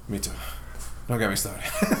 me too. Don't get me started.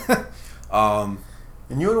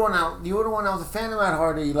 And you were the one that was a fan of Matt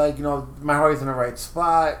Hardy. Like, Matt Hardy's in the right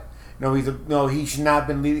spot. He should not have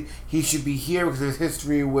been leading. He should be here because of his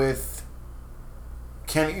history with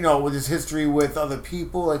with his history with other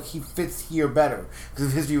people. Like, he fits here better because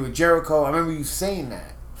of his history with Jericho. I remember you saying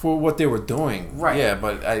that for what they were doing, right? Yeah,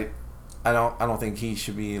 but I don't think he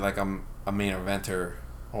should be like a main eventer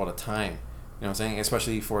all the time. You know what I'm saying?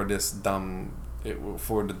 Especially for this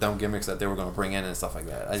for the dumb gimmicks that they were going to bring in and stuff like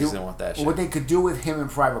that. I just didn't want that shit. What they could do with him in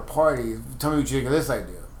Private Party, tell me what you think of this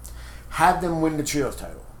idea. Have them win the Trios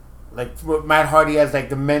title. Like, Matt Hardy as, like,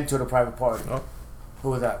 the mentor to Private Party. Oh. Who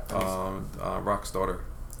was that? Rock's daughter.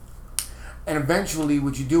 And eventually,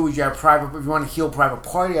 what you do is you have if you want to heal Private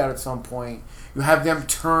Party out at some point, you have them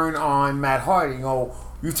turn on Matt Hardy.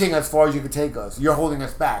 You take us as far as you can take us. You're holding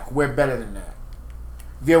us back. We're better than that.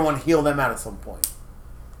 If you ever want to heal them out at some point.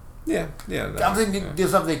 Yeah. I'm thinking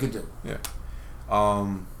there's something they could do. Yeah.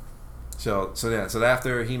 So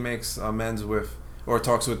after he makes amends with, or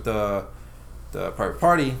talks with the Private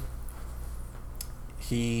Party,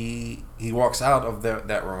 he walks out of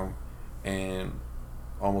that room and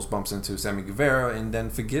almost bumps into Sammy Guevara and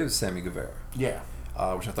then forgives Sammy Guevara. Yeah.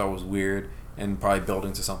 Which I thought was weird and probably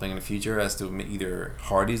building to something in the future as to either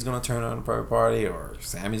Hardy's going to turn on the Private Party or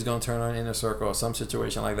Sammy's going to turn on Inner Circle or some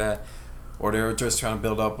situation like that. Or they were just trying to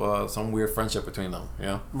build up some weird friendship between them,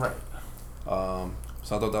 Right. So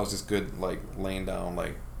I thought that was just good, like, laying down,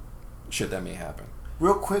 like, shit that may happen.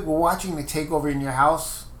 Real quick, we're watching the takeover in your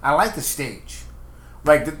house. I like the stage.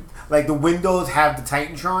 Like the windows have the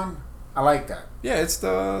Titantron. I like that. Yeah, it's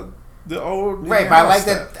the old... Right, but I like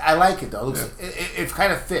that. I like it, though. It looks, it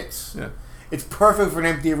kind of fits. Yeah. It's perfect for an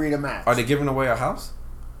empty arena match. Are they giving away a house?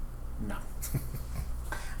 No.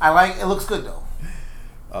 It looks good, though.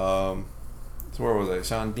 So where was I?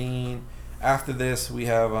 Sean Dean. After this, we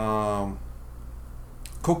have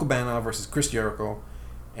Colt Cabana versus Chris Jericho,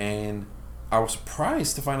 and I was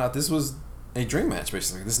surprised to find out this was a dream match.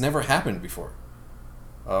 Basically, this never happened before.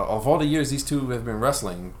 Of all the years these two have been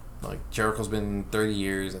wrestling, like Jericho's been 30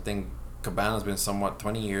 years. I think Cabana's been somewhat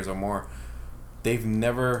 20 years or more. They've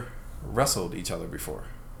never wrestled each other before.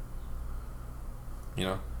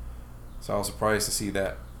 So I was surprised to see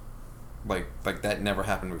that, like that never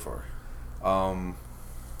happened before. And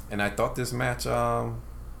I thought this match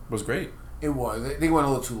was great. It was. They went a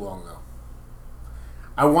little too long, though.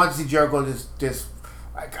 I wanted to see Jericho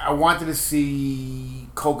I wanted to see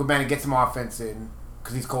Colt Cabana get some offense in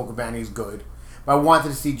because he's Colt Cabana, he's good. But I wanted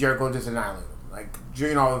to see Jericho just annihilate him. Like,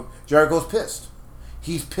 Jericho's pissed.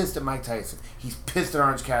 He's pissed at Mike Tyson. He's pissed at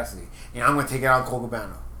Orange Cassidy. And I'm going to take it out on Colt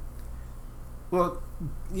Cabana. Well,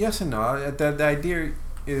 yes and no. The idea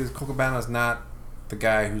is Colt Cabana's not the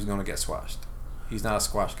guy who's going to get squashed. He's not a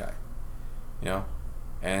squash guy.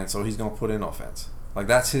 And so he's going to put in offense. Like,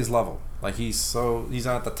 that's his level. Like, he's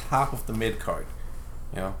at the top of the mid card.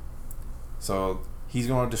 So he's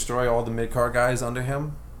going to destroy all the mid card guys under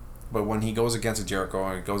him. But when he goes against a Jericho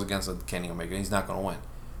or he goes against a Kenny Omega, he's not going to win.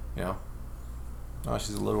 Oh,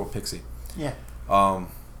 she's a little pixie. Yeah.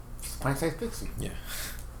 Pint-sized pixie. Yeah.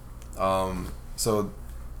 So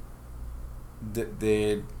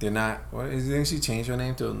they're not. What is? Didn't she change her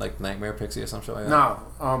name to like Nightmare Pixie or something like that?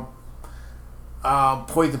 No.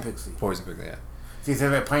 Poison Pixie. Poison Pixie. Yeah. She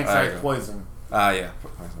said that pint-sized poison. Yeah.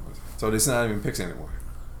 So this is not even Pixie anymore.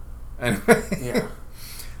 Anyway. Yeah.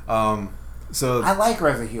 So I like her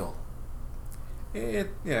as a heel.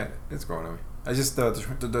 It's growing on me. I just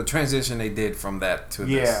the transition they did from that to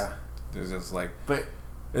this. Yeah. It's just like. But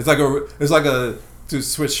it's like a to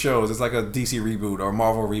switch shows. It's like a DC reboot or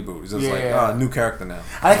Marvel reboot. It's just new character now.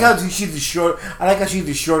 I like how she's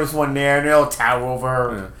the shortest one there, and they all tower over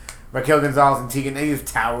her. Yeah. Raquel Gonzalez and Tegan, they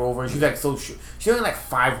just tower over her. She's like so short. She's only like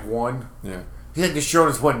 5'1". Yeah. She's like the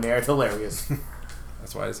shortest one there. It's hilarious.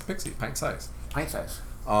 That's why it's a pixie, pint size. Pint size.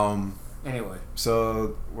 Anyway.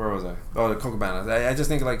 So where was I? Oh, the Colt Cabana. I just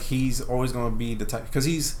think like he's always going to be the type, because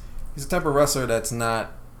he's the type of wrestler that's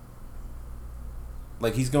not.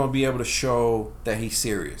 Like, he's going to be able to show that he's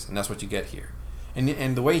serious, and that's what you get here.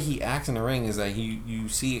 And the way he acts in the ring is that you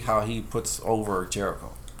see how he puts over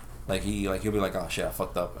Jericho. He'll be like, oh shit, I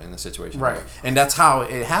fucked up in the situation. Right. And that's how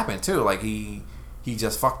it happened too. Like he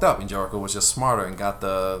just fucked up, and Jericho was just smarter and got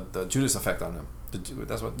the Judas effect on him.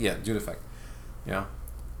 Judas effect. So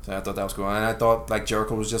I thought that was cool, and I thought like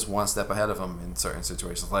Jericho was just one step ahead of him in certain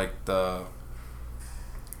situations, like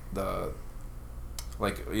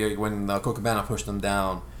when Colt Cabana pushed him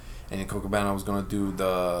down, and Colt Cabana was gonna do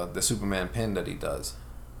the Superman pin that he does.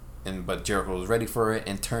 but Jericho was ready for it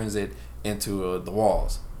and turns it into the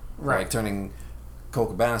walls, right? Like turning Colt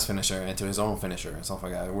Cabana's finisher into his own finisher and stuff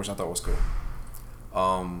like that, which I thought was cool.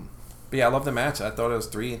 But yeah, I love the match. I thought it was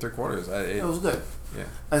 3 3/4. It was good. Yeah,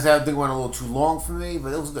 I think it went a little too long for me,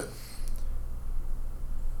 but it was good.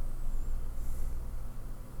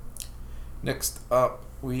 Next up,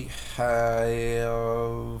 we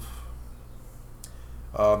have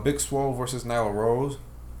Big Swole versus Nyla Rose.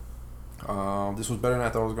 This was better than I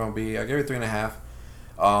thought it was going to be. I gave it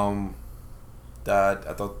 3.5. That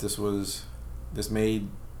I thought this made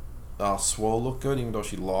Swole look good, even though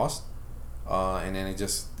she lost. And then it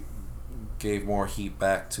just gave more heat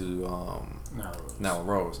back to Nyla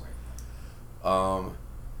Rose.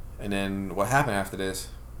 And then what happened after this?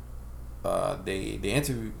 They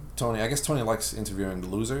interviewed Tony. I guess Tony likes interviewing the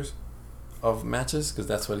losers of matches because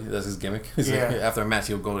that's his gimmick. Yeah. Like, after a match,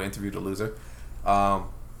 he'll go to interview the loser.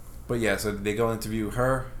 But yeah, so they go interview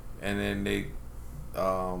her, and then they,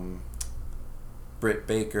 Britt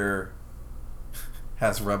Baker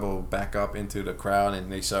has Rebel back up into the crowd,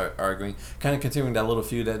 and they start arguing, kind of continuing that little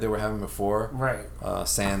feud that they were having before. Right.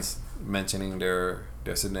 Sans mentioning their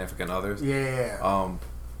significant others. Yeah.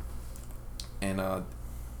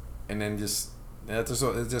 And then it's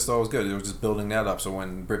just always good. It was just building that up. So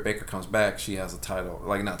when Britt Baker comes back, she has a title,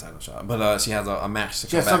 like not title shot, but she has a match.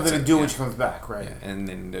 She has something to do when she comes back, right? Yeah. And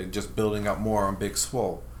then they're just building up more on Big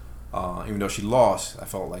Swole. Even though she lost, I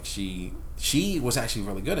felt like she was actually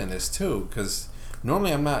really good in this too. Because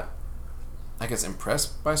normally I'm not, I guess,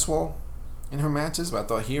 impressed by Swole in her matches, but I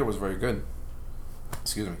thought here was very good.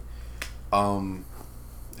 Excuse me. And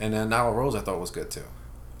then Nyla Rose I thought was good too,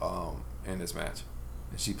 in this match.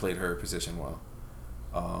 And she played her position well.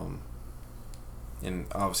 And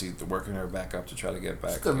obviously working her back up to try to get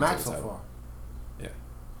back. It's a good match so far. Yeah.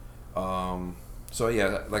 So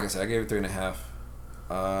yeah, like I said, I gave it 3.5.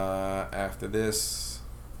 After this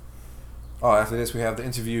we have the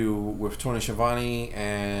interview with Tony Schiavone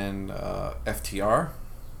and FTR.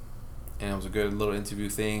 And it was a good little interview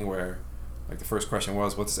thing where, like, the first question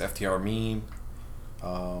was, what does FTR mean?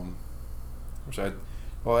 I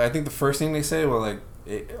think the first thing they say was like,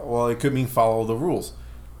 it could mean follow the rules.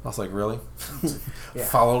 I was like, really? Yeah.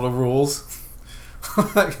 Follow the rules?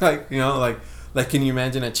 like can you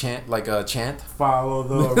imagine a chant, like a chant? Follow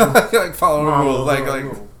the rules. Like follow the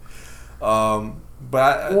rules.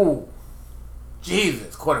 But ooh,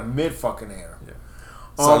 Jesus, caught a mid fucking air. Yeah.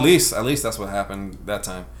 So at least that's what happened that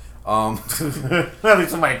time. At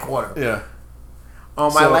least somebody caught her. Yeah.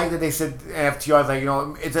 I like that they said FTR is like,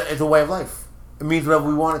 it's a way of life. It means whatever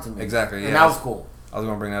we want it to mean. Exactly. Yeah. And that was cool. I was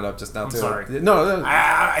gonna bring that up just now too. Sorry. No.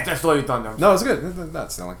 I just stole your thunder. No, it's good. It's not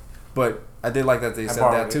stealing. But I did like that they said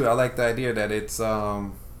that too. I like the idea that it's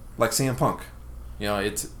like CM Punk.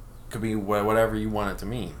 It could be whatever you want it to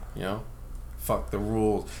mean. Fuck the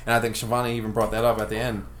rules. And I think Schiavone even brought that up at the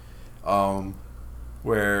end,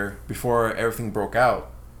 where before everything broke out,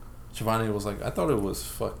 Schiavone was like, I thought it was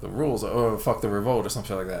fuck the rules or fuck the revolt or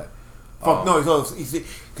something like that. He thought,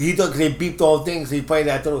 because they beeped all things, so he played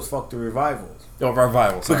that. I thought it was fuck the revivals. Oh,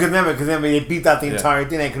 revival. Sorry. Because remember, they beeped out the entire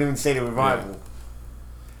thing. They couldn't even say the revival.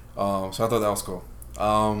 Yeah. So I thought that was cool.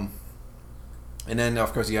 And then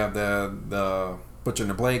of course you have the Butcher and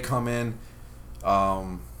the Blade come in.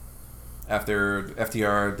 After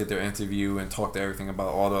FTR did their interview and talked to everything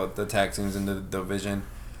about all the tag teams in the division,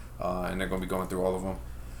 and they're going to be going through all of them.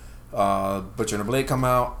 Butcher and the Blade come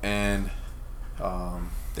out and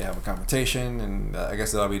they have a confrontation, and I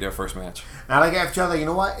guess that'll be their first match. And I like FTR, like, you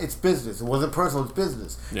know what? It's business. It wasn't personal. It's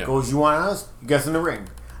business. Yeah. Goes, you want us? You guess in the ring.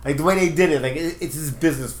 Like, the way they did it, like, it's just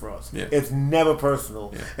business for us. Yeah. It's never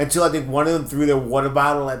personal. Yeah. Until I think one of them threw their water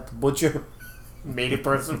bottle at the Butcher. Made it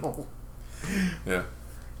personal. Yeah.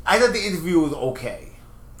 I thought the interview was okay.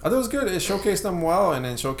 I thought it was good. It showcased them well, and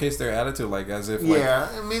then showcased their attitude, like as if,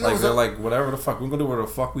 like, they're like, whatever the fuck, we're gonna do whatever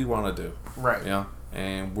the fuck we want to do, right?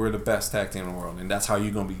 And we're the best tag team in the world, and that's how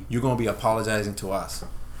you're gonna be apologizing to us,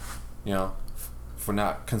 for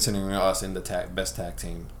not considering us in the best tag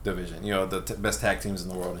team division, the best tag teams in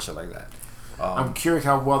the world and shit like that. I'm curious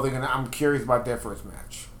how well they're gonna. I'm curious about their first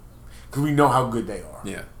match because we know how good they are.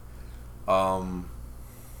 Yeah.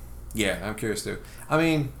 Yeah, I'm curious too. I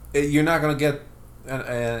mean, you're not gonna get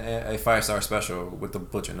a 5-star special with the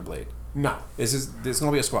Butcher and the Blade. No, it's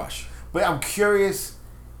gonna be a squash. But I'm curious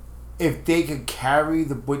if they can carry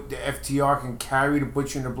the FTR can carry the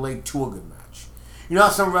Butcher and the Blade to a good match. You know how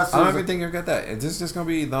some wrestlers. I don't even think you'll get that. This is just gonna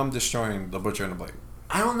be them destroying the Butcher and the Blade.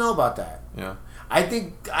 I don't know about that. Yeah. I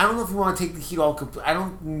don't know if you want to take the heat off. I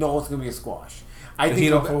don't know if it's gonna be a squash. I think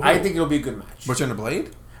it'll be a good match. Butcher and the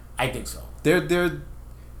Blade. I think so.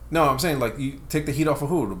 No, I'm saying like you take the heat off of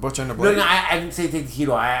who? The Butcher and the Blade? No, I didn't say take the heat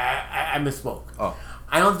off. I misspoke. Oh.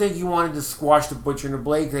 I don't think he wanted to squash the Butcher and the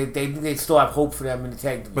Blade. They still have hope for them in the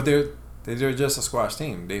tag division. But they're just a squash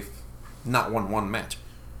team. They've not won one match.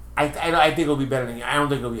 I think it'll be better than. I don't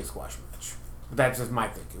think it'll be a squash match. But that's just my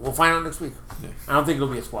thinking. We'll find out next week. Yeah. I don't think it'll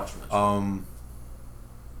be a squash match.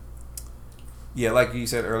 Yeah, like you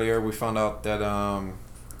said earlier, we found out that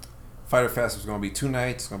Fyter Fest was going to be 2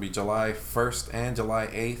 nights. It's going to be July 1st and July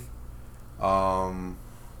 8th.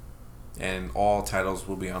 And all titles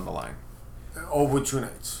will be on the line. Over 2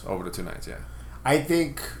 nights. Over the 2 nights, yeah. I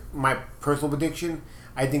think my personal prediction.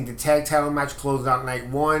 I think the tag title match closes out night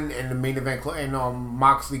 1, and the main event and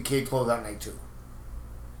Moxley Kid closes out night 2.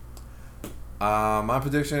 My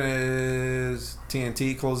prediction is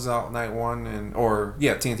TNT closes out night 1,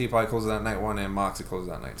 TNT probably closes out night 1, and Moxley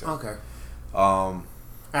closes out night 2. Okay.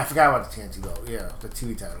 I forgot about the TNT though. Yeah, the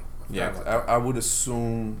TV title. I would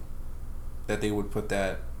assume that they would put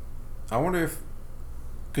that. I wonder if,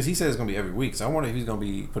 because he said it's going to be every week, so I wonder if he's going to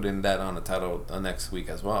be putting that on the title next week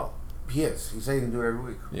as well. He is. He said he can do it every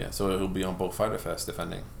week. Yeah, so he'll be on both Fyter Fest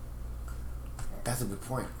defending. That's a good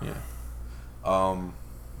point. Yeah.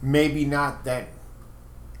 Maybe not then.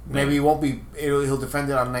 Maybe he won't be. He'll defend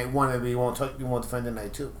it on night 1. Maybe he won't defend it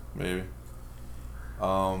night 2. Maybe.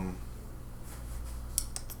 Lost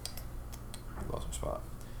my spot.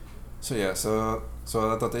 So yeah, so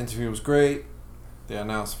I thought the interview was great. They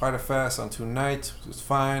announced Fyter Fest on 2 nights. It's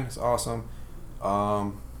fine. It's awesome.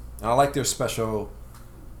 And I like their special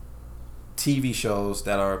TV shows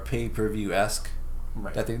that are pay-per-view-esque.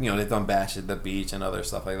 Right. That they've done Bash at the Beach and other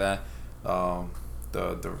stuff like that.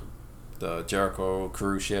 The Jericho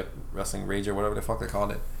cruise ship wrestling Rager, whatever the fuck they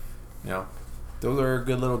called it. Those are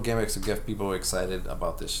good little gimmicks to get people excited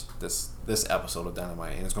about this episode of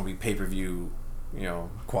Dynamite, and it's gonna be pay-per-view,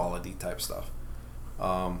 quality type stuff.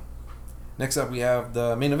 Next up, we have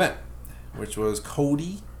the main event, which was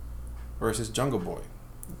Cody versus Jungle Boy.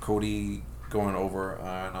 Cody going over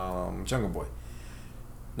on Jungle Boy.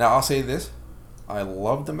 Now, I'll say this. I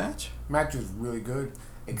love the match. Match was really good,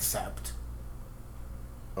 except...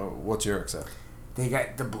 what's your except? They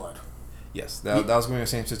got the blood. Yes, that was going to be the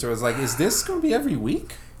same situation. I was like, is this going to be every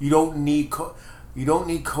week? You don't need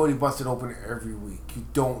Cody busted open every week. You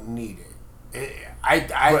don't need it.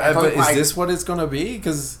 But is this what it's going to be?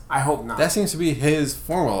 Because I hope not. That seems to be his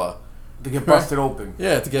formula. To get busted open.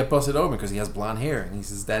 Yeah, to get busted open because he has blonde hair and he's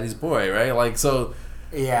his daddy's boy, right? Like, so...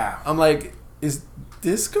 Yeah. I'm like, is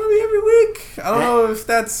this going to be every week? I don't know if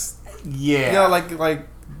that's... Yeah. Like...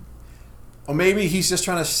 Or maybe he's just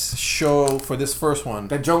trying to show for this first one...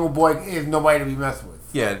 That Jungle Boy is nobody to be messed with.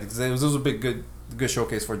 Yeah, because it was a big, good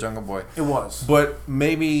showcase for Jungle Boy. It was. But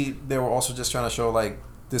maybe they were also just trying to show, like,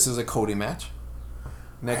 this is a Cody match.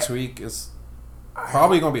 Next week is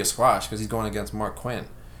probably going to be a squash because he's going against Mark Quinn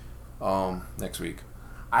next week.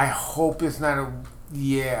 I hope it's not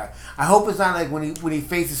I hope it's not like when he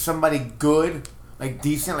faces somebody good, like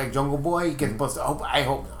decent, like Jungle Boy, he gets busted. I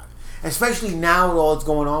hope not. Especially now with all that's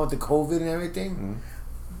going on with the COVID and everything. Mm-hmm.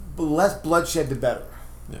 The less bloodshed, the better.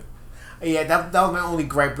 Yeah. Yeah, that was my only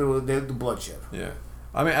gripe with the bloodshed. Yeah.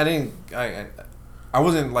 I mean, I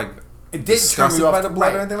wasn't like... It didn't turn me off by the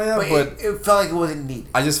blood or anything like that, but it felt like it wasn't needed.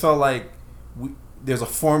 I just felt like there's a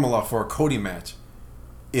formula for a Cody match.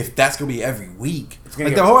 If that's gonna be every week,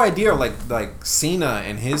 like the whole idea of like Cena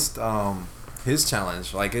and his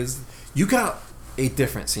challenge, like you got a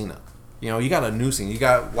different Cena. You got a new Cena. You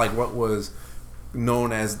got like what was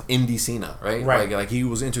known as Indie Cena, right? Like he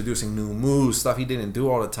was introducing new moves, stuff he didn't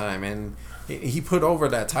do all the time, and he put over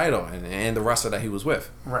that title and the wrestler that he was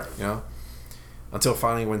with, right? Until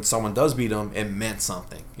finally, when someone does beat him, it meant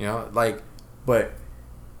something, But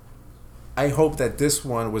I hope that this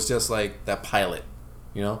one was just like that pilot,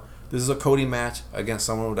 This is a Cody match against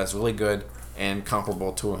someone that's really good and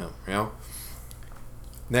comparable to him,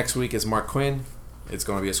 Next week is Mark Quinn. It's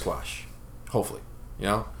going to be a squash, hopefully,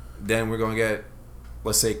 Then we're going to get,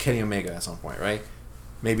 let's say, Kenny Omega at some point, right?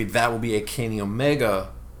 Maybe that will be a Kenny Omega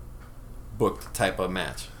booked type of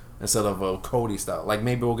match. Instead of a Cody style. Like,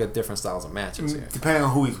 maybe we'll get different styles of matches here. Depending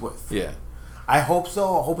on who he's with. Yeah. I hope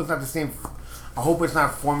so. I hope it's not the same. I hope it's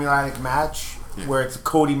not a formulaic match where it's a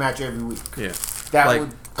Cody match every week. Yeah. That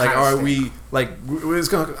would are we... Like,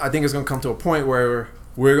 I think it's going to come to a point where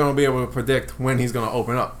we're going to be able to predict when he's going to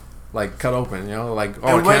open up. Like, cut open, Like,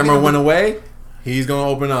 camera went away, he's going to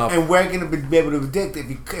open up. And we're going to be able to predict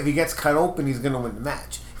if he gets cut open, he's going to win the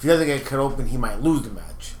match. If he doesn't get cut open, he might lose the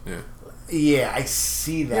match. Yeah. Yeah, I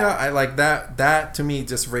see that. Yeah, I like that. That to me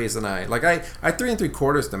just raised an eye. Like I 3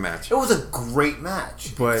 3/4 the match. It was a great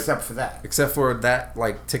match, but except for that. Except for that,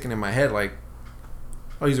 like ticking in my head, like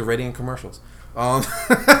Oh, he's already in commercials.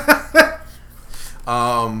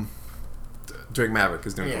 Drake Maverick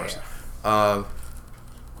is doing commercials. What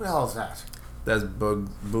the hell is that? That's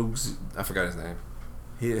Boogs. I forgot his name.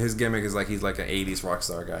 His gimmick is like he's like an '80s rock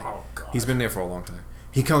star guy. Oh God. He's been there for a long time.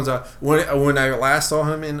 He comes out when I last saw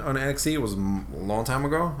him on NXT. It was a long time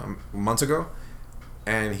ago, months ago,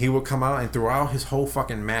 and he would come out and throughout his whole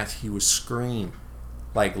fucking match, he would scream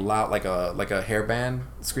like loud, like a hairband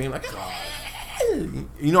scream, like. God.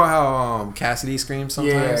 You know how Cassidy screams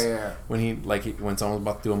sometimes when when someone's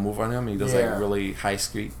about to do a move on him, he does like really high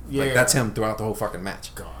scream. That's him throughout the whole fucking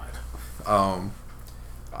match. God.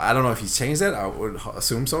 I don't know if he's changed that. I would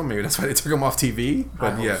assume so. Maybe that's why they took him off TV.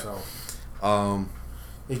 But I hope so.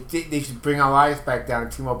 They should bring Elias back down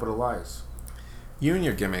and team up with Elias. You and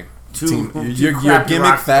your gimmick. Two your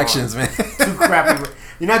gimmick factions, man. Too crappy.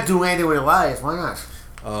 You're not doing anything with Elias. Why not?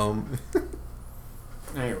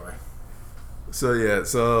 Anyway. And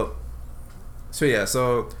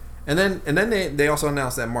then they also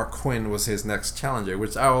announced that Mark Quinn was his next challenger,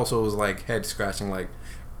 which I also was like head scratching. Like,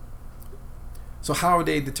 so how are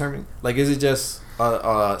they determining? Like, is it just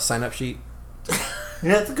a sign up sheet?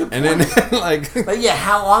 That's a good point. And then like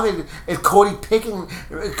how are they? Is Cody picking?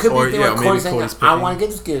 It could be Cody saying, "I want to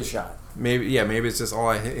get this kid a shot." Maybe it's just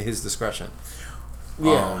all at his discretion.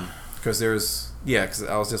 Yeah, because because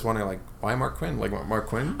I was just wondering, like, why Mark Quinn? Like, Mark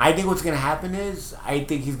Quinn? I think what's going to happen is, I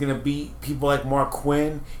think he's going to beat people like Mark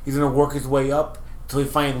Quinn. He's going to work his way up until he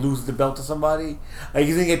finally loses the belt to somebody. Like,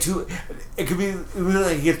 he's going to get too... It could be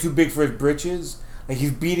like he gets too big for his britches. Like, he's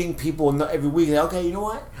beating people every week. Like, okay, you know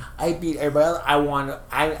what? I beat everybody else.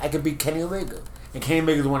 I could beat Kenny Omega. And Kenny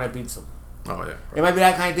Omega's the one that beats him. Oh, yeah. Right. It might be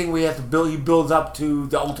that kind of thing where he builds up to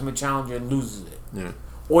the Ultimate Challenger and loses it. Yeah.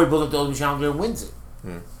 Or he builds up to the Ultimate Challenger and wins it.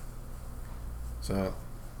 Yeah. So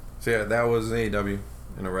yeah, that was AEW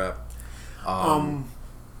in a wrap.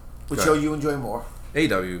 Which show you enjoy more?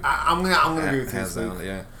 AEW. I'm gonna agree with you. Hands down,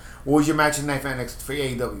 yeah. What was your match of the night for next for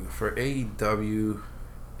AEW? For AEW,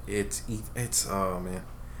 it's oh man,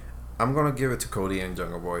 I'm gonna give it to Cody and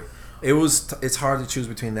Jungle Boy. It's hard to choose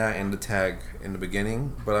between that and the tag in the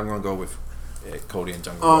beginning, but I'm gonna go with Cody and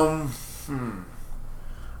Jungle Boy.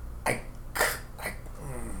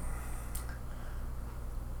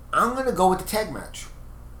 I'm gonna go with the tag match.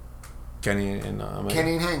 Kenny and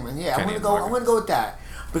Hangman. Yeah, I'm gonna go with that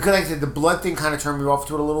because, like I said, the blood thing kind of turned me off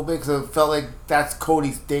to it a little bit because it felt like that's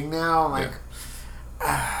Cody's thing now. Like,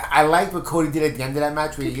 I liked what Cody did at the end of that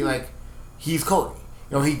match where he's Cody.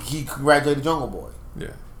 You know, he congratulated Jungle Boy.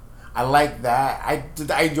 Yeah. I like that. I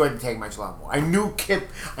enjoyed the tag match a lot more. I knew Kip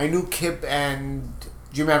and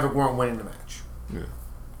Jim Maverick weren't winning the match. Yeah.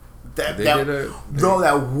 That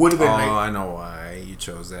would have been. I know why you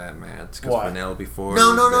chose that match. Because Penelope Ford.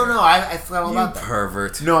 No. I forgot all about that.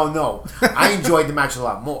 Pervert. No. I enjoyed the match a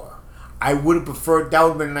lot more. I would have preferred. That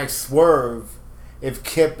would have been a nice swerve if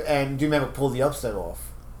Kip and Jim Maverick pulled the upset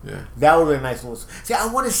off. Yeah. That would have been a nice little. See, I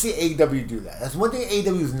want to see AEW do that. That's one thing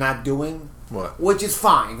AEW is not doing. What? Which is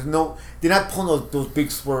fine. No, they're not pulling those big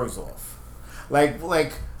swerves off.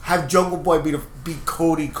 Like have Jungle Boy beat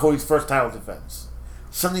Cody's first title defense.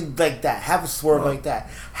 Something like that. Have a swerve like that.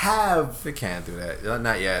 They can't do that.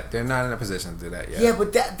 Not yet. They're not in a position to do that yet. Yeah,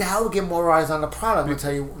 but that will get more eyes on the product.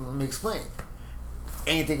 Let me explain.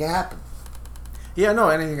 Anything can happen. Yeah, no,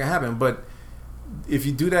 anything can happen. But if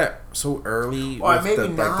you do that so early with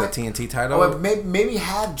the TNT title, or maybe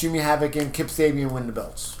have Jimmy Havoc and Kip Sabian win the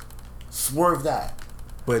belts. Swerve that.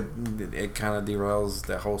 But it kind of derails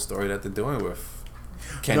that whole story that they're doing with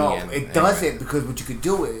Kenny. No, it doesn't, because what you could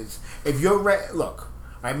do is if you're look.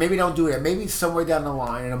 Right, maybe don't do that. Maybe somewhere down the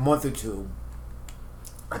line, in a month or two,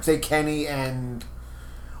 I'd say Kenny and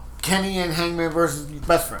Hangman versus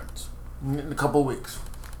Best Friends in a couple of weeks.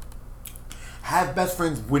 Have Best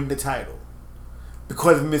Friends win the title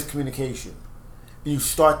because of miscommunication. And you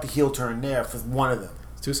start the heel turn there for one of them.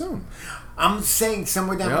 It's too soon. I'm saying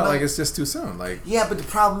somewhere down the line. Like it's just too soon. Like, yeah, but the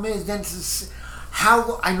problem is then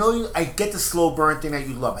I get the slow burn thing that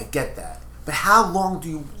you love. I get that. But how long do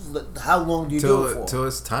you do it for? Till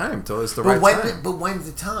it's time. Till it's the right time. But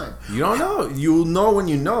when's the time? You don't know. You'll know when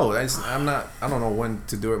you know. I don't know when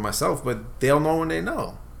to do it myself, but they'll know when they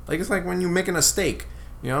know. Like, it's like when you're making a steak.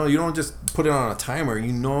 You know, you don't just put it on a timer.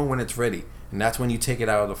 You know when it's ready, and that's when you take it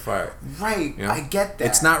out of the fire. Right. You know? I get that.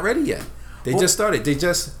 It's not ready yet. They just started.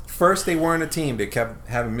 First they weren't a team. They kept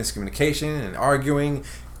having miscommunication and arguing.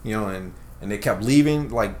 You know, and they kept leaving,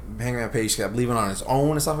 like Hangman Page kept leaving on his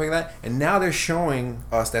own and stuff like that. And now they're showing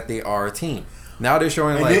us that they are a team. Now they're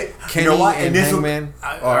showing Kenny and Hangman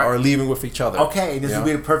are leaving with each other. Okay, and this would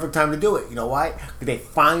be the perfect time to do it. You know why? Because they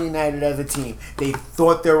finally united as a team. They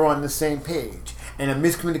thought they were on the same page. and a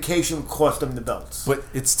miscommunication cost them the belts. But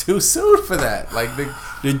it's too soon for that. Like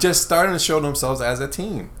they're just starting to show themselves as a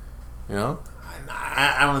team. You know.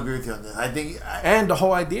 I don't agree with you on this. I think, and the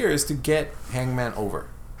whole idea is to get Hangman over.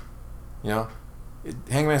 You know,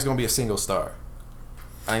 Hangman's gonna be a single star.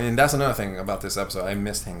 I mean, that's another thing about this episode. I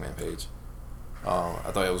missed Hangman Page.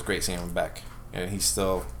 I thought it was great seeing him back, and he's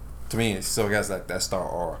still, to me, he still has that star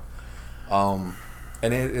aura.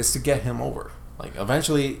 And it's to get him over. Like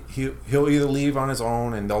eventually, he'll either leave on his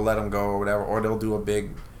own and they'll let him go or whatever, or they'll do a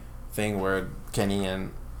big thing where Kenny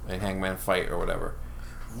and Hangman fight or whatever.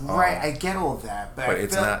 Right, I get all of that, but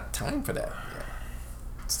it's not time for that yet.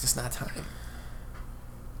 It's just not time.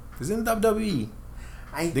 Because in WWE,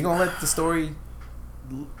 they're gonna let the story.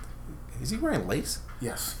 Is he wearing lace?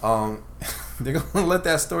 Yes. They're gonna let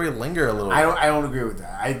that story linger a little. I don't agree with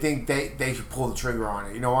that. I think they should pull the trigger on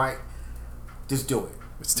it. You know what? Just do it.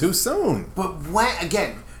 It's too soon. But when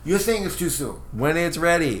again, you're saying it's too soon. When it's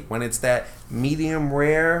ready, when it's that medium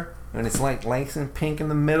rare, and it's like nice and pink in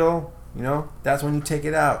the middle. You know, that's when you take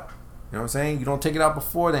it out. You know what I'm saying? You don't take it out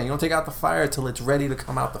before then. You don't take out the fire till it's ready to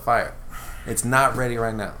come out the fire. It's not ready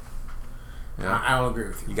right now. You know? I don't agree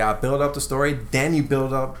with you. You gotta build up the story, then you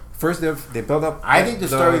build up. First, they build up. I think the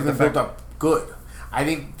story's been built up good. I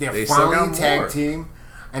think they're finally a tag team,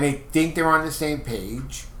 and they think they're on the same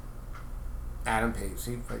page. Adam Page,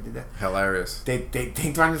 see if I did that? Hilarious. They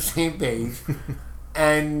think they're on the same page,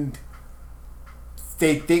 and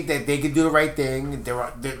they think that they can do the right thing.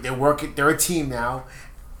 They're working. They're a team now,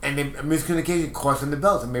 and a miscommunication cost them the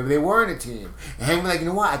belts. And maybe they weren't a team. And Hangman's like, you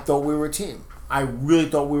know what? I thought we were a team. I really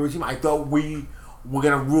thought we were a team. I thought we were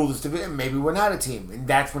gonna rule this division. Maybe we're not a team, and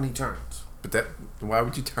that's when he turns. But why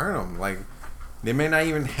would you turn them? Like, they may not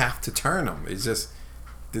even have to turn them. It's just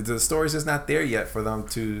the story's just not there yet for them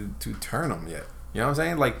to turn them yet. You know what I'm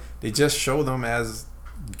saying? Like, they just show them as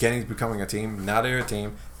Kenny's becoming a team. Now they're a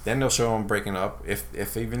team. Then they'll show them breaking up.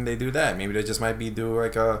 If even they do that, maybe they just might do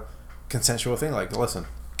like a consensual thing. Like, listen,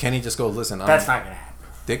 Kenny just goes, listen. That's not gonna happen.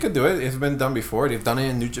 They could do it. It's been done before. They've done it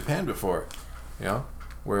in New Japan before. You know,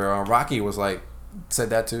 where Rocky was like, said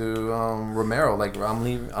that to Romero, like, I'm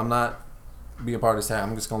leaving. I'm not being part of this tag.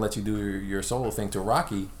 I'm just gonna let you do your solo thing to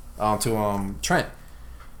Rocky, to Trent,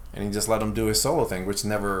 and he just let him do his solo thing, which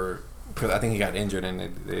never, because I think he got injured and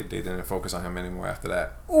they didn't focus on him anymore after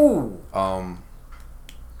that. Ooh.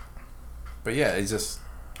 But yeah, it's just,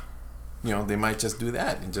 you know, they might just do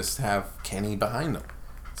that and just have Kenny behind them,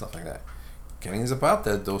 stuff like that. Kenny's about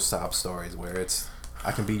those sob stories where it's,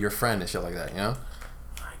 I can be your friend and shit like that, you know?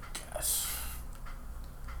 I guess.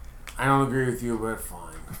 I don't agree with you, but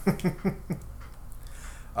fine.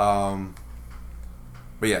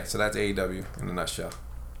 But yeah, so that's AEW in a nutshell.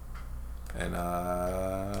 And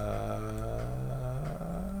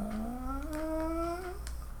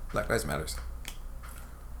Black Lives Matters.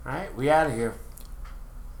 Alright, we out of here.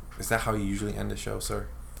 Is that how you usually end the show, sir?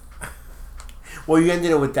 Well, you ended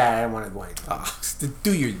it with that. I don't want to go into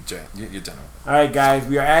do your general. All right, guys,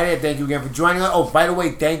 we are at it. Thank you again for joining us. Oh, by the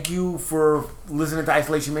way, thank you for listening to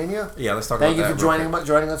Isolation Mania. Yeah, let's talk about that. Thank you for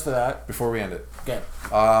joining us for that. Before we end it. Okay.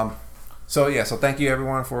 So thank you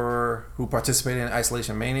everyone who participated in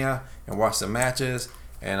Isolation Mania and watched the matches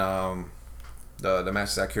and the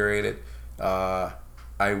matches I curated.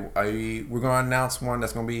 We're gonna announce one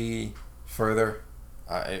that's gonna be further.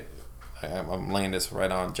 I'm laying this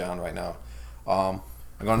right on John right now. I'm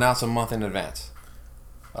gonna announce a month in advance.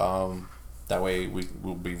 That way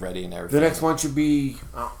we'll be ready and everything. The next one should be.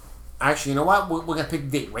 Actually, you know what? We're gonna pick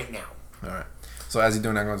the date right now. All right. So as you're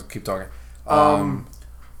doing that, I'm gonna keep talking.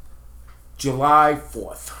 July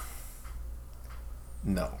 4th.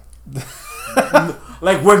 No.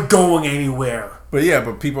 Like we're going anywhere.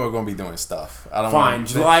 But people are gonna be doing stuff. I don't. Fine.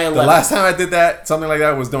 July 11th. The last time I did that, something like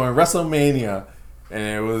that, was during WrestleMania. And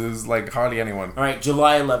it was like hardly anyone. All right,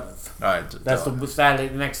 July 11th. All right. That's the Saturday,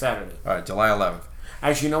 the next Saturday. All right, July 11th.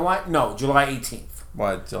 Actually, you know what? No, July 18th.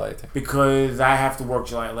 Why July 18th? Because I have to work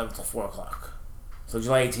July 11th till 4 o'clock. So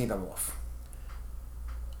July 18th, I'm off.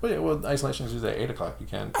 Well, yeah, isolation is usually at 8 o'clock. You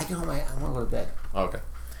can. I want to go to bed. Okay.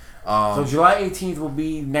 So July 18th will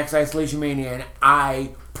be next Isolation Mania, and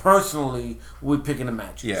I personally will be picking the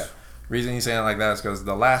matches. Yeah. Reason he's saying it like that is because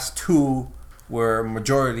the last two were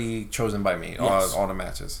majority chosen by me. Yes. All the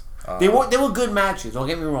matches. They were good matches. Don't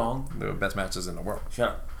get me wrong. They were best matches in the world. Shut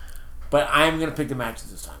up. But I'm gonna pick the matches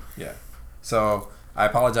this time. Yeah. So I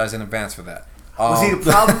apologize in advance for that. Well, see the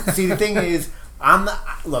problem. The thing is,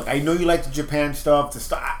 look. I know you like the Japan stuff. The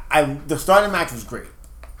starting match was great.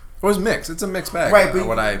 It was mixed. It's a mixed bag. Right, but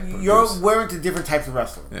we're into different types of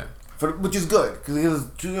wrestling. Yeah. Which is good because it was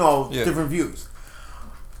different views.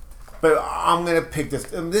 But I'm gonna pick this.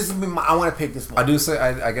 This is I want to pick this one. I do say.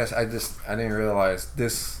 I guess I didn't realize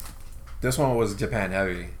this. This one was Japan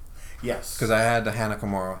heavy. Yes. Because I had the Hana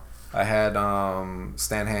Kimura. I had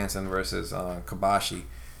Stan Hansen versus Kobashi,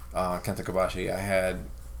 Kenta Kobashi. I had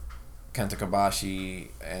Kenta Kobashi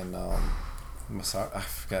and I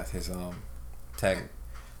forgot his tag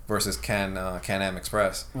versus Can-Am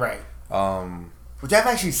Express. Right. Which I've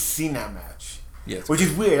actually seen that match. Yeah. Which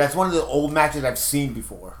is weird. That's one of the old matches I've seen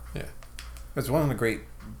before. Yeah. It's one of the great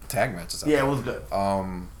tag matches. Yeah, it was good.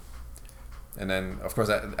 And then of course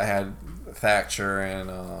I had Thatcher and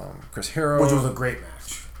Chris Hero, which was a great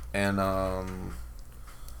match. And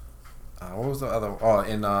what was the other? Oh,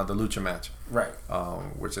 in the Lucha match, right?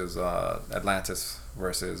 Which is Atlantis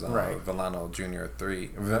versus Villano Junior 3,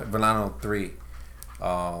 Villano 3.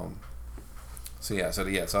 So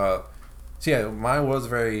mine was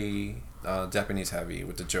very Japanese heavy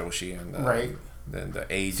with the Joshi and then the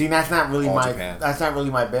age. See, that's not really my Japan. That's not really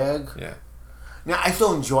my bag. Yeah. Now I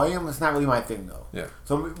still enjoy them. It's not really my thing though. Yeah.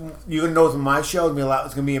 So you're gonna notice my show is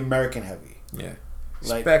it's gonna be American heavy. Yeah.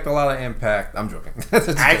 Expect a lot of Impact. I'm joking.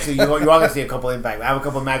 Actually, you are gonna see a couple of Impact. I have a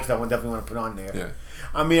couple of matches I definitely want to put on there. Yeah.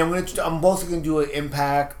 I mean, I'm mostly gonna do an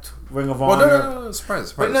Impact, Ring of Honor. No,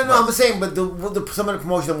 surprise. But no, I'm saying, but some of the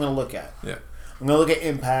promotions I'm gonna look at. Yeah. I'm gonna look at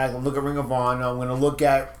Impact. I'm gonna look at Ring of Honor. I'm gonna look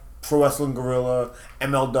at Pro Wrestling Guerrilla,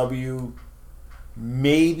 MLW,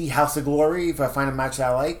 maybe House of Glory if I find a match that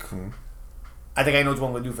I like. Mm-hmm. I think I know what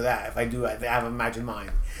I'm gonna do for that. If I do, I have a match in mind.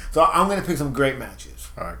 So I'm gonna pick some great matches.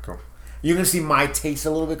 All right, cool. You're gonna see my taste a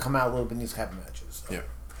little bit come out a little bit in these type of matches. So. Yeah.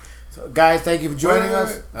 So guys, thank you for joining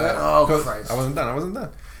us. Oh Christ! I wasn't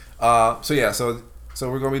done. So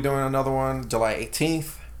we're gonna be doing another one July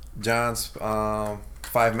 18th. John's 5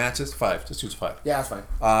 matches. 5. Just choose 5. Yeah, that's fine.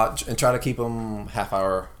 And try to keep them half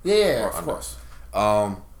hour. Yeah, of course.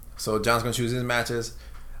 So John's gonna choose his matches.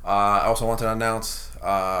 I also want to announce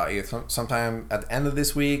either sometime at the end of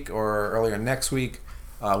this week or earlier next week,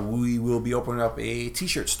 we will be opening up a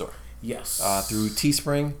T-shirt store. Yes. Through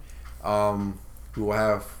Teespring. We will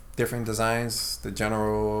have different designs. The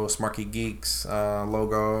general Smarky Geeks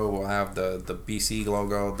logo. We'll have the BC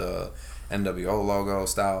logo, the NWO logo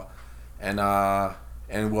style, and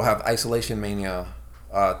we'll have Isolation Mania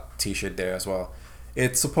T-shirt there as well.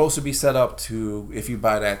 It's supposed to be set up to, if you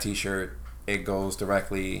buy that T-shirt, it goes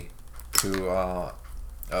directly to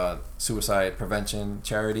suicide prevention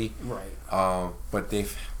charity. Right. But they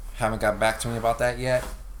haven't got back to me about that yet.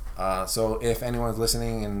 So if anyone's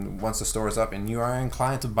listening and once the store is up and you are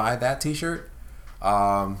inclined to buy that T-shirt,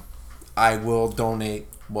 I will donate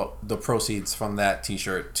the proceeds from that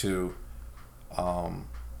T-shirt to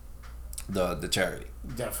the charity.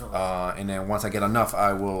 Definitely. And then once I get enough,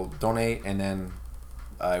 I will donate, and then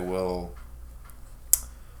I will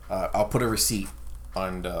I'll put a receipt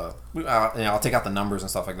on the I'll take out the numbers and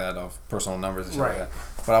stuff like that of personal numbers and stuff like that.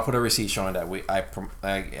 But I'll put a receipt showing that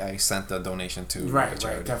I sent the donation to the charity.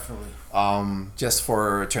 Right, definitely. Just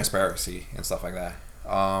for transparency and stuff like that.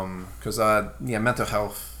 Because mental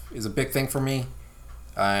health is a big thing for me,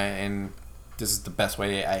 and this is the best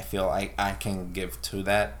way I feel I can give to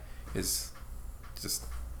that is just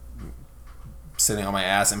sitting on my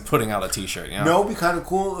ass and putting out a T-shirt. You know? No, it'd be kind of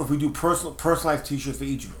cool if we do personalized T-shirts for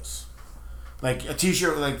each of us. Like a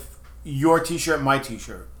T-shirt, like your T-shirt, my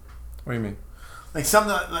T-shirt. What do you mean? Like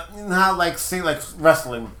something like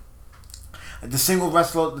wrestling. Like the single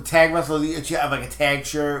wrestler, the tag wrestler, they each have like a tag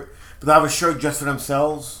shirt, but they'll have a shirt just for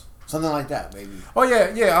themselves. Something like that, maybe. Oh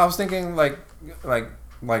yeah. I was thinking like you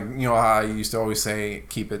know how I used to always say,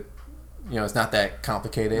 keep it. You know, it's not that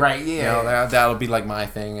complicated. Right. Yeah. You know, that'll be like my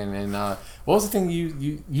thing. And what was the thing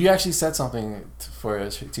you actually said something for a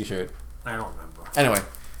T-shirt? I don't remember. Anyway,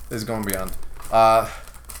 this is going beyond.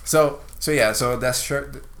 So that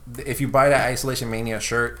shirt. If you buy that Isolation Mania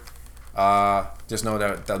shirt, just know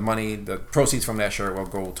that the proceeds from that shirt will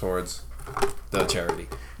go towards the charity.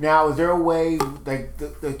 Now, is there a way, like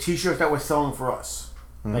the T-shirts that we're selling for us,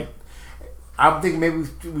 like I'm thinking maybe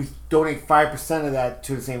we donate 5% of that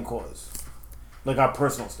to the same cause, like our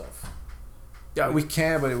personal stuff. Yeah, we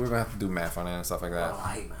can, but we're gonna have to do math on it and stuff like that. Oh,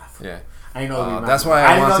 I hate math. Yeah, I know. There'd be math that's why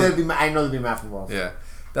I know there'd be math involved. Yeah,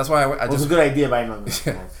 that's why I just. It's a good idea, but I know.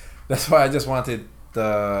 That's why I just wanted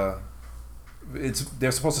they're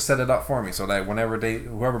supposed to set it up for me so that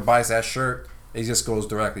whoever buys that shirt, it just goes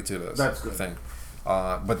directly to the thing.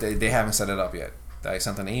 But they haven't set it up yet. I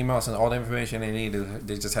sent an email, sent all the information they needed.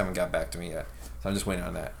 They just haven't got back to me yet. So I'm just waiting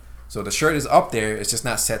on that. So the shirt is up there. It's just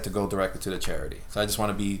not set to go directly to the charity. So I just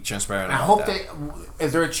want to be transparent about that.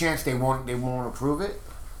 Is there a chance they won't approve it?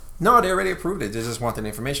 No, they already approved it. They just wanted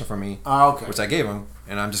information from me, okay. Which I gave them,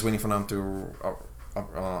 and I'm just waiting for them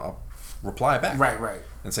to reply back. Right.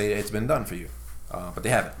 And say it's been done for you. But they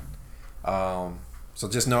haven't. So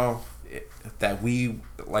just know that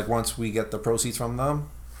once we get the proceeds from them,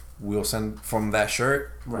 we'll send from that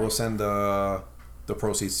shirt. Right. We'll send the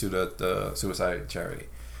proceeds to the suicide charity.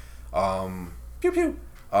 Pew pew.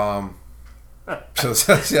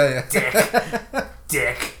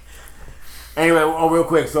 Dick. Anyway, real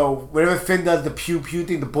quick. So whenever Finn does the pew pew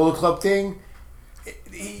thing, the Bullet Club thing,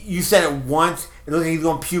 you said it once. It looks like he's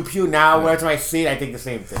going pew pew. Now, every time I see it, I think the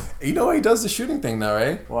same thing. You know why he does the shooting thing now,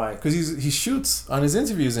 right? Why? Because he shoots on his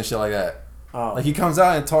interviews and shit like that. Oh. Like he comes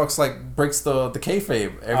out and talks breaks the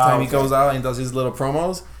kayfabe every time he goes out and does his little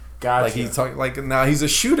promos. Gotcha. Like now he's a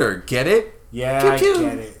shooter. Get it? Yeah, pew, pew.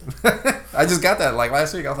 I get it. I just got that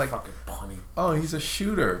last week. I was like, fucking funny. Oh, he's a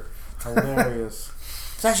shooter. Hilarious.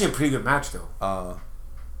 It's actually a pretty good match though.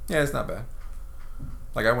 Yeah, it's not bad.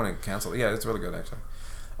 I wouldn't cancel it. Yeah, it's really good actually.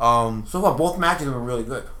 So far, both matches have been really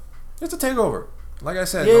good. It's a takeover. Like I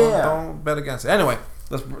said, don't bet against it. Anyway,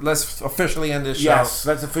 let's officially end this show. Yes,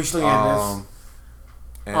 let's officially end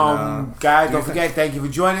this. Guys, don't forget, thank you for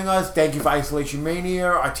joining us. Thank you for Isolation Mania.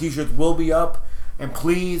 Our t-shirts will be up. And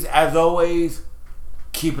please, as always,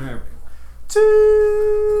 keep it in the ring.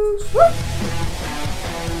 Cheers!